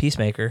finish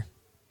Peacemaker.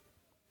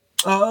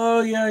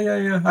 Oh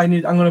yeah.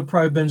 I'm gonna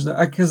probably binge that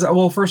because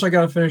first I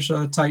gotta finish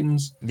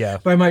Titans. Yeah.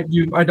 But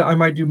I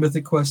might do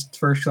Mythic Quest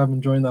first because I'm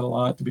enjoying that a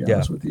lot. To be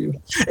honest with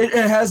you, it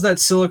has that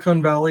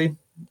Silicon Valley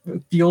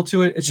feel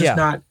to it. It's just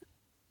not.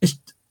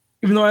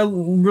 Even though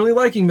I'm really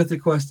liking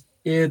Mythic Quest.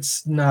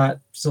 It's not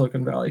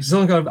Silicon Valley.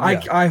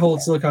 I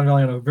hold Silicon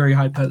Valley on a very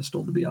high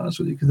pedestal, to be honest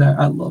with you, because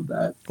I love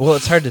that. Well,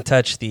 it's hard to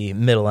touch the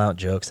middle out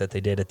jokes that they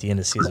did at the end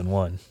of season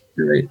 1.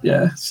 Great,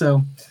 yeah.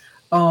 So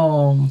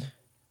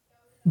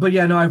But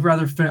yeah, no, I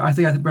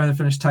think I'd rather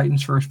finish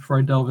Titans first before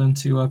I delve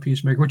into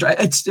Peacemaker, which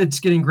it's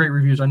getting great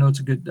reviews. I know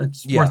it's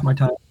worth my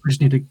time. I just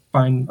need to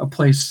find a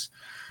place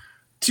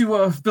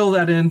to fill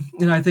that in,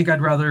 and I think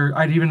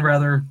I'd even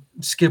rather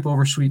skip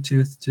over Sweet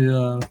Tooth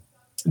to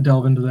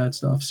delve into that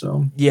stuff.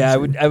 So yeah,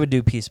 I would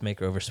do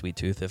Peacemaker over Sweet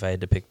Tooth if I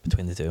had to pick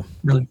between the two.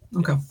 Really?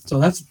 Okay, so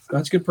that's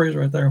good praise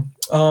right there.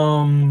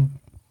 And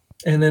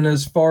then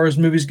as far as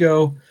movies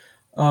go,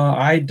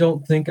 I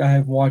don't think I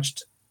have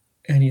watched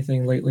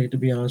anything lately, to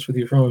be honest with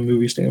you, from a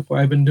movie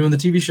standpoint. I've been doing the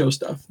TV show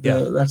stuff.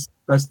 Yeah,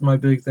 that's my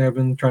big thing. I've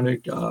been trying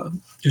to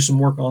do some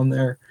work on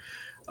there.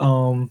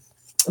 And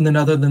then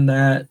other than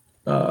that,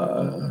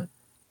 the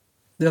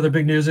other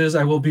big news is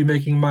I will be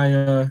making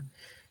my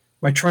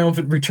my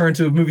triumphant return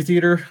to a movie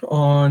theater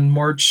on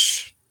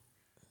March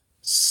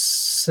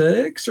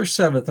 6th or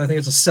 7th. I think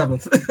it's the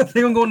 7th. I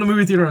think I'm going to the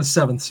movie theater on the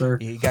 7th, sir.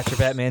 You got your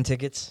Batman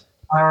tickets?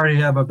 I already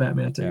have my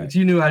Batman tickets. Right.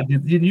 You knew I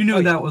did. You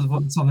knew that was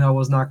something I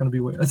was not going to be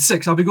with. At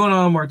 6. I'll be going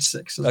on March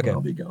 6th. Is when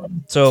I'll be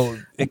going. So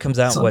it comes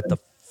out the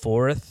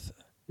 4th?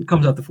 It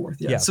comes out the 4th.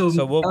 Yeah. So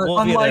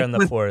we'll be there on the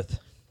 4th.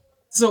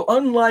 So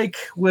unlike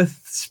with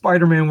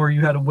Spider-Man, where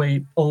you had to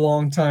wait a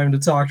long time to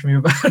talk to me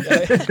about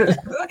it,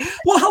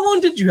 well, how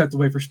long did you have to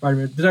wait for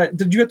Spider-Man?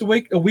 Did you have to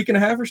wait a week and a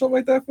half or something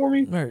like that for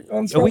me?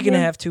 A week and a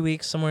half, 2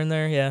 weeks, somewhere in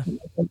there. Yeah.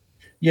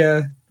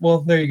 Yeah.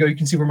 Well, there you go. You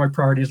can see where my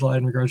priorities lie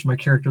in regards to my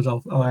characters.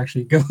 I'll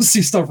actually go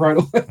see stuff right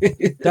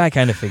away. I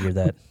kind of figured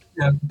that.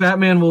 Yeah,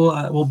 Batman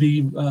will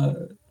be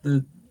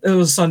it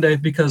was Sunday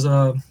because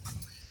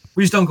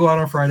we just don't go out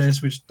on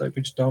Fridays. We just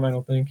don't. I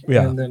don't think.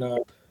 Yeah. And then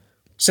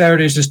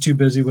Saturday's just too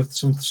busy with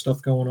some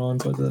stuff going on.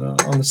 But then on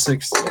the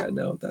 6th, yeah,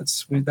 no,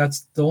 that's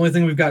the only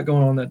thing we've got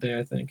going on that day.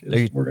 I think. Are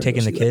you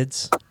taking the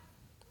kids?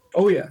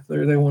 Oh yeah,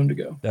 they wanted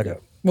to go. Okay.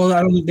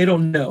 Well, they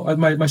don't know.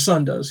 My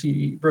son does.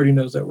 Brody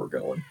knows that we're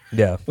going.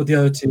 Yeah. But the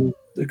other two,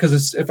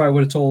 because if I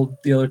would have told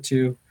the other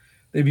two,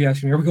 they'd be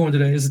asking me, "Are we going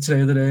today? Is it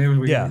today of the day?" I'm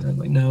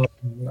like, "No,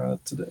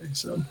 not today."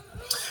 So,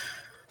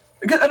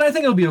 and I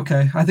think it'll be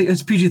okay. I think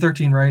it's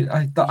PG-13, right?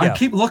 I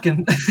keep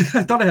looking.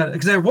 I thought I had it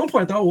because at one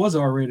point I thought it was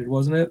R-rated,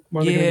 wasn't it?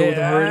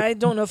 I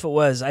don't know if it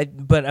was.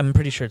 But I'm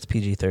pretty sure it's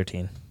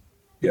PG-13.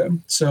 Yeah.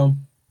 So.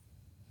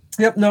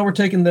 Yep, no, we're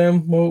taking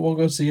them. We'll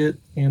go see it,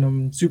 and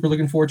I'm super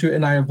looking forward to it.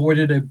 And I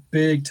avoided a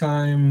big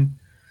time.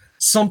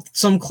 Some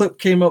clip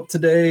came up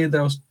today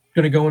that was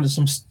going to go into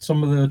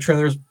some of the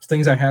trailers,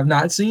 things I have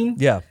not seen.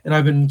 Yeah, and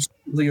I've been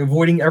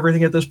avoiding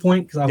everything at this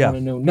point because I want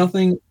to know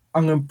nothing.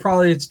 I'm going to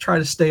probably try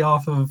to stay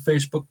off of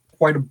Facebook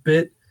quite a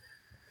bit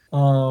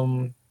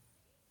on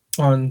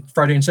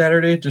Friday and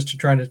Saturday, just to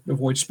try to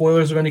avoid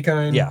spoilers of any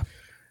kind. Yeah.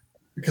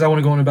 Because I want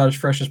to go in about as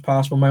fresh as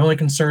possible. My only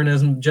concern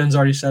is, and Jen's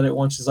already said it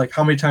once, is like,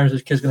 how many times is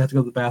this kid's gonna have to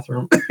go to the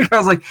bathroom?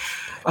 I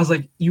was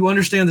like, you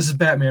understand this is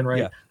Batman,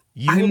 right?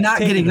 Yeah. I'm not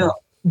getting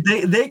up.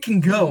 They can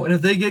go, and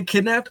if they get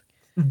kidnapped,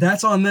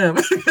 that's on them.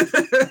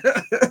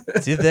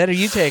 It's either that or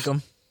you take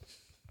them.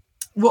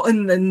 Well,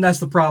 and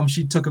that's the problem.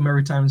 She took him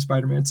every time in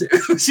Spider-Man too.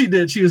 She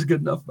did. She was good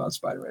enough about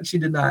Spider-Man. She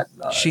did not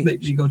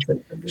make me go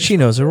take them. She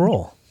knows her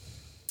role.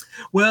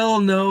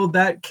 Well, no,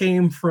 that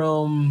came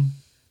from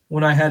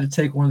when I had to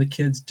take one of the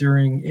kids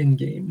during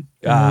Endgame.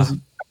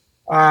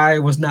 I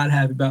was not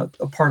happy about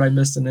a part I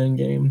missed in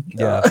Endgame.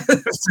 Yeah.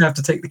 To have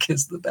to take the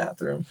kids to the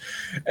bathroom.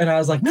 And I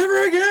was like,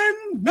 never again,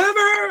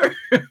 never.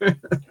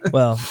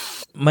 Well,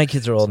 my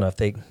kids are old enough.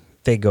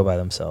 They go by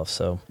themselves.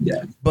 So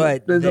yeah.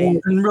 But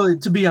and really,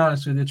 to be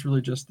honest with you, it's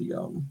really just the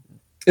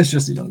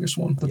youngest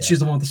one. But she's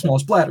the one with the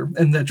smallest bladder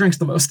and that drinks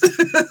the most.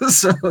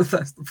 So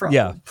that's the problem.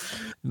 Yeah.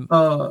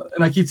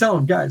 And I keep telling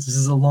them, guys, this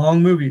is a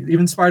long movie.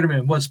 Even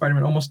Spider-Man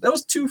almost, that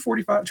was 2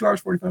 hours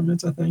 45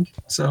 minutes, I think.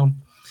 So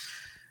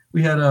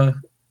we had to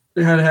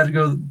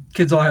go,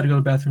 kids all had to go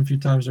to the bathroom a few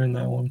times during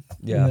that one.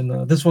 Yeah. And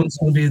then this one's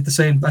going to be the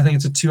same. I think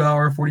it's a 2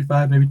 hour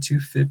 45, maybe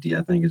 2:50,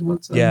 I think is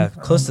what's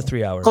close to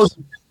 3 hours.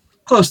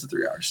 Close to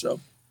 3 hours. So,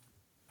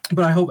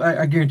 but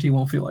I guarantee it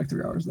won't feel like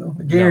 3 hours though.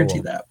 I guarantee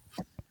that.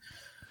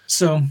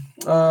 So,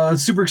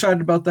 super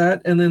excited about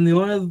that. And then the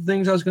only other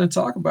things I was going to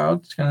talk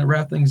about to kind of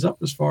wrap things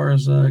up as far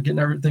as getting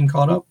everything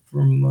caught up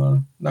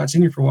from not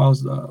seeing you for a while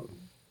is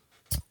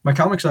my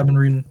comics I've been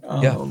reading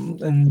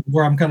and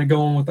where I'm kind of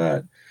going with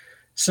that.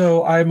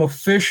 So I'm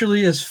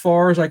officially as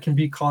far as I can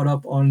be caught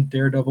up on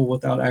Daredevil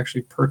without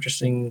actually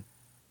purchasing.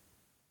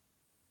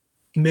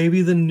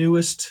 Maybe the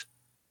newest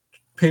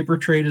paper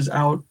trade is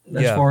out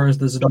as far as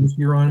the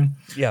Zdarsky run.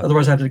 Yeah.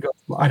 Otherwise, I'd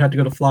have to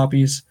go to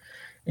floppies.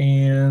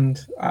 And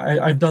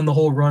I've done the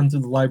whole run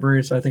through the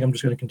library, so I think I'm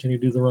just going to continue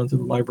to do the run through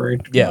the library.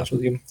 To be honest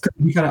with you, it's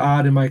be kind of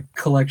odd in my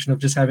collection of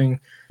just having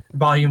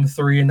volume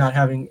 3 and not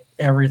having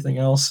everything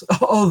else.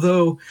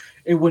 Although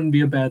it wouldn't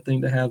be a bad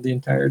thing to have the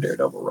entire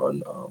Daredevil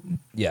run.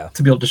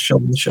 To be able to show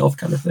on the shelf,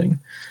 kind of thing.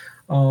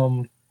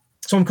 So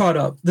I'm caught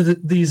up. The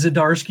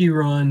Zdarsky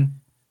run.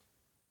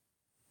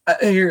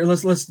 Here,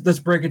 let's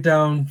break it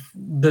down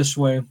this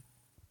way.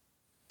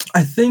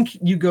 I think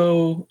you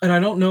go, and I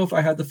don't know if I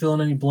had to fill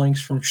in any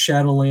blanks from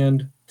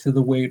Shadowland to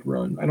the Wade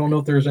run. I don't know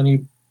if there's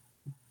any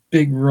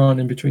big run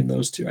in between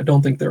those two. I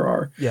don't think there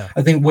are. Yeah.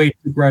 I think Wade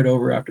took right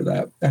over after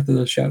that, after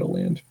the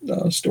Shadowland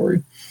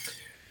story.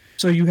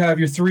 So you have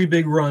your 3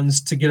 big runs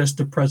to get us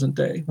to present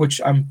day,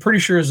 which I'm pretty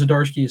sure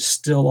Zdarsky is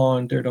still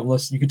on Daredevil,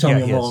 unless you can tell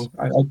me I'm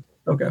wrong.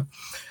 Okay.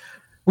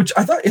 Which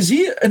I thought, is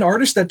he an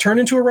artist that turned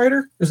into a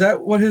writer? Is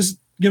that what his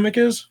gimmick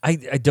is? I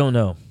don't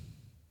know.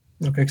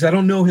 Okay, because I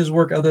don't know his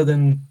work other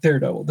than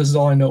Daredevil. This is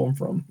all I know him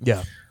from.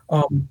 Yeah.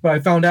 But I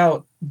found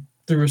out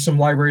through some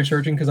library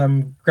searching, because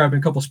I'm grabbing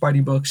a couple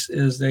Spidey books,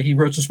 is that he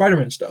wrote some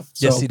Spider-Man stuff.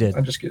 So yes, he did.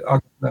 I'll get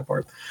to that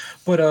part.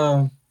 But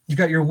you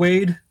got your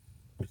Wade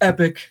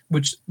epic,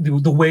 which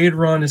the Wade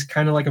run is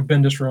kind of like a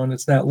Bendis run.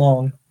 It's that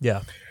long.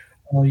 Yeah.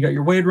 You got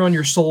your Wade run,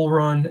 your Soul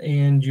run,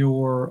 and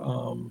your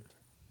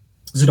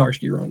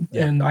Zdarsky run.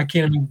 Yeah. And I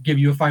can't even give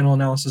you a final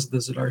analysis of the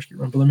Zdarsky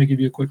run, but let me give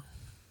you a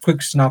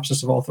quick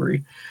synopsis of all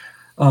 3.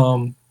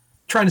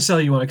 Trying to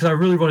sell you on it because I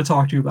really want to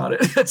talk to you about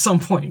it at some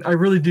point. I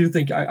really do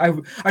think I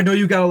know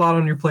you got a lot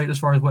on your plate as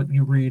far as what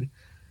you read,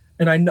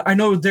 and I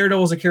know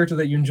Daredevil is a character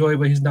that you enjoy,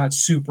 but he's not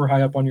super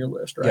high up on your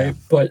list, right? Yeah.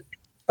 But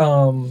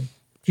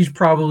he's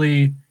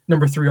probably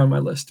number 3 on my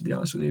list, to be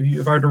honest with you.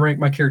 If I were to rank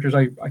my characters,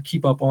 I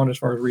keep up on as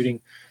far as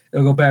reading,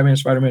 it'll go Batman,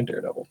 Spider-Man,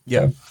 Daredevil. Yeah,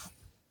 okay?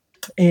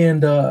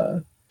 And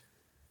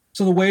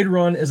so the Wade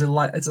run is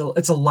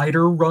it's a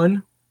lighter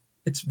run.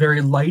 It's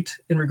very light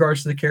in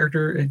regards to the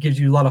character. It gives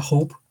you a lot of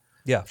hope.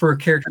 Yeah, for a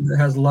character that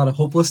has a lot of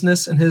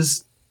hopelessness in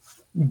his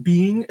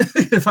being,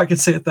 if I could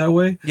say it that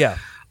way. Yeah.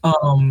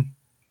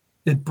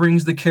 It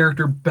brings the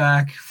character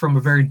back from a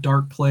very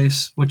dark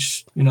place,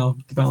 which, the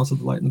balance of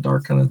the light and the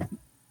dark kind of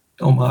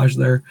homage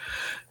there.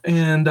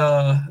 And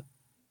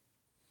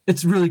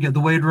it's really good. The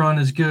Wade run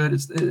is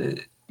good.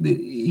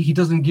 He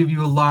doesn't give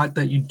you a lot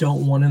that you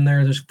don't want in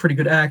there. There's pretty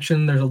good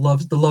action. The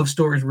love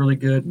story is really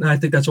good. And I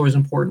think that's always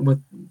important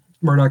with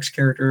Murdoch's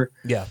character.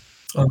 Yeah.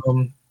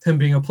 Him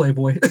being a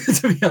playboy,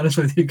 to be honest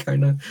with you,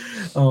 kind of.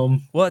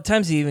 Well, at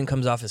times he even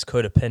comes off as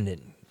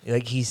codependent.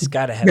 Like he's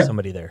got to have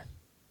somebody there.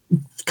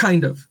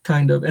 Kind of.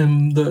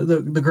 And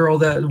the girl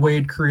that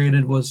Wade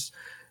created was,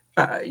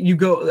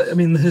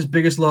 his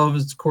biggest love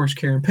is, of course,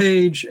 Karen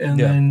Page. And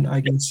then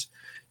I guess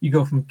you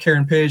go from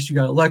Karen Page, you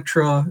got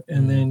Elektra,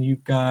 and then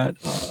you've got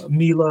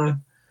Mila.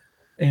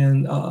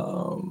 And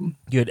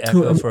you had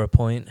Echo for a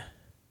point.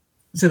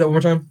 Say that one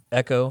more time.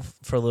 Echo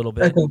for a little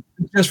bit. Echo,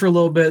 just for a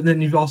little bit. And then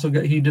you've also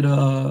got, he did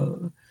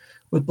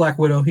with Black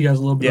Widow. He has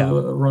a little bit of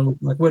a run with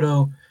Black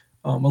Widow.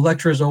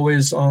 Elektra's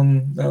always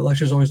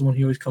the one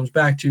he always comes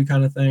back to,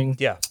 kind of thing.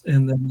 Yeah.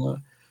 And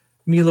then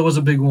Mila was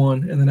a big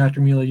one. And then after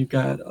Mila, you've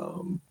got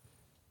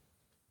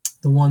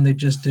the one they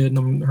just did.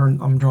 And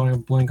I'm drawing a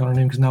blank on her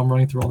name because now I'm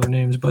running through all their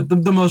names. But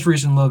the most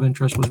recent love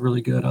interest was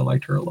really good. I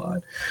liked her a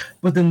lot.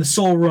 But then the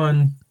Soul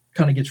run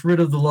kind of gets rid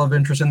of the love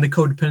interest and the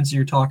codependency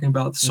you're talking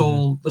about. The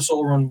Soul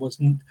run was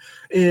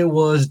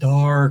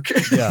dark.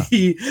 Yeah.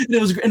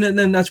 And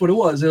then that's what it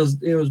was.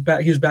 It was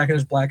back. He was back in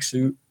his black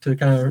suit to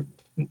kind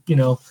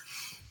of,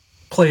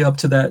 play up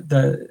to that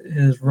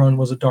his run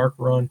was a dark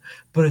run,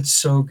 but it's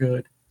so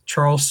good.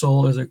 Charles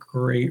Soule is a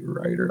great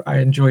writer. I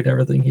enjoyed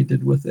everything he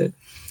did with it.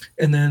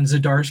 And then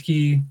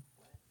Zdarsky,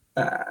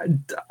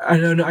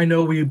 I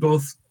know we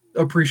both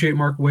appreciate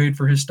Mark Waid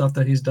for his stuff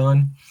that he's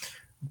done,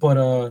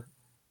 but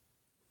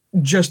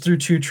just through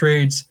 2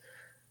 trades,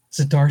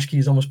 Zdarsky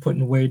is almost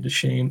putting Wade to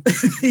shame.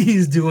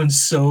 He's doing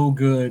so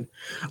good.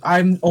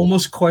 I'm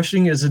almost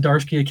questioning, is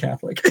Zdarsky a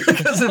Catholic?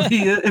 Because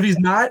if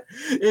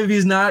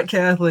he's not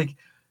Catholic,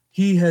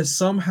 he has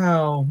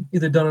somehow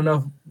either done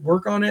enough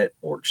work on it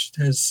or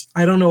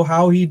I don't know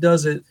how he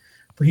does it,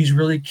 but he's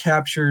really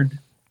captured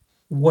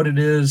what it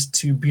is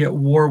to be at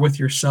war with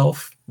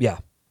yourself. Yeah.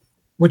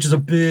 Which is a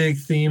big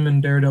theme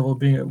in Daredevil,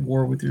 being at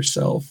war with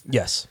yourself.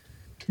 Yes.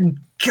 And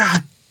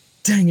God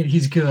dang it,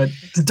 he's good.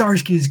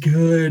 Zdarsky is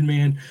good,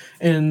 man.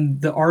 And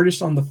the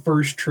artist on the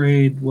first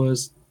trade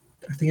was,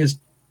 I think it's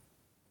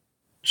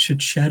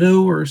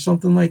Chichetto or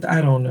something like that.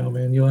 I don't know,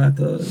 man.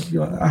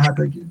 I have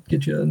to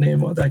get you a name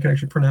that I can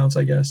actually pronounce,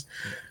 I guess.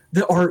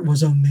 The art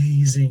was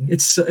amazing.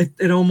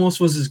 It almost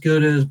was as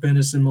good as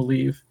Bendis and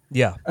Maleev.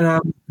 Yeah. And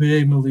I'm a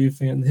big Maleev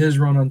fan. His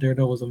run on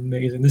Daredevil was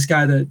amazing. This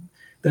guy that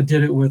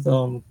did it with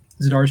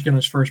Zdarsky in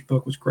his first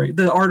book was great.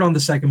 The art on the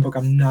second book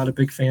I'm not a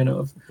big fan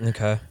of.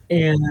 Okay.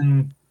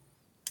 And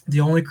the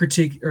only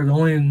critique or the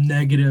only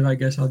negative I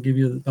guess I'll give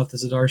you about the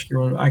Zdarsky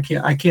run,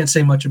 I can't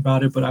say much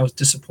about it, but I was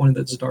disappointed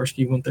that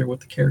Zdarsky went there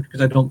with the character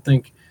because I don't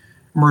think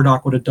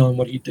Murdoch would have done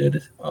what he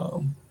did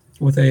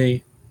with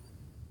a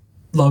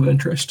love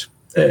interest.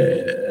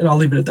 And I'll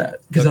leave it at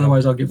that because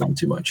otherwise I'll give out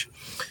too much.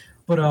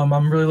 But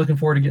I'm really looking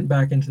forward to getting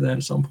back into that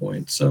at some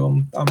point.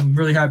 So I'm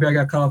really happy I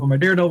got caught up on my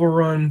Daredevil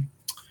run.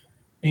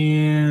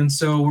 And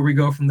so where we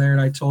go from there,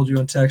 and I told you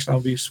on text I'll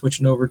be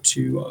switching over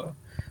to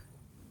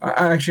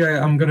I'm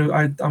throwing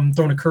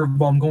a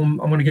curveball. I'm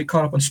going to get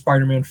caught up on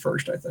Spider-Man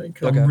first, I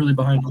think. I'm really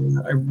behind on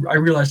that. I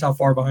realized how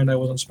far behind I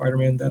was on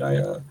Spider-Man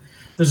that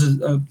there's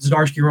a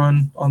Zdarsky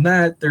run on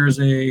that. There's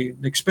a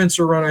Nick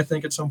Spencer run, I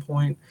think, at some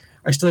point.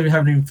 I still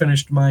haven't even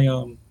finished my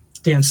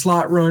Dan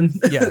Slott run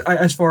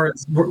as far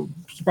as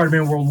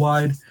Spider-Man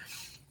Worldwide.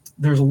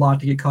 there's a lot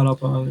to get caught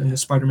up on in the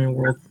Spider-Man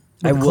world.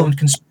 I will.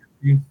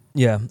 Conspiracy.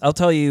 Yeah, I'll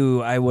tell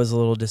you, I was a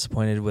little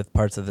disappointed with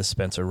parts of the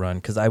Spencer run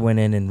because I went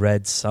in and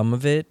read some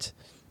of it,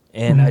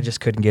 and I just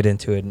couldn't get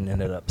into it and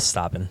ended up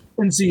stopping.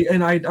 And see,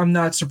 and I'm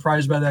not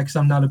surprised by that because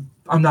I'm not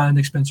a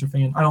Nick Spencer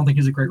fan. I don't think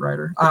he's a great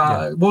writer.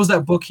 What was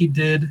that book he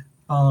did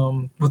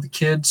with the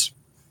kids?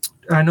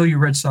 I know you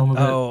read some of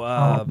it.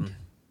 Oh,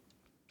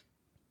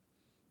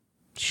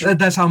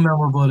 that's how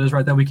memorable it is,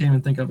 right? That we can't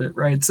even think of it,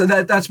 right? So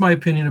that's my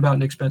opinion about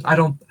Nick Spencer.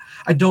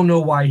 I don't know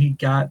why he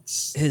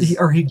gets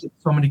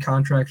so many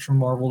contracts from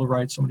Marvel to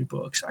write so many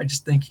books. I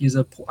just think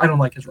I don't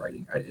like his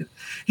writing.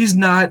 He's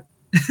not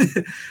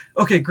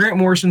okay. Grant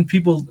Morrison,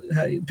 people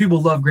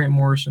love Grant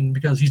Morrison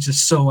because he's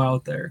just so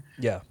out there.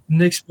 Yeah.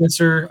 Nick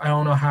Spencer, I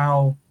don't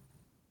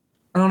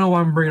know why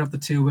I'm bringing up the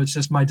two, but it's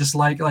just my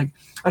dislike. Like,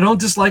 I don't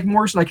dislike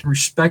Morrison. I can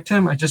respect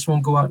him. I just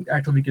won't go out and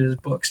actively get his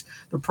books.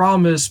 The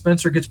problem is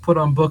Spencer gets put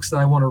on books that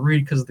I want to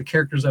read because of the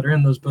characters that are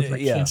in those books. I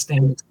can't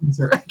stand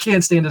Spencer. I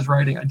can't stand his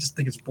writing. I just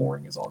think it's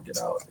boring as all get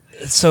out.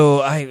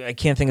 So I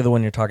can't think of the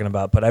one you're talking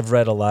about, but I've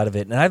read a lot of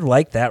it, and I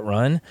like that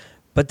run.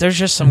 But there's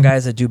just some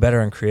guys that do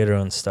better on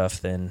creator-owned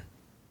stuff than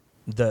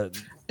the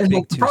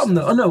big the problem,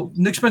 though. Oh no,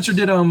 Nick Spencer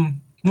did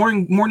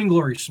Morning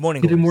Glories. He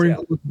did Morning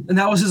Glories, and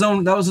that was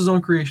his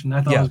own creation.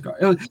 I thought it was great.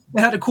 It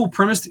had a cool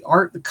premise.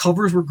 The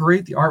covers were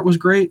great. The art was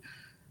great.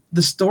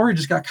 The story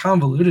just got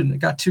convoluted and it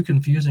got too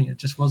confusing. It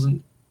just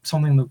wasn't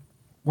something that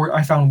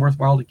I found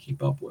worthwhile to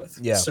keep up with.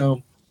 Yeah.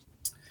 So,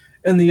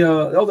 and the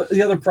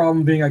other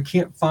problem being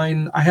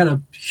I had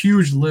a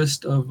huge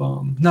list of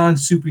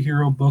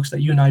non-superhero books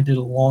that you and I did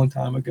a long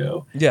time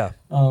ago. Yeah.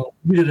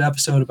 We did an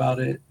episode about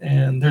it,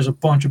 and there's a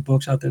bunch of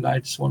books out there that I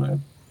just want to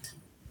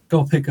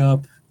go pick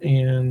up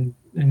and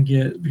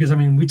get, because I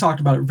mean we talked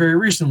about it very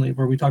recently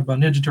where we talked about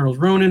Ninja Turtles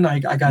Ronin. I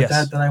got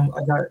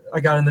that I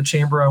got in the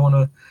chamber. I want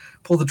to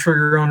pull the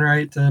trigger on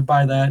right to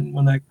buy that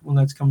when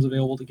that comes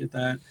available to get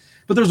that.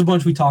 But there's a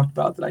bunch we talked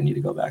about that I need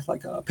to go back,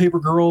 like Paper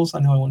Girls. I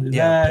know I want to do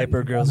that. Yeah,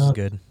 Paper Girls is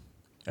good.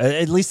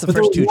 At least the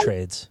first two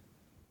trades.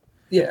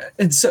 Yeah,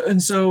 and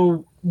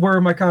so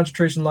where my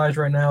concentration lies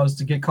right now is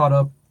to get caught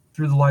up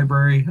through the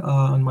library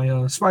on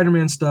my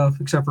Spider-Man stuff,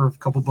 except for a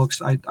couple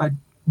books. I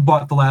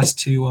bought the last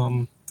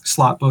two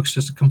slot books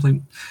just to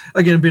complete.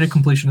 Again, being a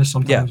completionist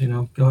sometimes,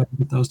 go ahead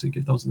and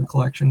get those in the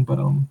collection. But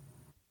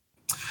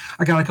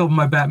I got a couple of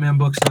my Batman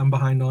books that I'm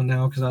behind on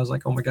now because I was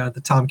like, oh my god,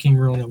 the Tom King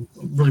ruling, I'm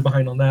really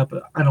behind on that.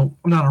 But I'm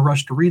not in a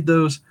rush to read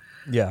those.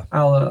 Yeah,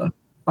 I'll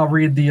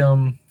read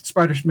the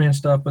Spider-Man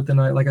stuff, but then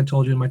like I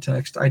told you in my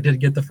text, I did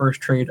get the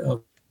first trade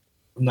of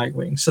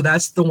Nightwing, so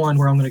that's the one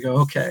where I'm going to go.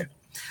 Okay,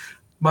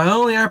 my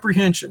only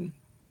apprehension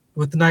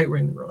with the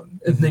Nightwing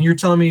run, and then you're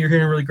telling me you're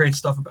hearing really great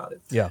stuff about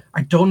it. Yeah,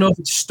 I don't know if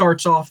it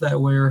starts off that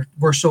way or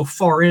we're so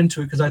far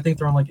into it because I think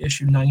they're on like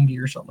issue 90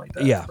 or something like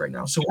that. Yeah. Right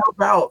now, so we're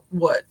about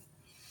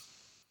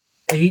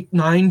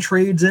 8-9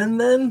 trades in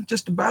then,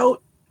 just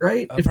about,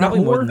 right? If probably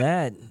not more than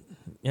that.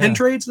 Yeah. 10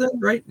 trades then,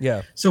 right?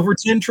 Yeah. So if we're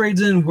 10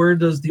 trades in, where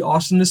does the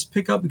awesomeness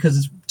pick up? Because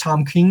it's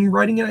Tom King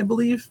writing it, I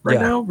believe,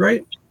 now,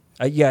 right?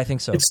 Yeah, I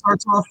think so. It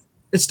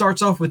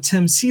starts off with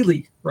Tim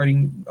Seeley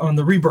writing on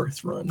the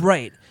Rebirth run.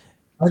 Right.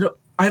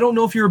 I don't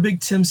know if you're a big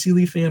Tim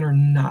Seeley fan or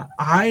not.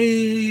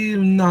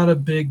 I'm not a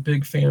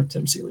big fan of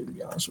Tim Seeley, to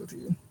be honest with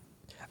you.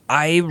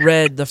 I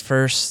read the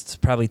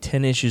first probably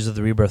 10 issues of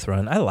the Rebirth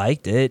run. I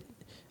liked it.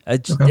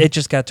 It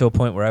just got to a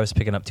point where I was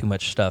picking up too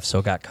much stuff, so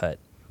it got cut.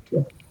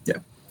 Yeah,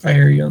 I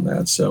hear you on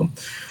that. So,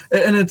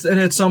 and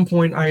at some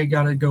point I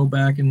got to go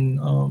back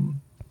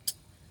and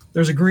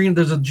there's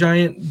a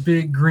giant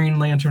big Green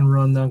Lantern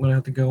run that I'm going to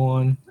have to go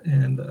on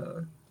and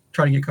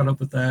try to get caught up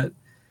with that.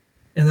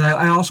 And then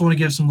I also want to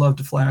give some love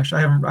to Flash.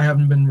 I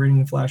haven't been reading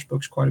the Flash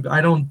books quite a bit.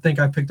 I don't think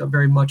I picked up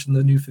very much in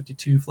the New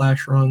 52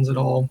 Flash runs at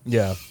all.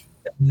 Yeah.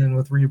 And then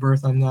with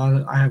Rebirth, I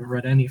haven't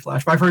read any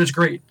Flash, but I've heard it's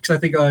great because I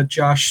think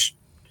Josh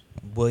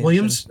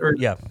Williams,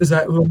 is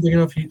that who I'm thinking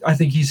of? I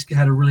think he's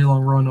had a really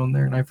long run on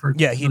there, and I've heard.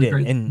 Yeah, he did,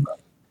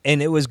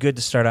 and it was good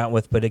to start out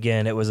with, but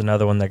again, it was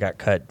another one that got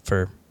cut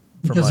for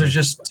because money.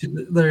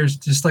 there's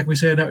just like we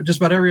said just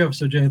about every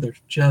episode, Jay.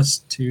 There's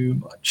just too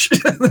much.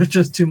 There's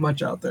just too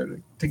much out there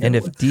to get. And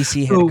if with.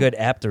 DC had a good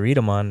app to read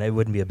them on, it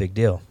wouldn't be a big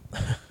deal.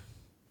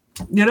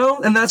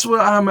 And that's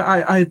what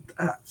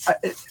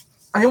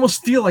I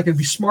almost feel like it'd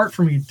be smart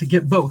for me to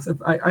get both.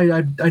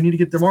 I need to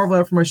get the Marvel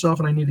app for myself,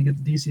 and I need to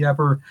get the DC app.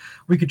 Or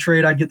we could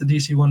trade. I'd get the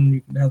DC one, and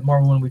you can have the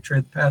Marvel one. We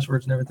trade the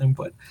passwords and everything.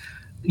 But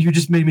you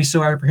just made me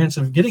so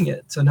apprehensive of getting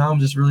it. So now I'm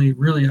just really,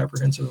 really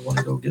apprehensive and want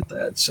to go get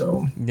that.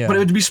 So, But it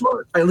would be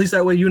smart. At least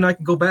that way, you and I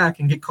can go back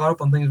and get caught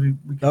up on things. We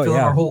can fill in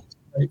our holes.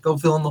 Right? Go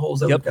fill in the holes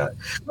that we've got.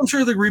 I'm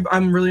sure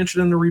I'm really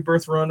interested in the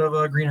Rebirth run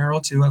of Green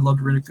Arrow too. I'd love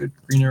to read a good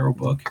Green Arrow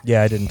book.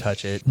 Yeah, I didn't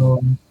touch it.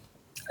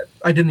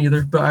 I didn't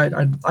either, but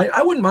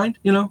I wouldn't mind,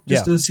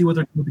 just to see what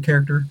they're doing with the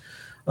character.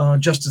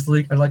 Justice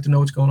League, I'd like to know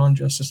what's going on in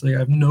Justice League. I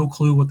have no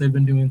clue what they've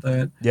been doing with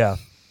that. Yeah.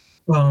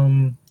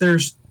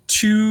 There's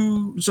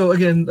two. So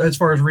again, as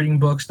far as reading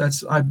books,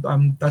 that's what I've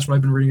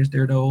been reading is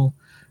Daredevil.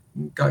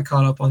 Got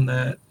caught up on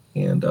that,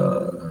 and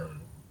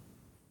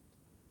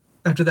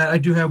after that, I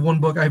do have one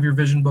book. I have your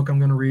Vision book I'm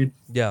going to read.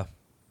 Yeah.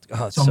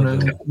 Oh, it's So I'm going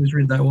to just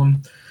read that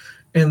one.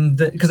 And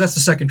because that's the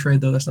second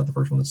trade, though. That's not the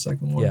first one. That's the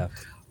second one. Yeah.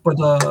 But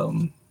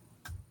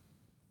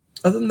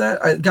other than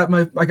that, I got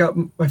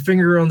my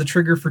finger on the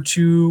trigger for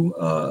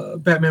 2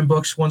 Batman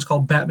books. One's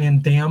called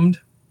Batman Damned.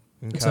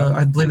 Okay.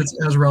 I believe it's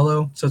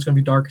Azarello, so it's going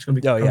to be dark. It's going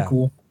to be kind of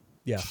cool.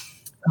 Yeah.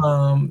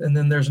 And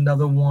then there's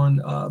another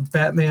one,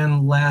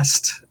 Batman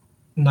Last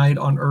Night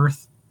on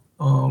Earth.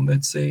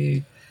 It's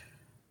a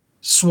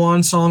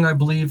swan song, I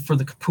believe, for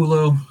the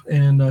Capullo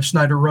and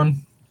Snyder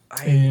run.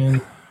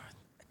 I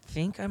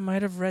think I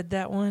might have read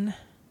that one.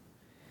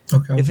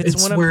 Okay. If it's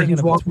one I'm thinking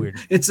of, it's weird.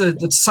 It's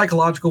a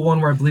psychological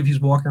one where I believe he's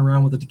walking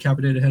around with a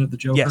decapitated head of the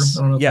Joker. Yes.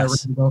 I don't know if that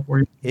rings a bell for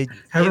you.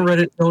 Haven't read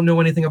it, don't know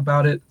anything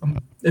about it.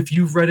 If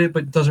you've read it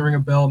but it doesn't ring a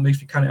bell, it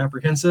makes me kind of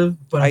apprehensive.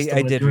 But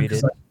I did read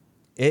it.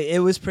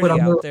 It was pretty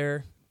out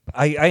there.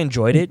 I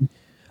enjoyed it.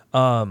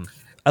 I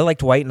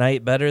liked White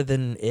Knight better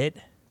than it.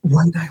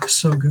 White Knight was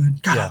so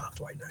good. God, I loved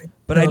White Knight.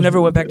 But I never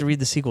went back to read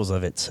the sequels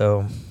of it,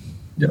 so...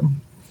 Yeah.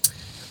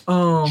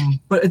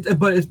 But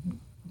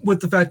with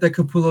the fact that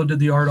Capullo did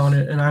the art on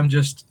it, and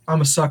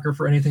I'm a sucker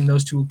for anything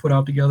those two will put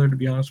out together, to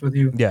be honest with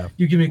you. Yeah.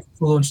 You give me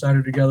Capullo and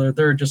Snyder together,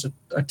 they're just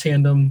a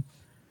tandem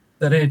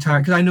that any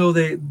time, because I know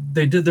they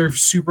did their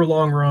super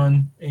long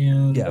run,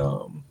 and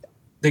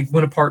they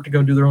went apart to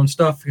go do their own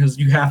stuff, because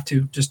you have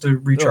to, just to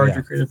recharge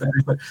your creative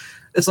battery. But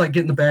it's like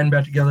getting the band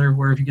back together,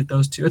 where if you get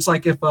those two, it's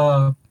like if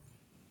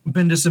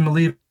Bendis and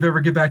Malieve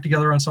ever get back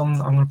together on something,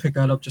 I'm going to pick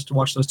that up just to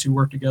watch those two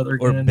work together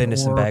again. Or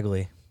Bendis and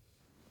Bagley.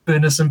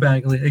 Bendis and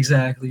Bagley,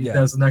 exactly. Yeah.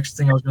 That's the next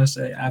thing I was going to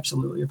say.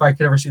 Absolutely. If I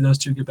could ever see those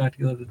two get back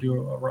together to do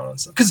a run on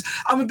stuff, because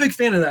I'm a big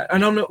fan of that. I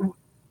don't know.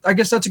 I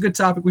guess that's a good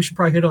topic we should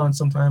probably hit on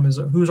sometime. Is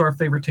who's our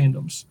favorite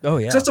tandems? Oh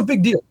yeah, that's a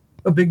big deal.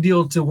 A big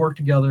deal to work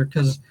together,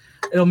 because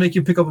it'll make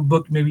you pick up a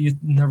book maybe you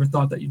never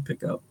thought that you'd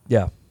pick up.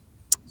 Yeah.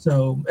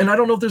 So, and I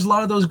don't know if there's a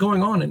lot of those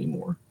going on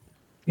anymore.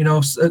 You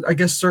know, I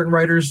guess certain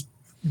writers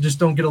just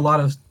don't get a lot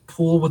of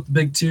pull with the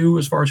big two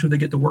as far as who they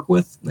get to work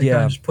with. They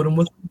kind of just put them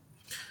with them.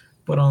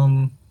 But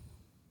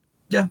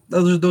yeah,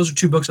 those are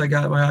 2 books I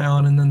got my eye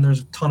on, and then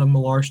there's a ton of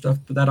Millar stuff.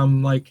 But that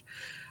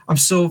I'm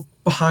so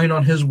behind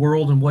on his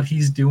world and what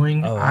he's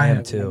doing. Oh, I am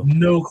have too.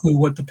 No clue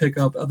what to pick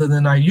up, other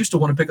than I used to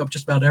want to pick up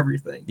just about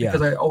everything,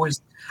 because I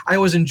always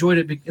enjoyed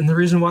it. And the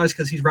reason why is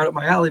because he's right up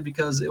my alley,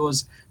 because it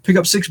was pick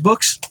up 6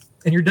 books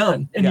and you're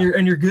done, and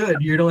you're good.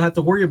 You don't have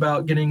to worry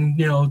about getting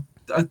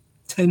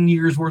 10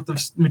 years worth of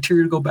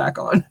material to go back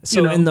on.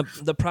 So, and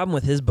the problem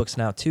with his books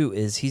now too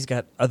is he's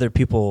got other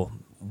people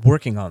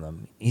working on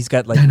them. He's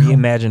got like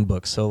reimagined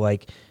books. So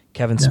like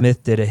Kevin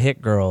Smith did a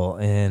Hit Girl,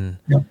 and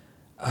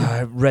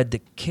I read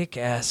the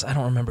Kick-Ass. I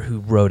don't remember who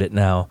wrote it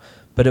now,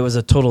 but it was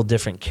a total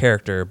different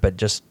character, but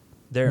just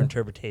their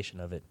interpretation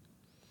of it.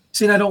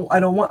 See, and I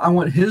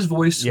want his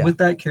voice with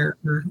that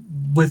character,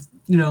 with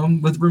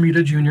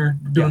Ramita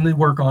Jr. doing the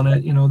work on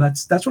it.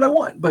 That's what I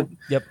want. But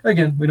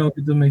again, we don't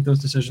get to make those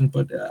decisions.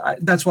 But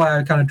that's why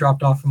I kind of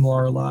dropped off from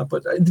Millar a lot.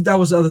 But that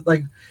was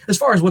as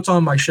far as what's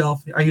on my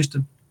shelf, I used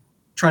to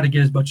try to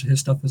get as much of his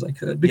stuff as I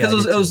could,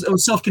 because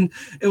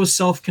it was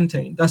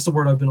self-contained. That's the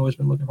word I've always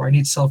been looking for. I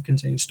need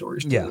self-contained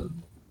stories.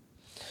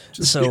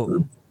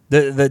 So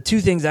the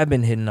 2 things I've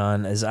been hitting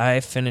on is I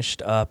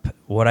finished up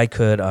what I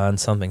could on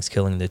Something's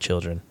Killing the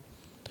Children.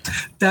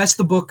 That's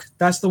the book.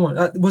 That's the one.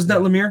 Wasn't that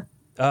Lemire?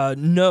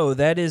 No,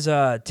 that is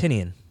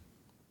Tynion.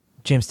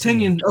 James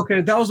Tynion.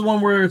 Okay, that was the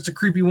one where it's a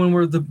creepy one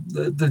where the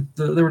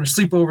they were in a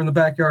sleepover in the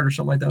backyard or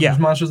something like that. There's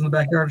monsters in the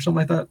backyard or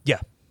something like that. Yeah.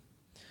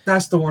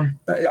 That's the one.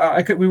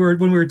 When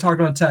we were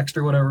talking on text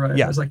or whatever.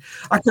 I was like,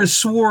 I could have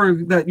swore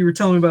that you were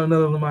telling me about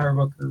another Lemire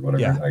book or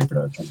whatever. How you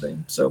pronounce his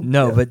name. So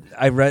but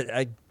I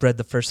read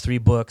the first 3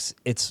 books.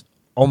 It's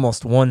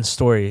almost one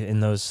story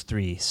in those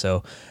 3.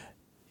 So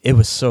it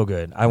was so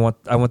good. I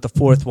want the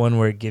 4th one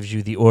where it gives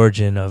you the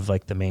origin of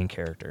like the main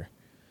character.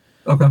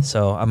 Okay.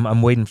 So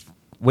I'm waiting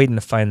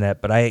to find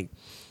that, but I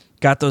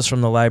got those from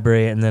the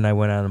library, and then I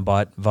went out and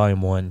bought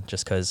volume 1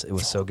 just because it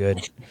was so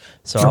good.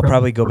 So I'll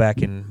probably go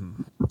back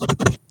and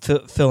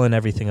fill in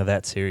everything of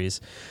that series.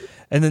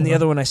 And then the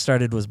other one I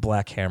started was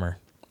Black Hammer.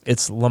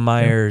 It's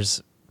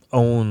Lemire's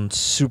own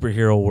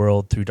superhero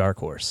world through Dark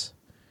Horse.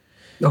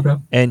 Okay.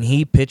 And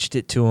he pitched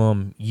it to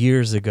him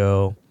years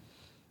ago,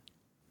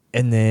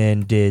 and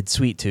then did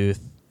Sweet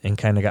Tooth and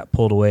kind of got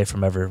pulled away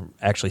from ever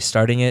actually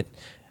starting it.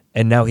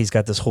 And now he's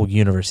got this whole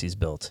universe he's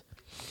built.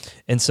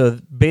 And so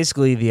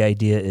basically the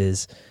idea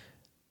is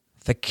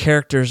the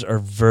characters are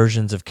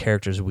versions of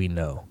characters we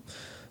know.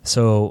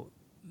 So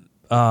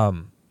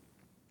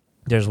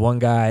there's one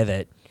guy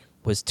that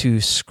was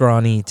too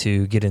scrawny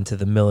to get into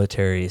the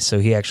military, so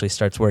he actually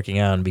starts working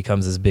out and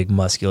becomes this big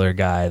muscular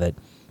guy that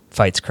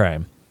fights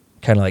crime,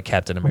 kind of like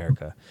Captain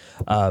America.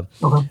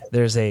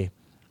 There's a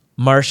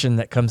Martian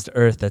that comes to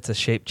Earth that's a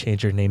shape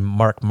changer named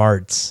Mark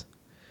Martz.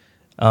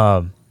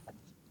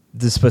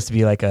 This is supposed to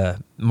be like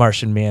a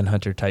Martian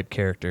Manhunter type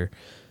character.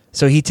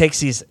 So he takes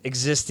these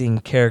existing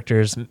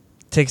characters,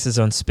 takes his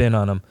own spin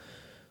on them,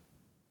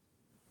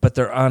 but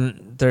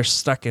they're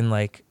stuck in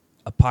like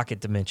a pocket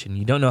dimension.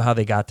 You don't know how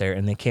they got there,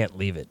 and they can't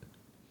leave it.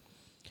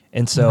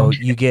 And so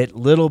you get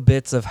little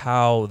bits of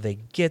how they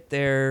get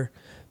there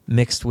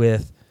mixed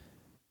with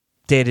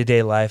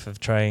day-to-day life of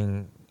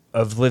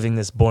living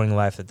this boring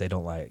life that they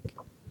don't like.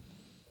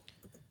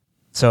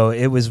 So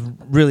it was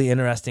really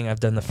interesting.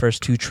 I've done the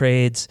first 2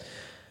 trades.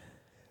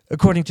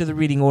 According to the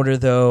reading order,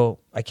 though,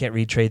 I can't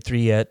read trade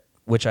 3 yet,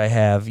 which I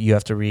have. You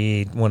have to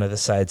read one of the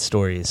side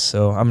stories.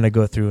 So I'm going to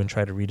go through and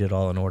try to read it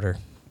all in order.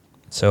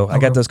 So I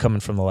got those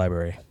coming from the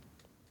library.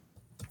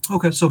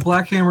 Okay, so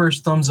Black Hammer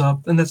is thumbs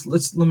up, and it's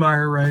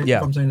Lemire, right? Yeah.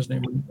 If I'm saying his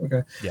name right.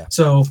 Okay. Yeah.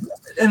 So,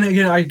 and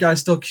again, I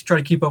still try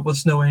to keep up with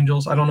Snow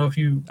Angels. I don't know if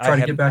you try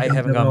to get back. I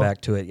haven't gone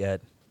back to it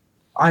yet.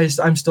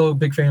 I'm still a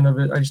big fan of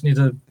it. I just need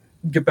to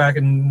get back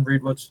and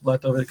read what's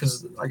left of it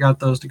because I got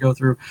those to go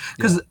through.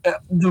 Because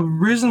the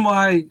reason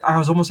why I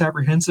was almost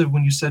apprehensive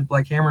when you said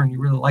Black Hammer and you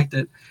really liked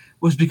it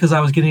was because I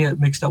was getting it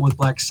mixed up with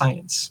Black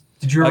Science.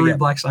 Did you ever read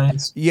Black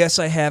Science? Yes,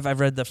 I have. I've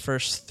read the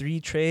first 3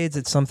 trades.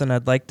 It's something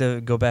I'd like to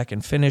go back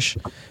and finish.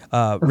 Rick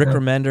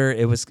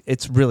Remender,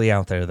 it's really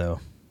out there, though.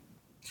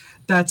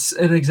 That's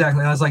it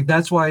exactly. I was like,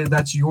 that's why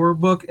that's your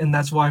book, and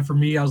that's why for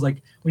me, I was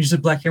like, when you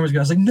said Black Hammer's good,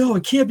 I was like, no,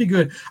 it can't be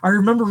good. I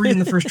remember reading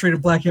the first trade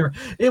of Black Hammer.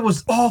 It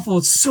was awful.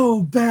 It's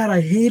so bad.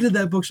 I hated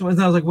that book so much.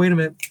 And I was like, wait a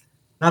minute,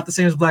 not the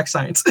same as Black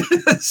Science.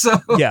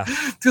 So yeah,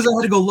 because I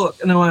had to go look,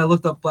 and then when I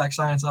looked up Black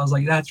Science, I was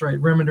like, that's right,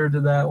 Remender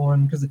did that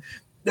one because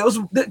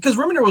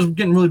Remender was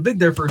getting really big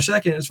there for a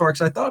second. As far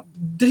as I thought,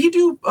 did he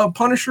do a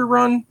Punisher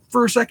run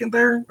for a second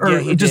there, or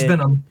he just did.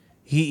 Venom?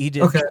 He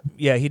did. Okay.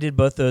 Yeah, he did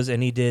both those,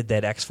 and he did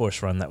that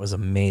X-Force run. That was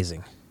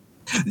amazing.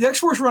 The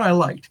X-Force run I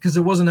liked because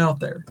it wasn't out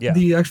there. Yeah.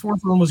 The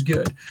X-Force run was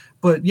good.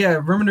 But yeah,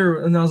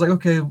 Remender, and I was like,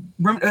 okay,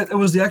 it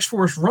was the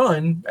X-Force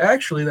run,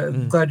 actually,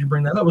 I'm glad you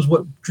bring that up. That was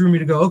what drew me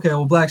to go, okay,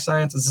 well, Black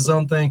Science is his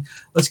own thing.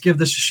 Let's give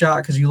this a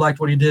shot because you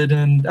liked what he did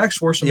in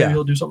X-Force, so maybe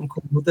he'll do something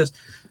cool with this.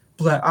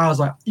 But I was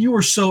like, you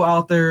were so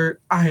out there.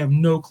 I have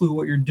no clue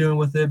what you're doing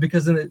with it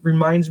because then it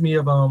reminds me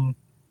of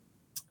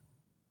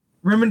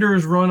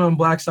Remender's run on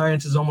Black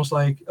Science is almost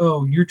like,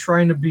 oh, you're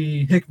trying to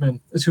be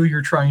Hickman is who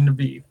you're trying to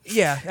be.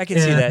 Yeah, I can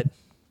see that.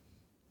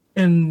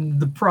 And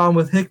the problem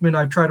with Hickman,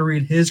 I've tried to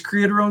read his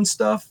creator-owned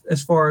stuff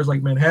as far as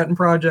like Manhattan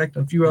Project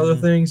and a few other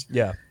things.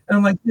 Yeah. And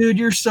I'm like, dude,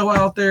 you're so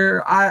out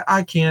there.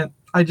 I can't.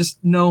 I just,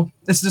 no,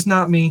 it's just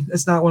not me.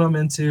 It's not what I'm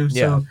into.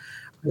 Yeah. So,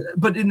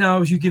 but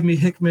now if you give me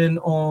Hickman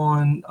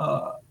on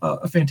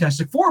a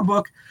Fantastic Four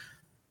book,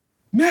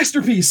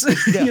 masterpiece,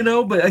 you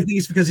know, but I think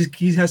it's because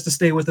he has to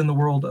stay within the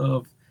world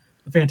of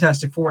the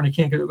Fantastic Four and he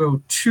can't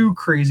go too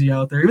crazy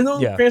out there. Even though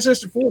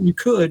Fantastic Four, you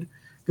could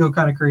go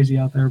kind of crazy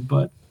out there,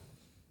 but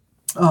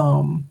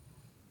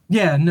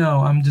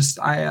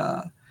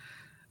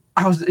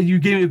you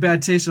gave me a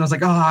bad taste and I was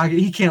like,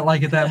 he can't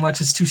like it that much.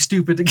 It's too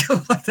stupid to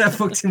go like that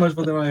book too much.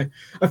 But then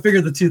I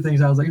figured the two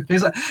things. I was like, okay,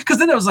 because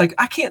then I was like,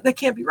 that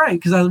can't be right.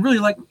 Because I really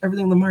like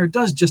everything Lemire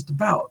does just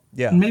about.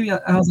 Yeah. And maybe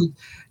I was like,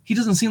 he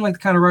doesn't seem like the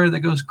kind of writer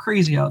that goes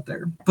crazy out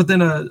there. But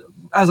then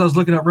as I was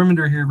looking at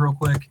Remender here real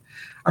quick,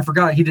 I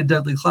forgot he did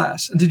Deadly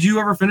Class. And did you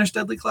ever finish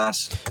Deadly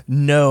Class?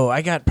 No,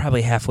 I got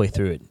probably halfway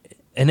through it.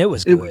 And it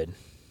was good.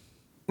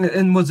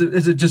 And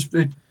is it just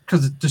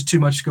because it's just too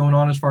much going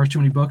on as far as too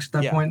many books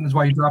at that point? And that's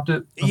why you dropped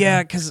it? Okay.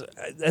 Yeah, because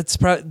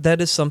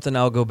that is something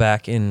I'll go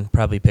back and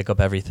probably pick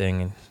up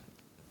everything, and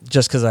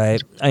just because I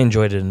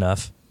enjoyed it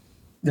enough.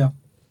 Yeah.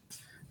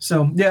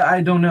 So yeah,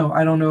 I don't know.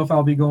 I don't know if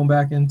I'll be going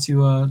back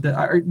into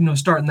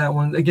starting that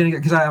one again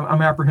because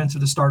I'm apprehensive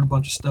to start a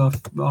bunch of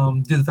stuff.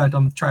 Due to the fact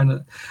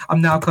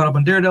I'm now caught up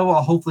on Daredevil.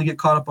 I'll hopefully get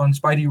caught up on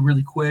Spidey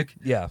really quick.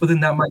 Yeah. But then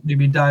that might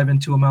maybe dive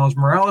into a Miles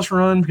Morales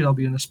run because I'll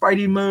be in a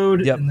Spidey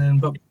mode. Yep. And then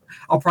but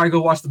I'll probably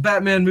go watch the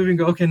Batman movie and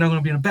go, okay, now I'm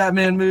going to be in a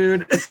Batman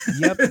mood.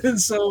 Yep.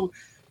 And so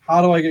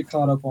how do I get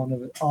caught up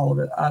on all of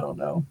it? I don't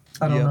know.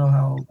 I don't know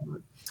how.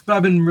 But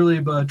I've been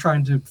really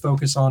trying to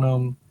focus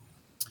on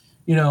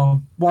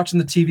watching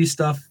the TV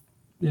stuff,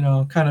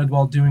 kind of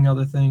while doing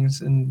other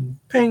things and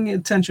paying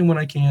attention when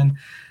I can.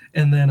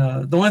 And then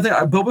the only thing,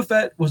 Boba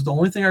Fett was the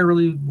only thing I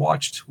really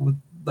watched with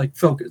like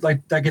focus,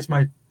 like that gets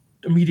my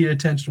immediate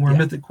attention. Where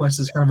Mythic Quest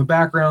is kind of a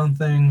background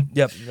thing.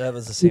 Yep, that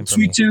was the same for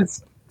me.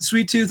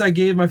 Sweet Tooth, I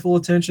gave my full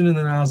attention, and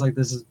then I was like,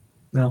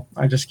 no,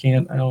 I just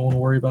can't. I don't want to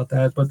worry about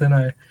that. But then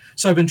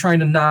I've been trying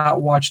to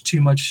not watch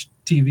too much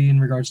TV in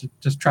regards to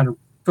just trying to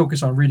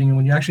focus on reading. And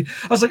when you I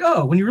was like,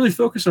 when you really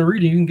focus on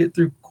reading, you can get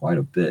through quite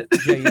a bit.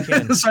 Yeah, you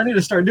can. So I need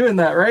to start doing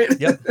that, right?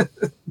 Yep.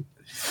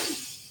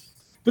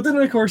 But then,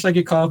 of course, I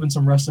get caught up in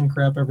some wrestling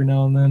crap every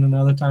now and then, and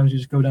other times you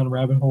just go down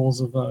rabbit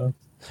holes of,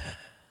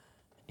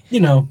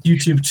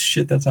 YouTube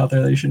shit that's out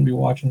there that you shouldn't be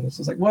watching. This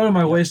is like, what am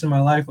I wasting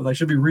my life with? I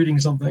should be reading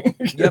something.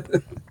 Yep,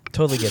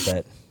 totally get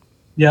that.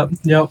 Yep.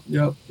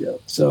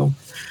 So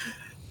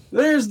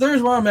there's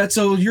where I'm at.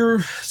 So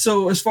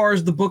as far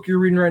as the book you're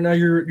reading right now,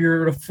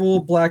 you're at a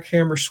full Black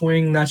Hammer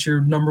swing. That's your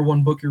number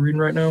one book you're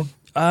reading right now.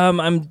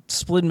 I'm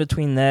splitting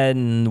between that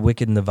and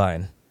Wicked and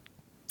Divine.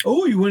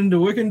 Oh, you went into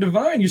Wicked and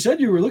Divine. You said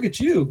you were. Look at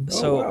you.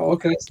 So wow,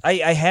 okay.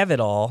 I have it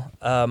all.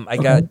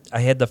 I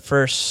had the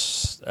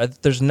first.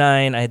 There's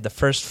 9. I had the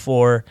first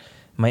 4.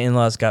 My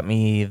in-laws got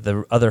me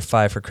the other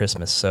 5 for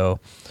Christmas, so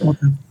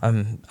Okay.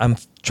 I'm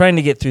trying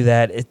to get through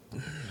that.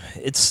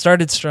 It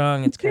started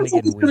strong. It's kind of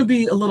getting It's going to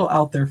weak. be a little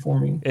out there for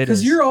me It because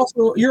is. you're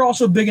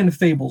also big into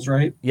fables,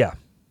 right? Yeah.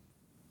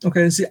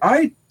 Okay. See,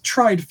 I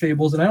tried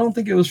fables and I don't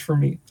think it was for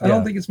me. I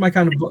don't think it's my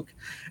kind of book,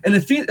 and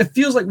it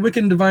feels like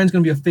Wicked and Divine is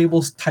going to be a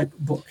fables type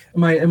book.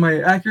 Am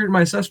I accurate in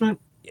my assessment?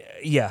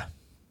 Yeah.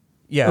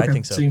 Okay, I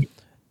think so. see.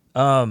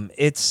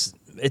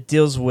 It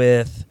deals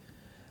with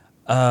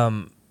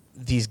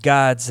these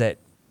gods that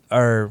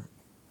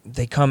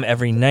they come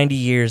every 90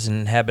 years and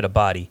inhabit a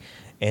body,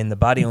 and the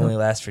body only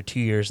lasts for 2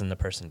 years and the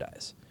person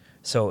dies.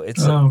 So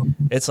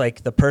it's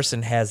like the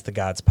person has the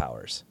god's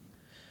powers.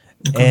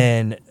 Okay.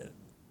 And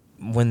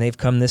when they've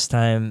come this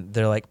time,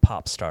 they're like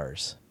pop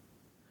stars.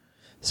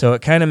 So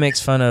it kind of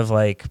makes fun of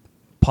like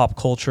pop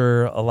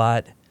culture a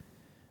lot.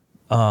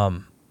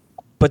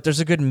 But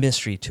there's a good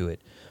mystery to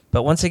it.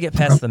 But once I get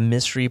past the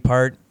mystery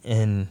part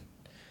and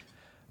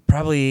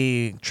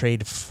probably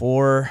trade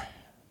 4,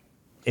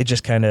 it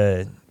just kind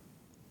of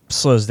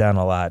slows down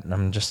a lot, and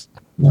I'm just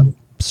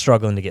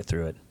struggling to get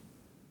through it.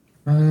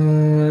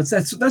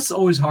 That's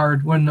always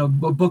hard when a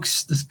book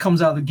just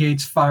comes out of the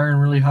gates firing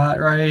really hot,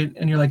 right?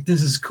 And you're like,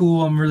 this is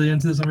cool, I'm really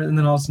into this, and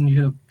then all of a sudden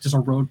you hit just a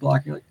roadblock,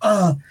 and you're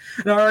like,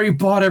 and I already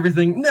bought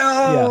everything.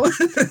 No.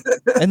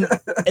 Yeah.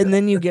 and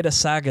then you get a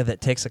saga that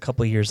takes a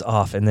couple of years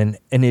off, and then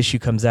an issue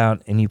comes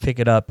out, and you pick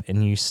it up,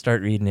 and you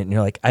start reading it, and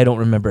you're like, I don't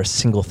remember a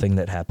single thing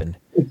that happened.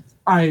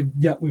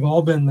 We've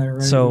all been there,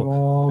 right?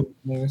 So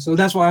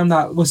that's why I'm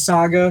not with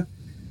Saga.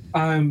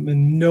 I'm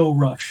in no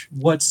rush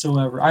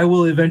whatsoever. I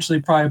will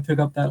eventually probably pick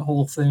up that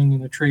whole thing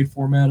in a trade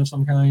format of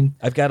some kind.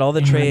 I've got all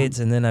the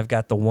trades, and then I've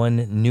got the one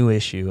new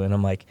issue, and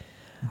I'm like,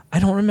 I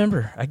don't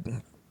remember.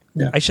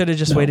 I should have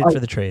just waited for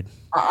the trade.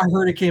 I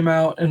heard it came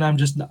out, and I'm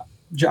just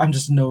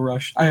in no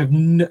rush. I have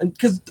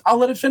because I'll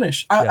let it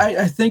finish.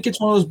 I think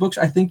it's one of those books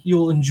I think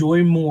you'll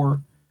enjoy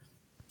more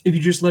if you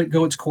just let it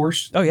go its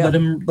course. Oh yeah, let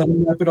him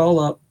wrap it all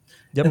up.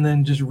 Yep. And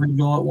then just read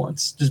it all at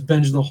once. Just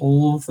binge the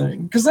whole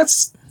thing.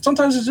 Because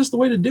sometimes it's just the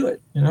way to do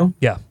it, you know?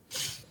 Yeah.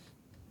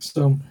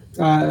 So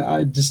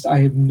because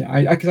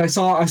I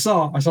saw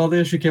the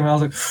issue came out. I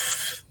was like,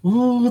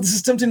 ooh, this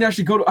is tempting to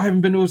actually go to. I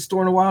haven't been to a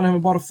store in a while and I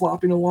haven't bought a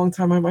floppy in a long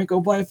time. I might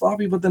go buy a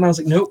floppy, but then I was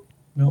like, nope,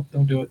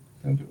 don't do it.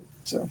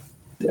 So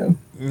yeah.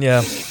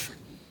 Yeah.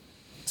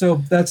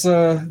 So that's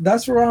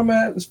where I'm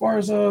at as far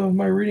as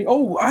my reading.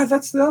 Oh,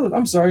 that's the other.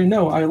 I'm sorry,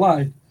 no, I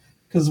lied.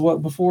 Because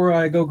before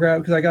I go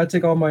grab, because I got to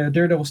take all my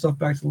Daredevil stuff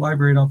back to the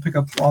library, and I'll pick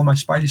up all my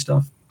Spidey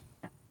stuff.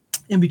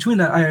 In between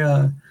that,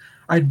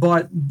 I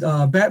bought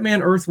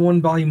Batman Earth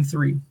 1 Volume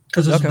 3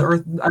 because the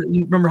Earth.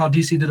 You remember how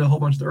DC did a whole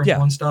bunch of the Earth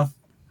 1 stuff?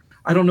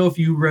 I don't know if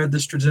you read the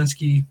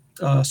Straczynski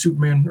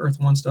Superman Earth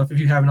 1 stuff. If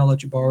you haven't, I'll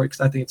let you borrow it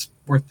because I think it's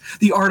worth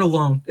the art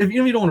alone. If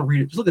you don't want to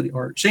read it, just look at the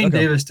art. Shane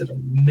Davis did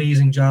an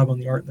amazing job on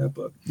the art in that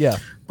book. Yeah.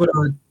 But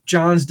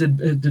Johns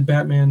did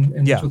Batman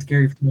and with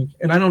Gary Frank.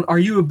 And are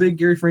you a big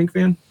Gary Frank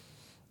fan?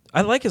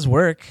 I like his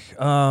work.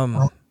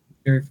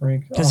 Gary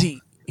Frank. Because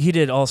he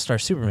did All-Star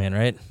Superman,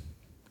 right?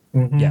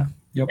 Mm-hmm. Yeah.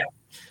 Yep.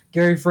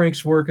 Gary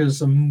Frank's work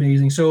is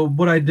amazing. So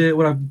what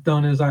I've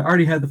done is I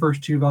already had the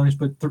first 2 volumes,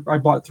 but I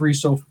bought 3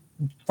 so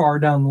far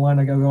down the line.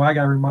 I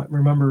gotta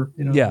remember,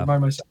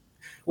 remind myself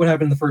what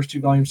happened in the first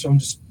 2 volumes. So I'm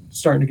just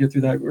starting to get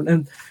through that.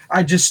 And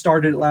I just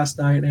started it last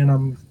night, and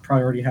I'm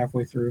probably already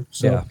halfway through.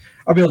 So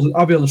I'll be able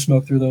to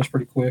smoke through those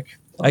pretty quick.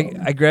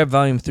 I grabbed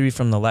Volume 3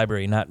 from the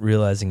library, not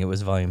realizing it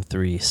was Volume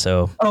 3.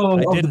 So I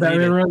didn't the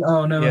Batman run.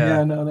 Oh no,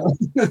 no.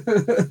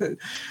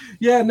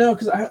 Yeah, no,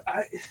 because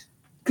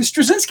because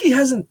Straczynski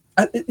hasn't.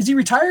 Is he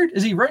retired?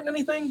 Is he writing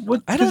anything?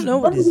 I don't know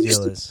what his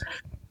deal is.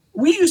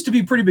 We used to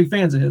be pretty big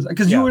fans of his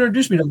because you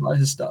introduced me to a lot of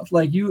his stuff.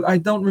 Like I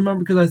don't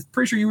remember because I'm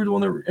pretty sure you were the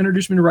one that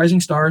introduced me to Rising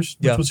Stars,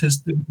 which was his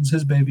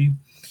baby.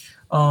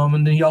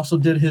 And then he also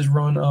did his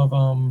run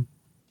of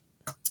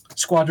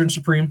Squadron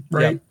Supreme,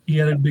 right? Yep. He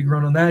had a big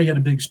run on that. He had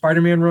a big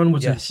Spider-Man run,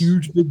 which was a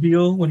huge big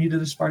deal when he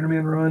did his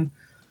Spider-Man run.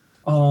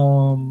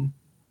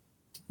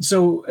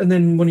 So and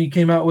then when he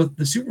came out with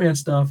the Superman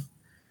stuff,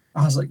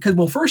 I was like,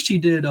 first he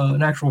did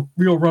an actual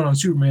real run on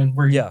Superman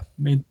where he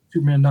made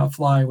Superman not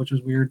fly, which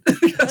was weird.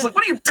 I was like,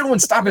 what are you doing?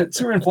 Stop it.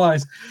 Superman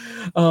flies.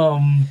 All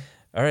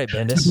right,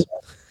 Bendis.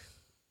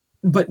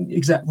 But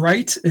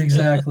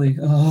exactly.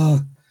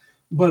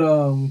 But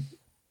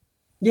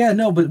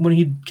when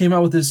he came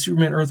out with his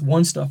Superman Earth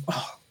 1 stuff,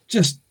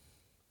 just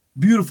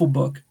beautiful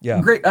book.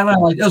 Yeah. Great. And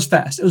it was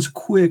fast. It was a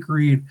quick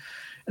read.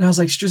 And I was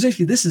like,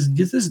 Straczynski, this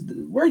is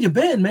where you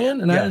been,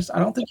 man? And I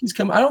don't think he's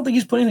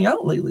put anything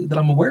out lately that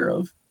I'm aware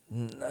of.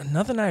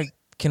 Nothing I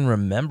can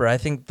remember. I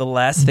think the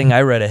last thing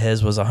I read of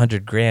his was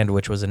 $100,000,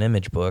 which was an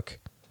Image book.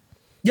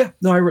 Yeah,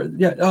 no, I read.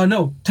 Yeah,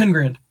 no,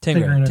 $10,000.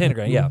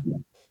 $10,000. Yeah.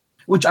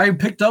 Which I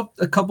picked up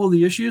a couple of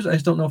the issues. I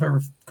just don't know if I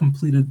ever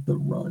completed the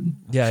run.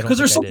 Yeah, because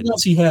there's something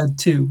else he had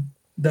too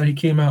that he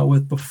came out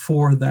with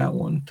before that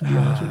one. To be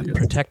honest with you,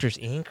 Protectors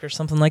Inc. or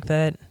something like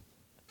that.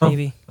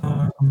 Maybe.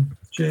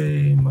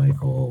 J.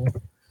 Michael.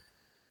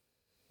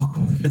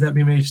 Could that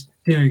be many?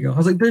 There you go. I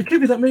was like, there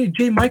can't be that many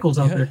J. Michaels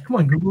out there. Come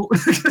on, Google.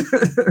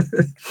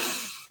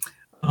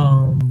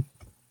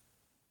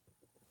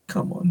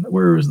 Come on.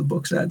 Where is the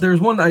books at? There's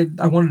one I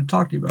wanted to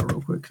talk to you about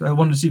real quick. I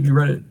wanted to see if you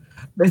read it.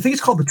 I think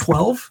it's called The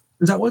 12.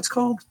 Is that what it's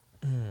called?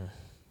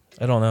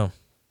 I don't know.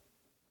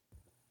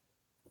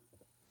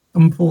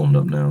 I'm pulling it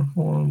up now.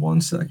 Hold on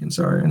 1 second.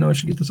 Sorry. I know I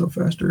should get this up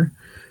faster.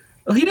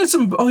 He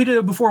did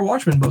a Before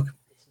Watchmen book.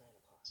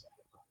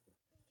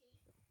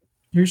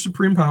 Here's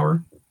Supreme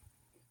Power.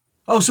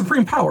 Oh,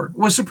 Supreme Power.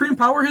 Was Supreme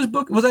Power his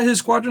book? Was that his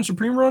Squadron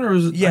Supreme run, or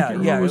was it? Yeah.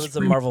 It was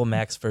the Marvel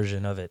Max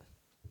version of it.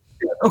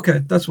 Yeah, okay,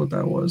 that's what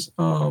that was.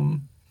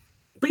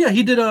 But yeah,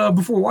 he did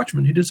Before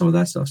Watchmen. He did some of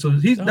that stuff. So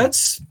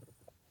that's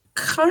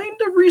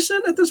kind of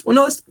recent at this point.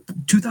 No, it's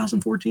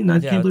 2014. I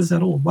can't believe it's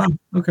that old. Wow.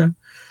 Okay.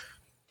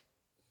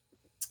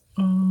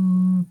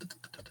 I'm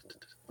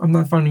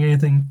not finding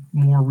anything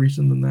more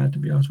recent than that, to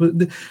be honest. But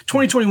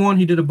 2021,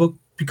 he did a book,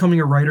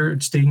 Becoming a Writer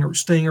and Staying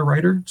a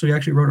Writer. So he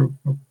actually wrote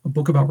a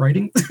book about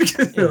writing.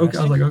 Okay,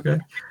 I was like, okay.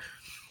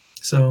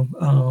 So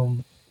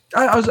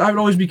I would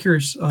always be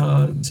curious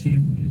to see,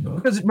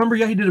 because remember,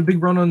 he did a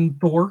big run on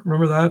Thor.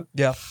 Remember that?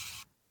 Yeah.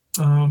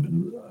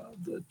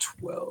 The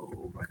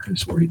 12. I could have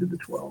swore he did the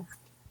 12.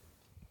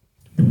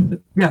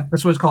 Yeah,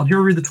 that's what it's called. You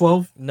ever read the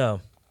 12?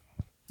 No.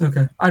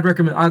 Okay, I'd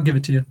recommend. I'll give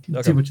it to you.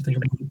 Okay. See what you think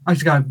about it. I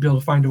just gotta be able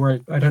to find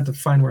I'd have to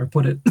find where I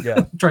put it.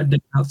 Yeah. Try to dig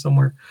it out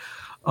somewhere.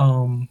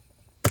 Yeah.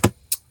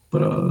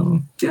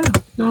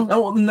 No.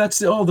 Oh, and that's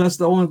the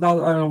only.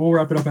 We'll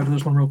wrap it up after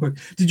this one real quick.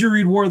 Did you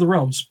read War of the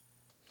Realms?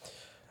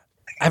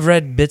 I've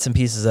read bits and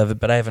pieces of it,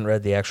 but I haven't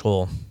read the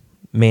actual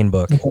main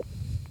book. Okay.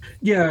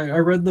 Yeah, I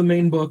read the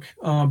main book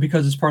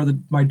because it's part of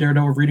my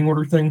Daredevil reading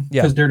order thing.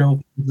 Yeah. Because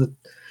Daredevil,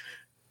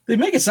 they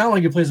make it sound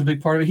like it plays a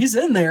big part of it. He's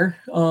in there.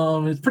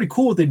 It's pretty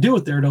cool what they do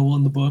with Daredevil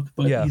in the book,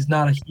 but he's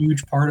not a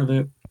huge part of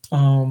it.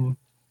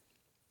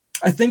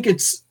 I think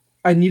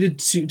I needed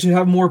to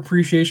have more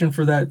appreciation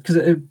for that,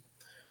 because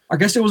I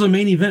guess it was a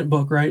main event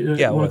book, right?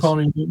 Yeah, it was. Call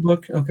it an event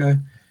book? Okay.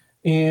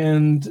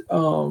 And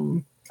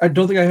I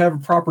don't think I have a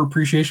proper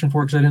appreciation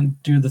for it because I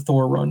didn't do the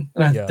Thor run.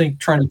 And I think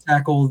trying to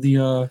tackle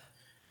the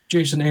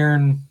Jason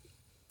Aaron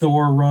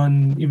Thor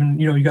run, even,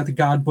 you got the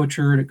God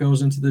Butcher, and it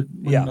goes into they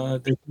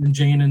bring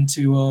Jane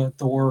into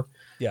Thor,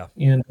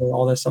 and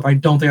all that stuff. I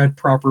don't think I had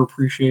proper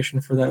appreciation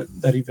for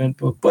that event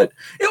book, but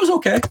it was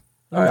okay.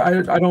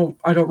 I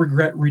don't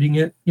regret reading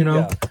it. It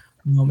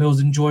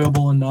was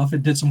enjoyable enough.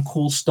 It did some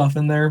cool stuff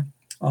in there.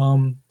 I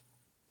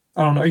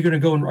don't know. Are you going to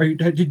go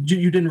and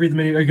you didn't read the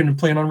mini? Are you going to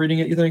plan on reading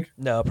it, you think?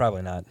 No,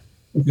 probably not.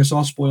 Okay, so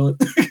I'll spoil it.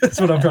 That's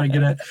what I'm trying to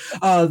get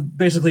at.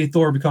 Basically,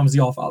 Thor becomes the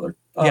Allfather.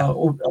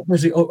 Or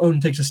basically, Odin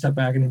takes a step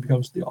back and he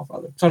becomes the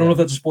Allfather. So I don't know if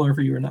that's a spoiler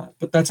for you or not,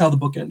 but that's how the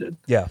book ended.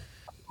 Yeah.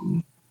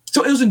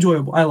 So it was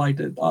enjoyable. I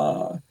liked it.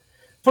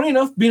 Funny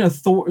enough, being a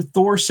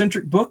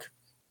Thor-centric book,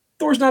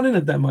 Thor's not in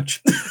it that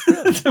much,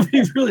 to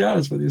be really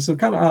honest with you. So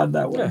kind of odd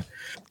that way. Yeah.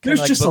 There's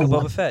like just Book a of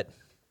lot. Boba Fett.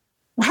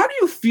 How do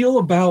you feel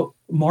about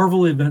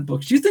Marvel event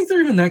books? Do you think they're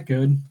even that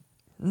good?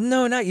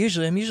 No, not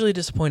usually. I'm usually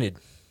disappointed.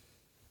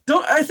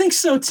 I think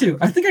so too.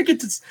 I think I get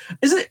to.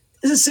 Is it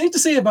safe to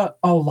say about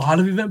a lot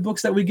of event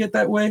books that we get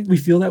that way? We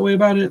feel that way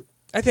about it?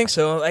 I think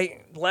so. The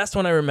last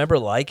one I remember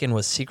liking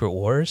was Secret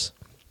Wars.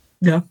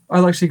 Yeah, I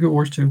like Secret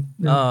Wars too.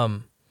 Yeah.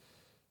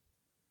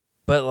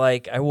 But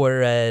I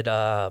read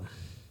oh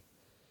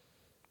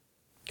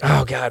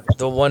god,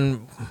 the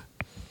one.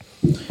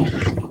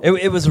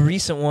 It was a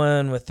recent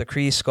one with the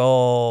Kree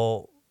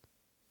Skull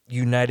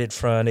united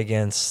front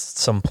against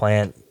some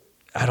plant.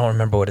 I don't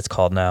remember what it's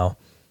called now.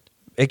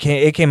 It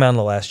came out in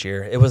the last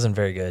year. It wasn't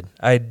very good.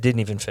 I didn't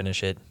even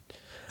finish it.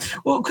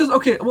 Well,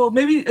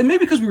 maybe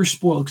because we were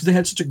spoiled, because they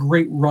had such a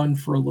great run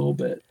for a little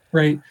bit,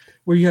 right?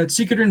 Where you had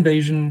Secret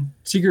Invasion,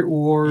 Secret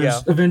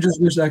Wars, Avengers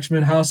vs.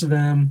 X-Men, House of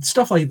M,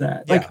 stuff like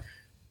that. Yeah.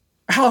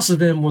 House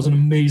of M was an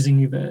amazing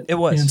event. It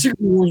was. And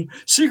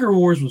Secret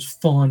Wars was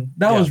fun.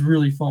 That was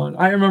really fun.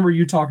 I remember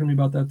you talking to me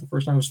about that the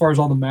first time. As far as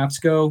all the maps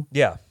go,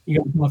 you got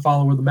to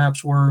follow where the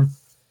maps were.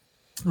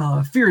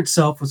 Fear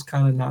itself was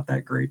kind of not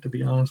that great, to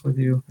be honest with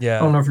you. Yeah. I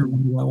don't know if you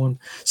remember that one.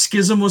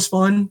 Schism was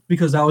fun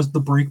because that was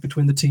the break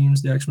between the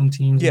teams, the X-Men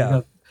teams.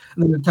 Yeah.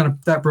 And then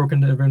that broke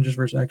into Avengers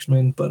vs.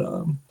 X-Men. But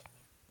other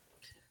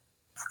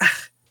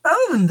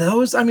than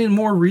those,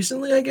 more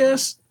recently, I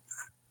guess.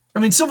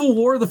 Civil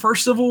War, the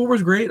first Civil War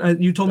was great.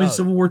 You told me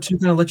Civil War 2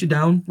 kind of let you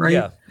down,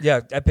 right? Yeah.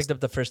 I picked up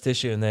the first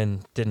issue and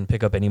then didn't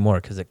pick up any more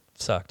because it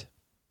sucked.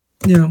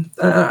 Yeah.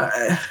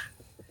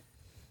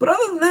 But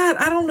other than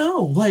that, I don't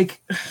know.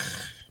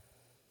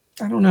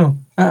 I don't know.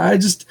 I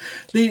just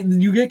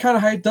you get kind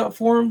of hyped up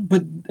for them,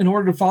 but in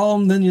order to follow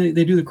them, then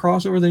they do the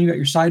crossover. Then you got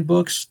your side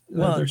books.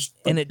 There's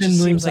and it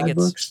just seems like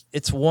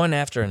it's one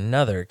after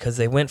another, because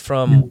they went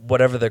from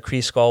whatever the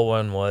Kree Skull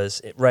one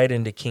was right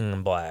into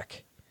King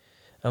Black.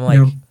 I'm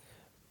like,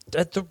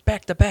 they're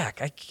back to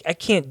back. I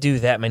can't do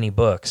that many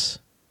books.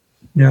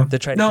 Yeah, to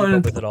try to keep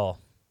up with it all.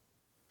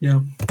 Yeah.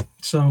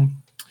 So,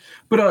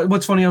 but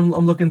what's funny, I'm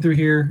looking through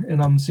here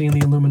and I'm seeing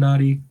the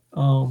Illuminati.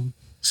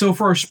 So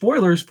for our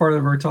spoilers part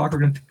of our talk, we're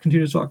going to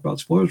continue to talk about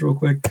spoilers real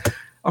quick.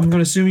 I'm going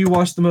to assume you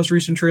watched the most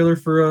recent trailer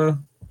for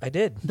I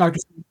did. Doctor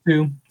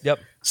Strange 2. Yep.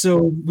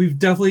 So we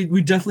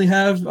definitely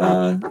have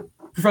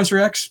Professor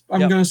X, I'm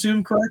going to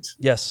assume, correct?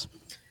 Yes.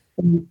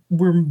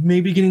 We're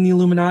maybe getting the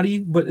Illuminati,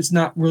 but it's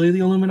not really the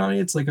Illuminati.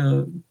 It's like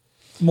a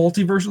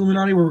multiverse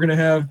Illuminati where we're going to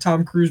have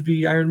Tom Cruise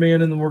be Iron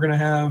Man, and then we're going to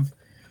have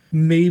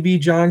maybe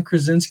John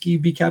Krasinski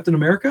be Captain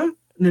America,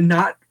 and then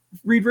not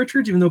Reed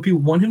Richards, even though people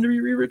want him to be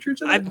Reed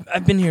Richards.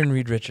 I've been hearing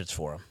Reed Richards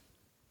for him.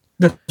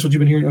 That's what you've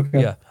been hearing?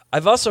 Okay. Yeah.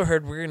 I've also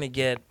heard we're going to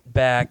get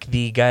back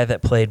the guy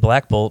that played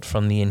Black Bolt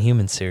from the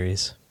Inhuman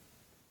series.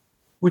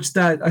 Which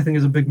that I think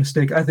is a big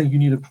mistake. I think you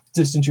need to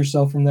distance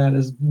yourself from that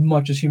as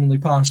much as humanly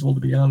possible,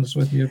 to be honest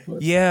with you.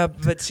 But. Yeah,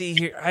 but see,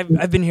 here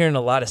I've been hearing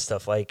a lot of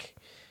stuff. Like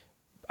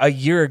a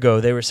year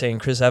ago, they were saying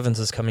Chris Evans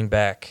is coming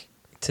back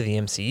to the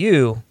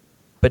MCU,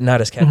 but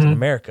not as Captain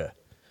America.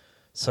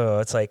 So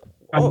it's like,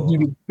 like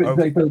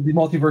the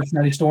multiverse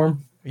Natty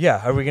Storm.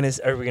 Yeah, are we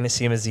gonna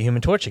see him as the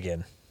Human Torch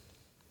again?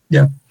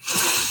 Yeah.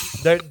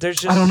 There's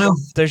just, I don't know.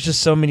 There's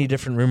just so many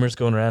different rumors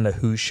going around of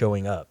who's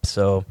showing up.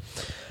 So.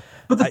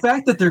 But the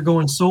fact that they're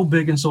going so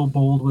big and so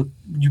bold with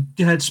you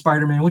had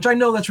Spider-Man, which I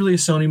know that's really a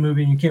Sony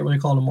movie and you can't really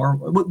call it a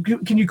Marvel.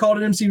 Can you call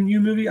it an MCU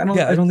movie? I don't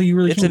think you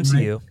really it's can. It's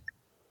MCU. Right?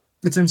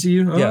 It's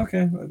MCU? Oh, yeah.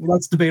 Okay. Well,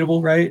 that's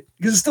debatable, right?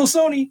 Because it's still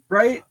Sony,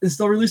 right? It's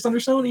still released under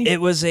Sony. It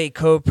was a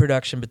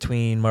co-production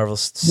between Marvel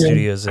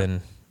Studios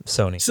and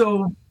Sony.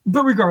 So,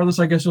 but regardless,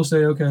 I guess you'll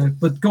say, okay,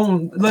 but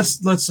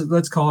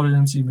let's call it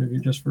an MCU movie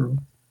just for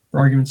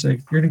argument's sake.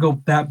 You're going to go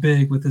that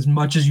big with as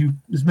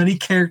many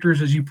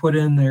characters as you put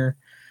in there.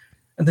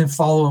 And then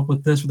follow up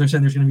with this, where they're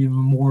saying there's going to be even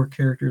more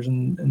characters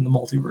in the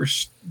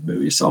multiverse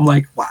movie. So I'm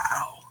like,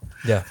 wow,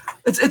 yeah,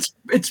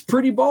 it's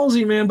pretty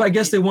ballsy, man. But I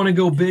guess they want to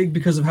go big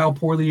because of how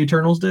poorly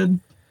Eternals did.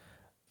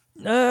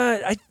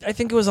 I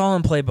think it was all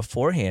in play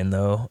beforehand,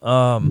 though.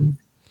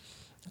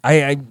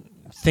 I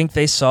think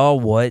they saw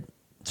what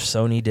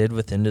Sony did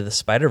with Into the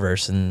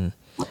Spider-Verse and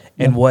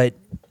what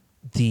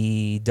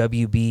the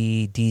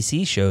WB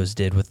DC shows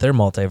did with their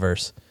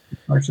multiverse.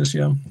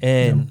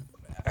 And.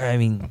 I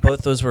mean,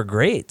 both those were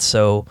great.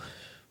 So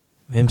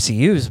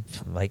MCU's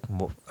like,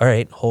 all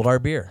right, hold our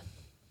beer.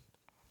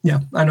 Yeah,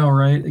 I know,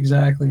 right?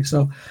 Exactly.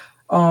 So,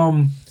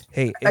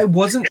 hey, I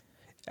wasn't.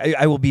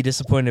 I will be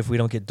disappointed if we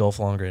don't get Dolph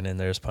Lundgren in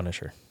there as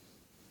Punisher.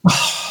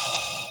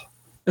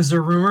 Is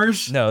there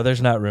rumors? No,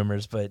 there's not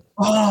rumors, but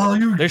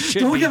don't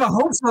be. give my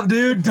hopes up,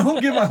 dude.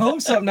 Don't give my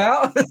hopes up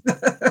now,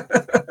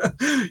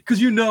 because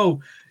you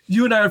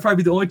and I would probably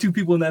be the only two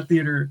people in that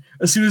theater.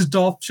 As soon as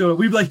Dolph showed up,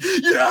 we'd be like,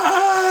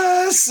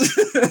 yes!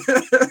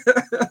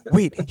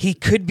 Wait, he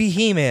could be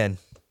He-Man.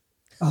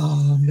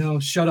 Oh, no,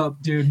 shut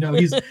up, dude. No,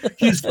 he's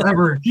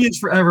forever. He is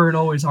forever and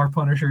always our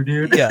Punisher,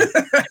 dude. Yeah.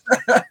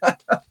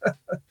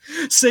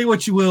 Say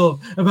what you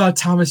will about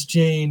Thomas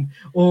Jane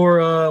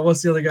or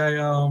what's the other guy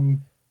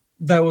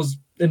that was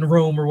in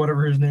Rome or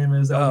whatever his name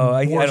is.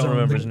 I don't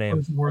remember his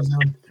name.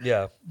 Warzone.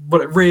 Yeah.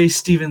 But Ray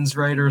Stevens,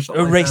 right? Or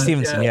something Ray like that.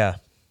 Stevenson, yeah.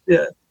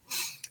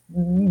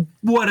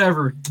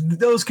 Whatever,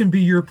 those can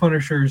be your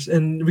Punishers.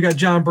 And we got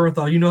John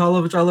Bernthal. You know how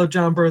I love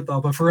John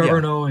Bernthal, but forever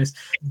and always,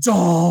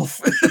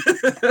 Dolph.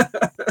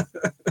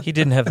 He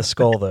didn't have the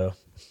skull though.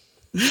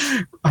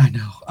 I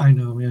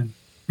know, man,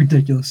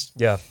 ridiculous.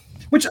 Yeah.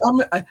 Which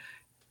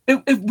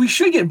if we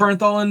should get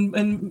Bernthal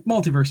in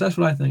multiverse, that's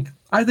what I think.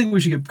 I think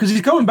we should get because he's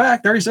coming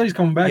back. They already said he's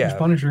coming back. He's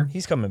Punisher.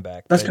 He's coming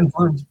back. That's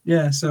confirmed.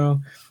 Yeah. So,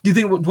 do you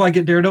think do I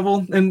get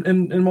Daredevil in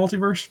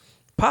multiverse?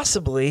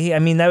 Possibly. I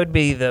mean, that would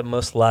be the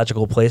most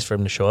logical place for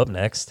him to show up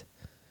next.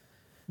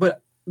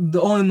 But the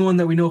only one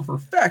that we know for a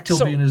fact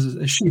he'll be in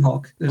is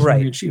She-Hulk.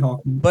 Right.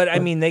 She-Hulk. But I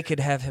mean, they could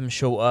have him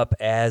show up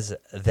as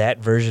that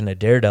version of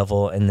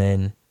Daredevil, and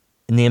then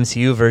in the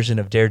MCU version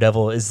of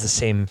Daredevil is the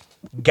same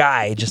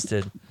guy, just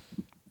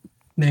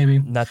maybe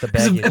not the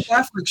baggage.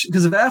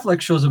 Because if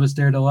Affleck shows up as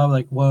Daredevil, I'm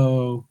like,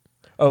 whoa.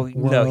 Oh,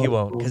 no, he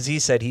won't. Because he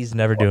said he's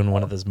never doing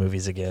one of those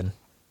movies again.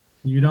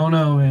 You don't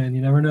know, man.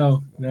 You never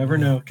know. Never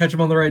know. Catch him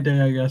on the right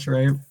day, I guess,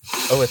 right?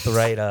 Oh, with the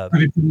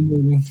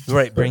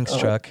right Brinks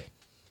truck.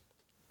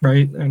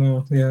 Right, I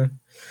know, yeah.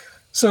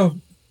 So,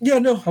 yeah,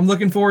 no, I'm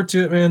looking forward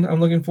to it, man. I'm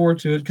looking forward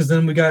to it because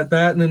then we got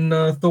that and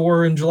then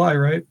Thor in July,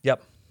 right?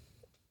 Yep.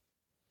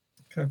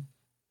 Okay.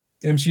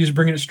 MCU's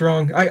bringing it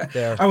strong.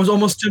 I was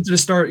almost tempted to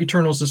start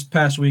Eternals this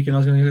past week, and I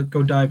was going to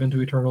go dive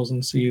into Eternals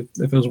and see if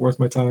it was worth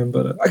my time.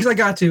 But because I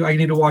got to, I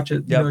need to watch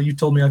it. Yep. You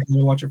told me I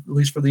can watch it at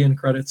least for the end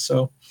credits.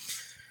 So,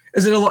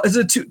 is it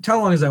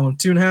how long is that one?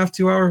 2.5,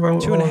 2 hours?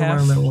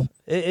 2.5.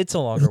 It's a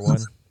longer one.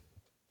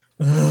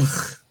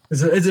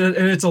 Is it?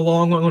 And it's a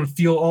long one. I'm going to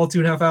feel all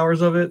 2.5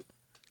 hours of it.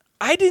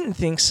 I didn't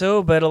think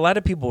so, but a lot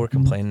of people were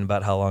complaining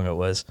about how long it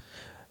was.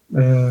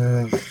 All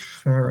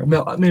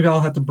right. Maybe I'll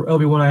have to. It'll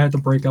be when I have to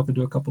break up and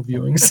do a couple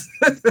viewings.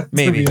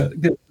 Maybe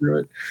get through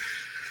it.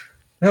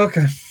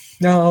 Okay.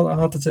 Now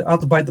I'll have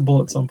to bite the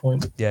bullet at some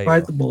point. Yeah.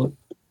 Bite the bullet.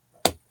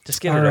 Just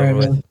get it over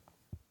with.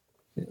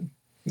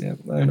 Yeah,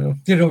 I know.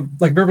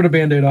 Like ripping a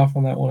Band-Aid off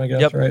on that one, I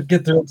guess. Yep. Right.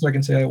 Get through it so I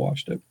can say I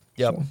watched it.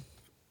 Yep. So.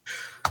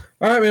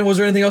 All right, man. Was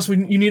there anything else you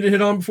need to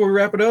hit on before we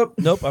wrap it up?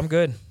 Nope. I'm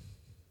good.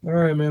 All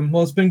right, man.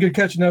 Well, it's been good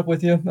catching up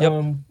with you. Yep.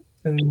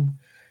 And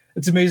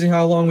it's amazing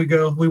how long we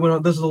go. We went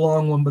on. This is a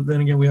long one, but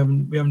then again, we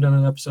haven't done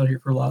an episode here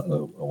for a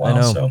while. I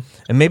know. So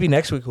And maybe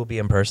next week we'll be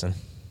in person.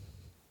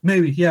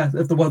 maybe, yeah,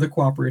 if the weather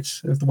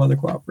cooperates. So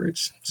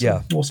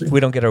Yeah. we'll see. If we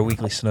don't get our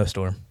weekly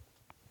snowstorm.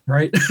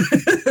 Right.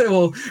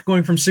 Well,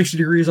 going from 60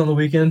 degrees on the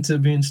weekend to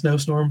being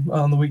snowstorm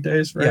on the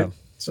weekdays, right? Yeah.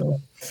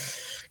 So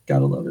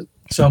gotta love it.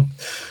 So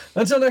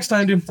until next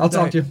time, dude, I'll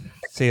talk to you.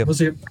 See you. We'll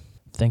see you.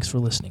 Thanks for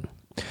listening.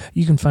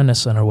 You can find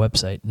us on our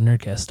website,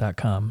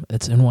 Nyrdcast.com.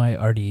 It's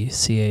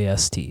Nyrdcast.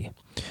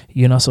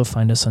 You can also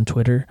find us on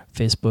Twitter,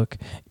 Facebook,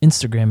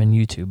 Instagram, and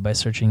YouTube by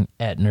searching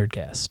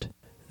 @Nyrdcast.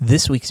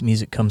 This week's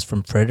music comes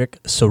from Frederick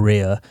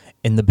Sorea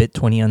and the Bit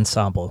 20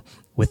 Ensemble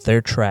with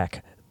their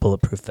track,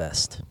 Bulletproof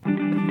Vest.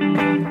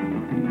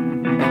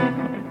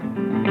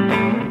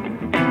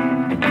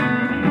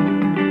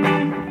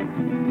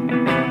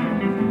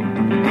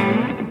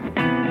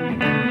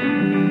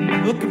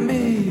 Look at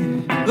me,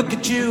 look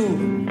at you.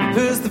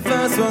 Who's the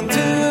first one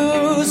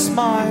to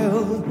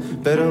smile?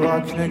 Better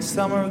luck next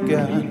summer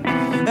again.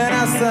 And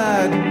I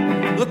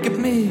said, look at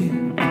me,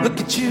 look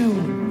at you.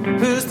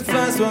 Who's the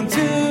first one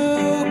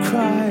to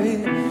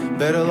cry?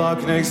 Better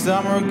luck next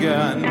summer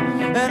again.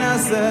 And I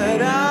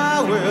said,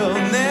 I will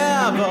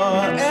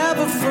never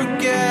ever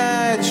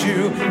forget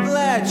you.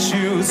 Let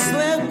you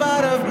slip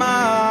out of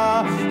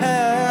my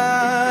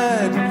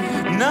head.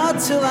 Not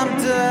till I'm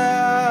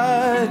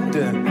dead.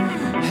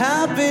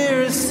 Happy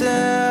or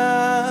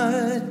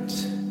sad.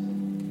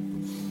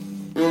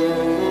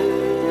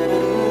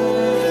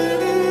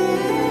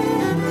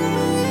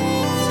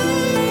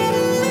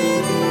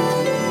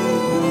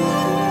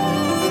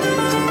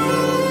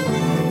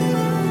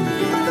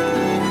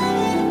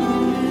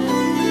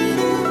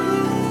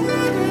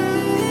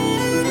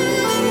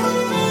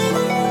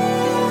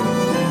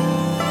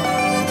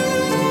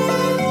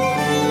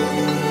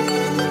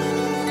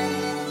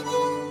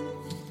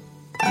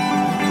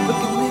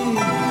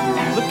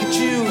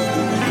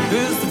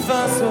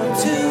 First one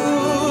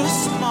to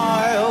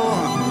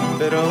smile,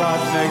 better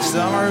luck next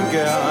summer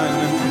again.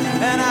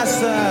 And I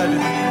said,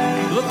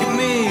 look at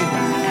me,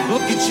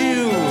 look at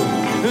you.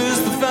 Who's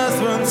the first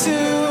one to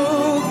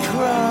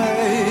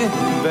cry?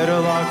 Better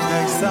luck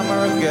next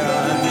summer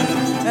again.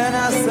 And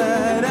I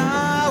said,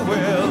 I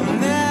will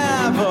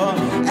never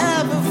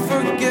ever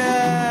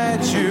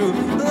forget you.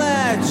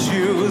 Let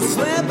you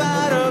slip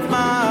out of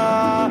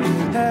my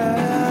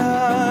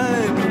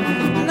head.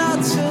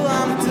 Not till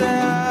I'm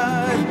dead.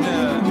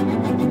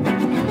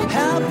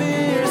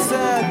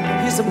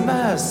 He's a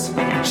mess,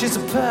 she's a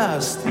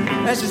pest,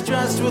 and she's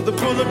dressed with a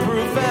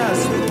bulletproof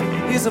vest.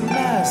 He's a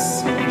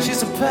mess,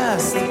 she's a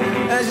pest,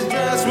 and she's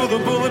dressed with a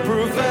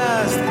bulletproof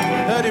vest.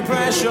 Her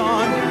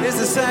depression is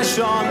a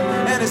session,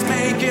 and it's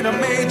making a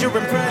major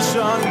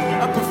impression.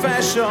 A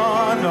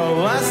professional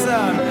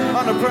lesson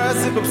on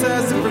oppressive,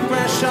 obsessive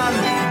regression.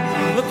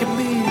 Look at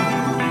me,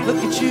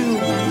 look at you.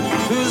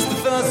 Who's the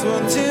first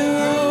one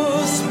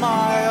to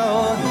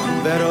smile?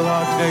 Better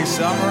luck next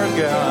summer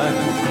again.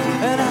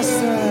 And I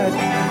said,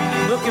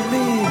 look at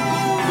me,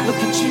 look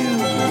at you.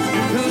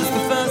 Who's the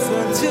first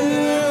one to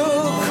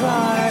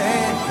cry?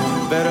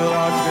 Better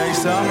luck next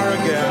summer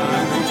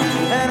again.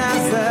 And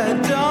I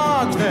said,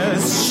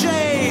 darkness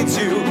shades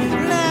you.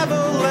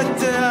 Never let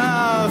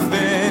death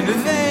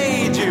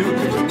invade you.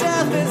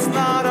 Death is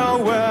not a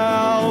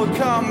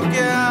welcome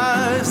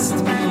guest.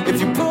 If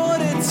you put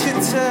it to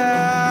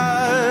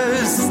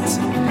test,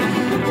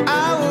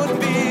 I would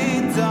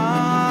be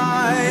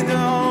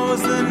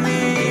diagnosed in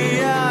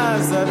the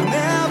eyes that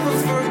never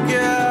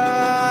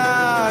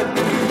forget.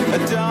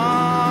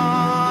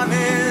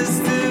 Adonis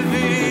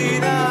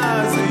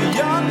Divinas, a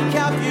young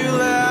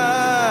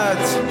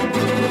Capulet,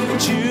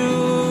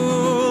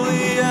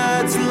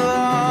 Juliet's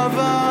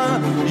lover,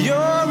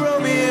 your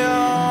Romeo,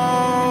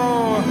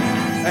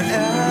 an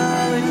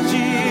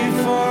elegy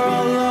for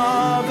all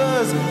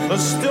lovers, a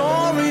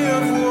story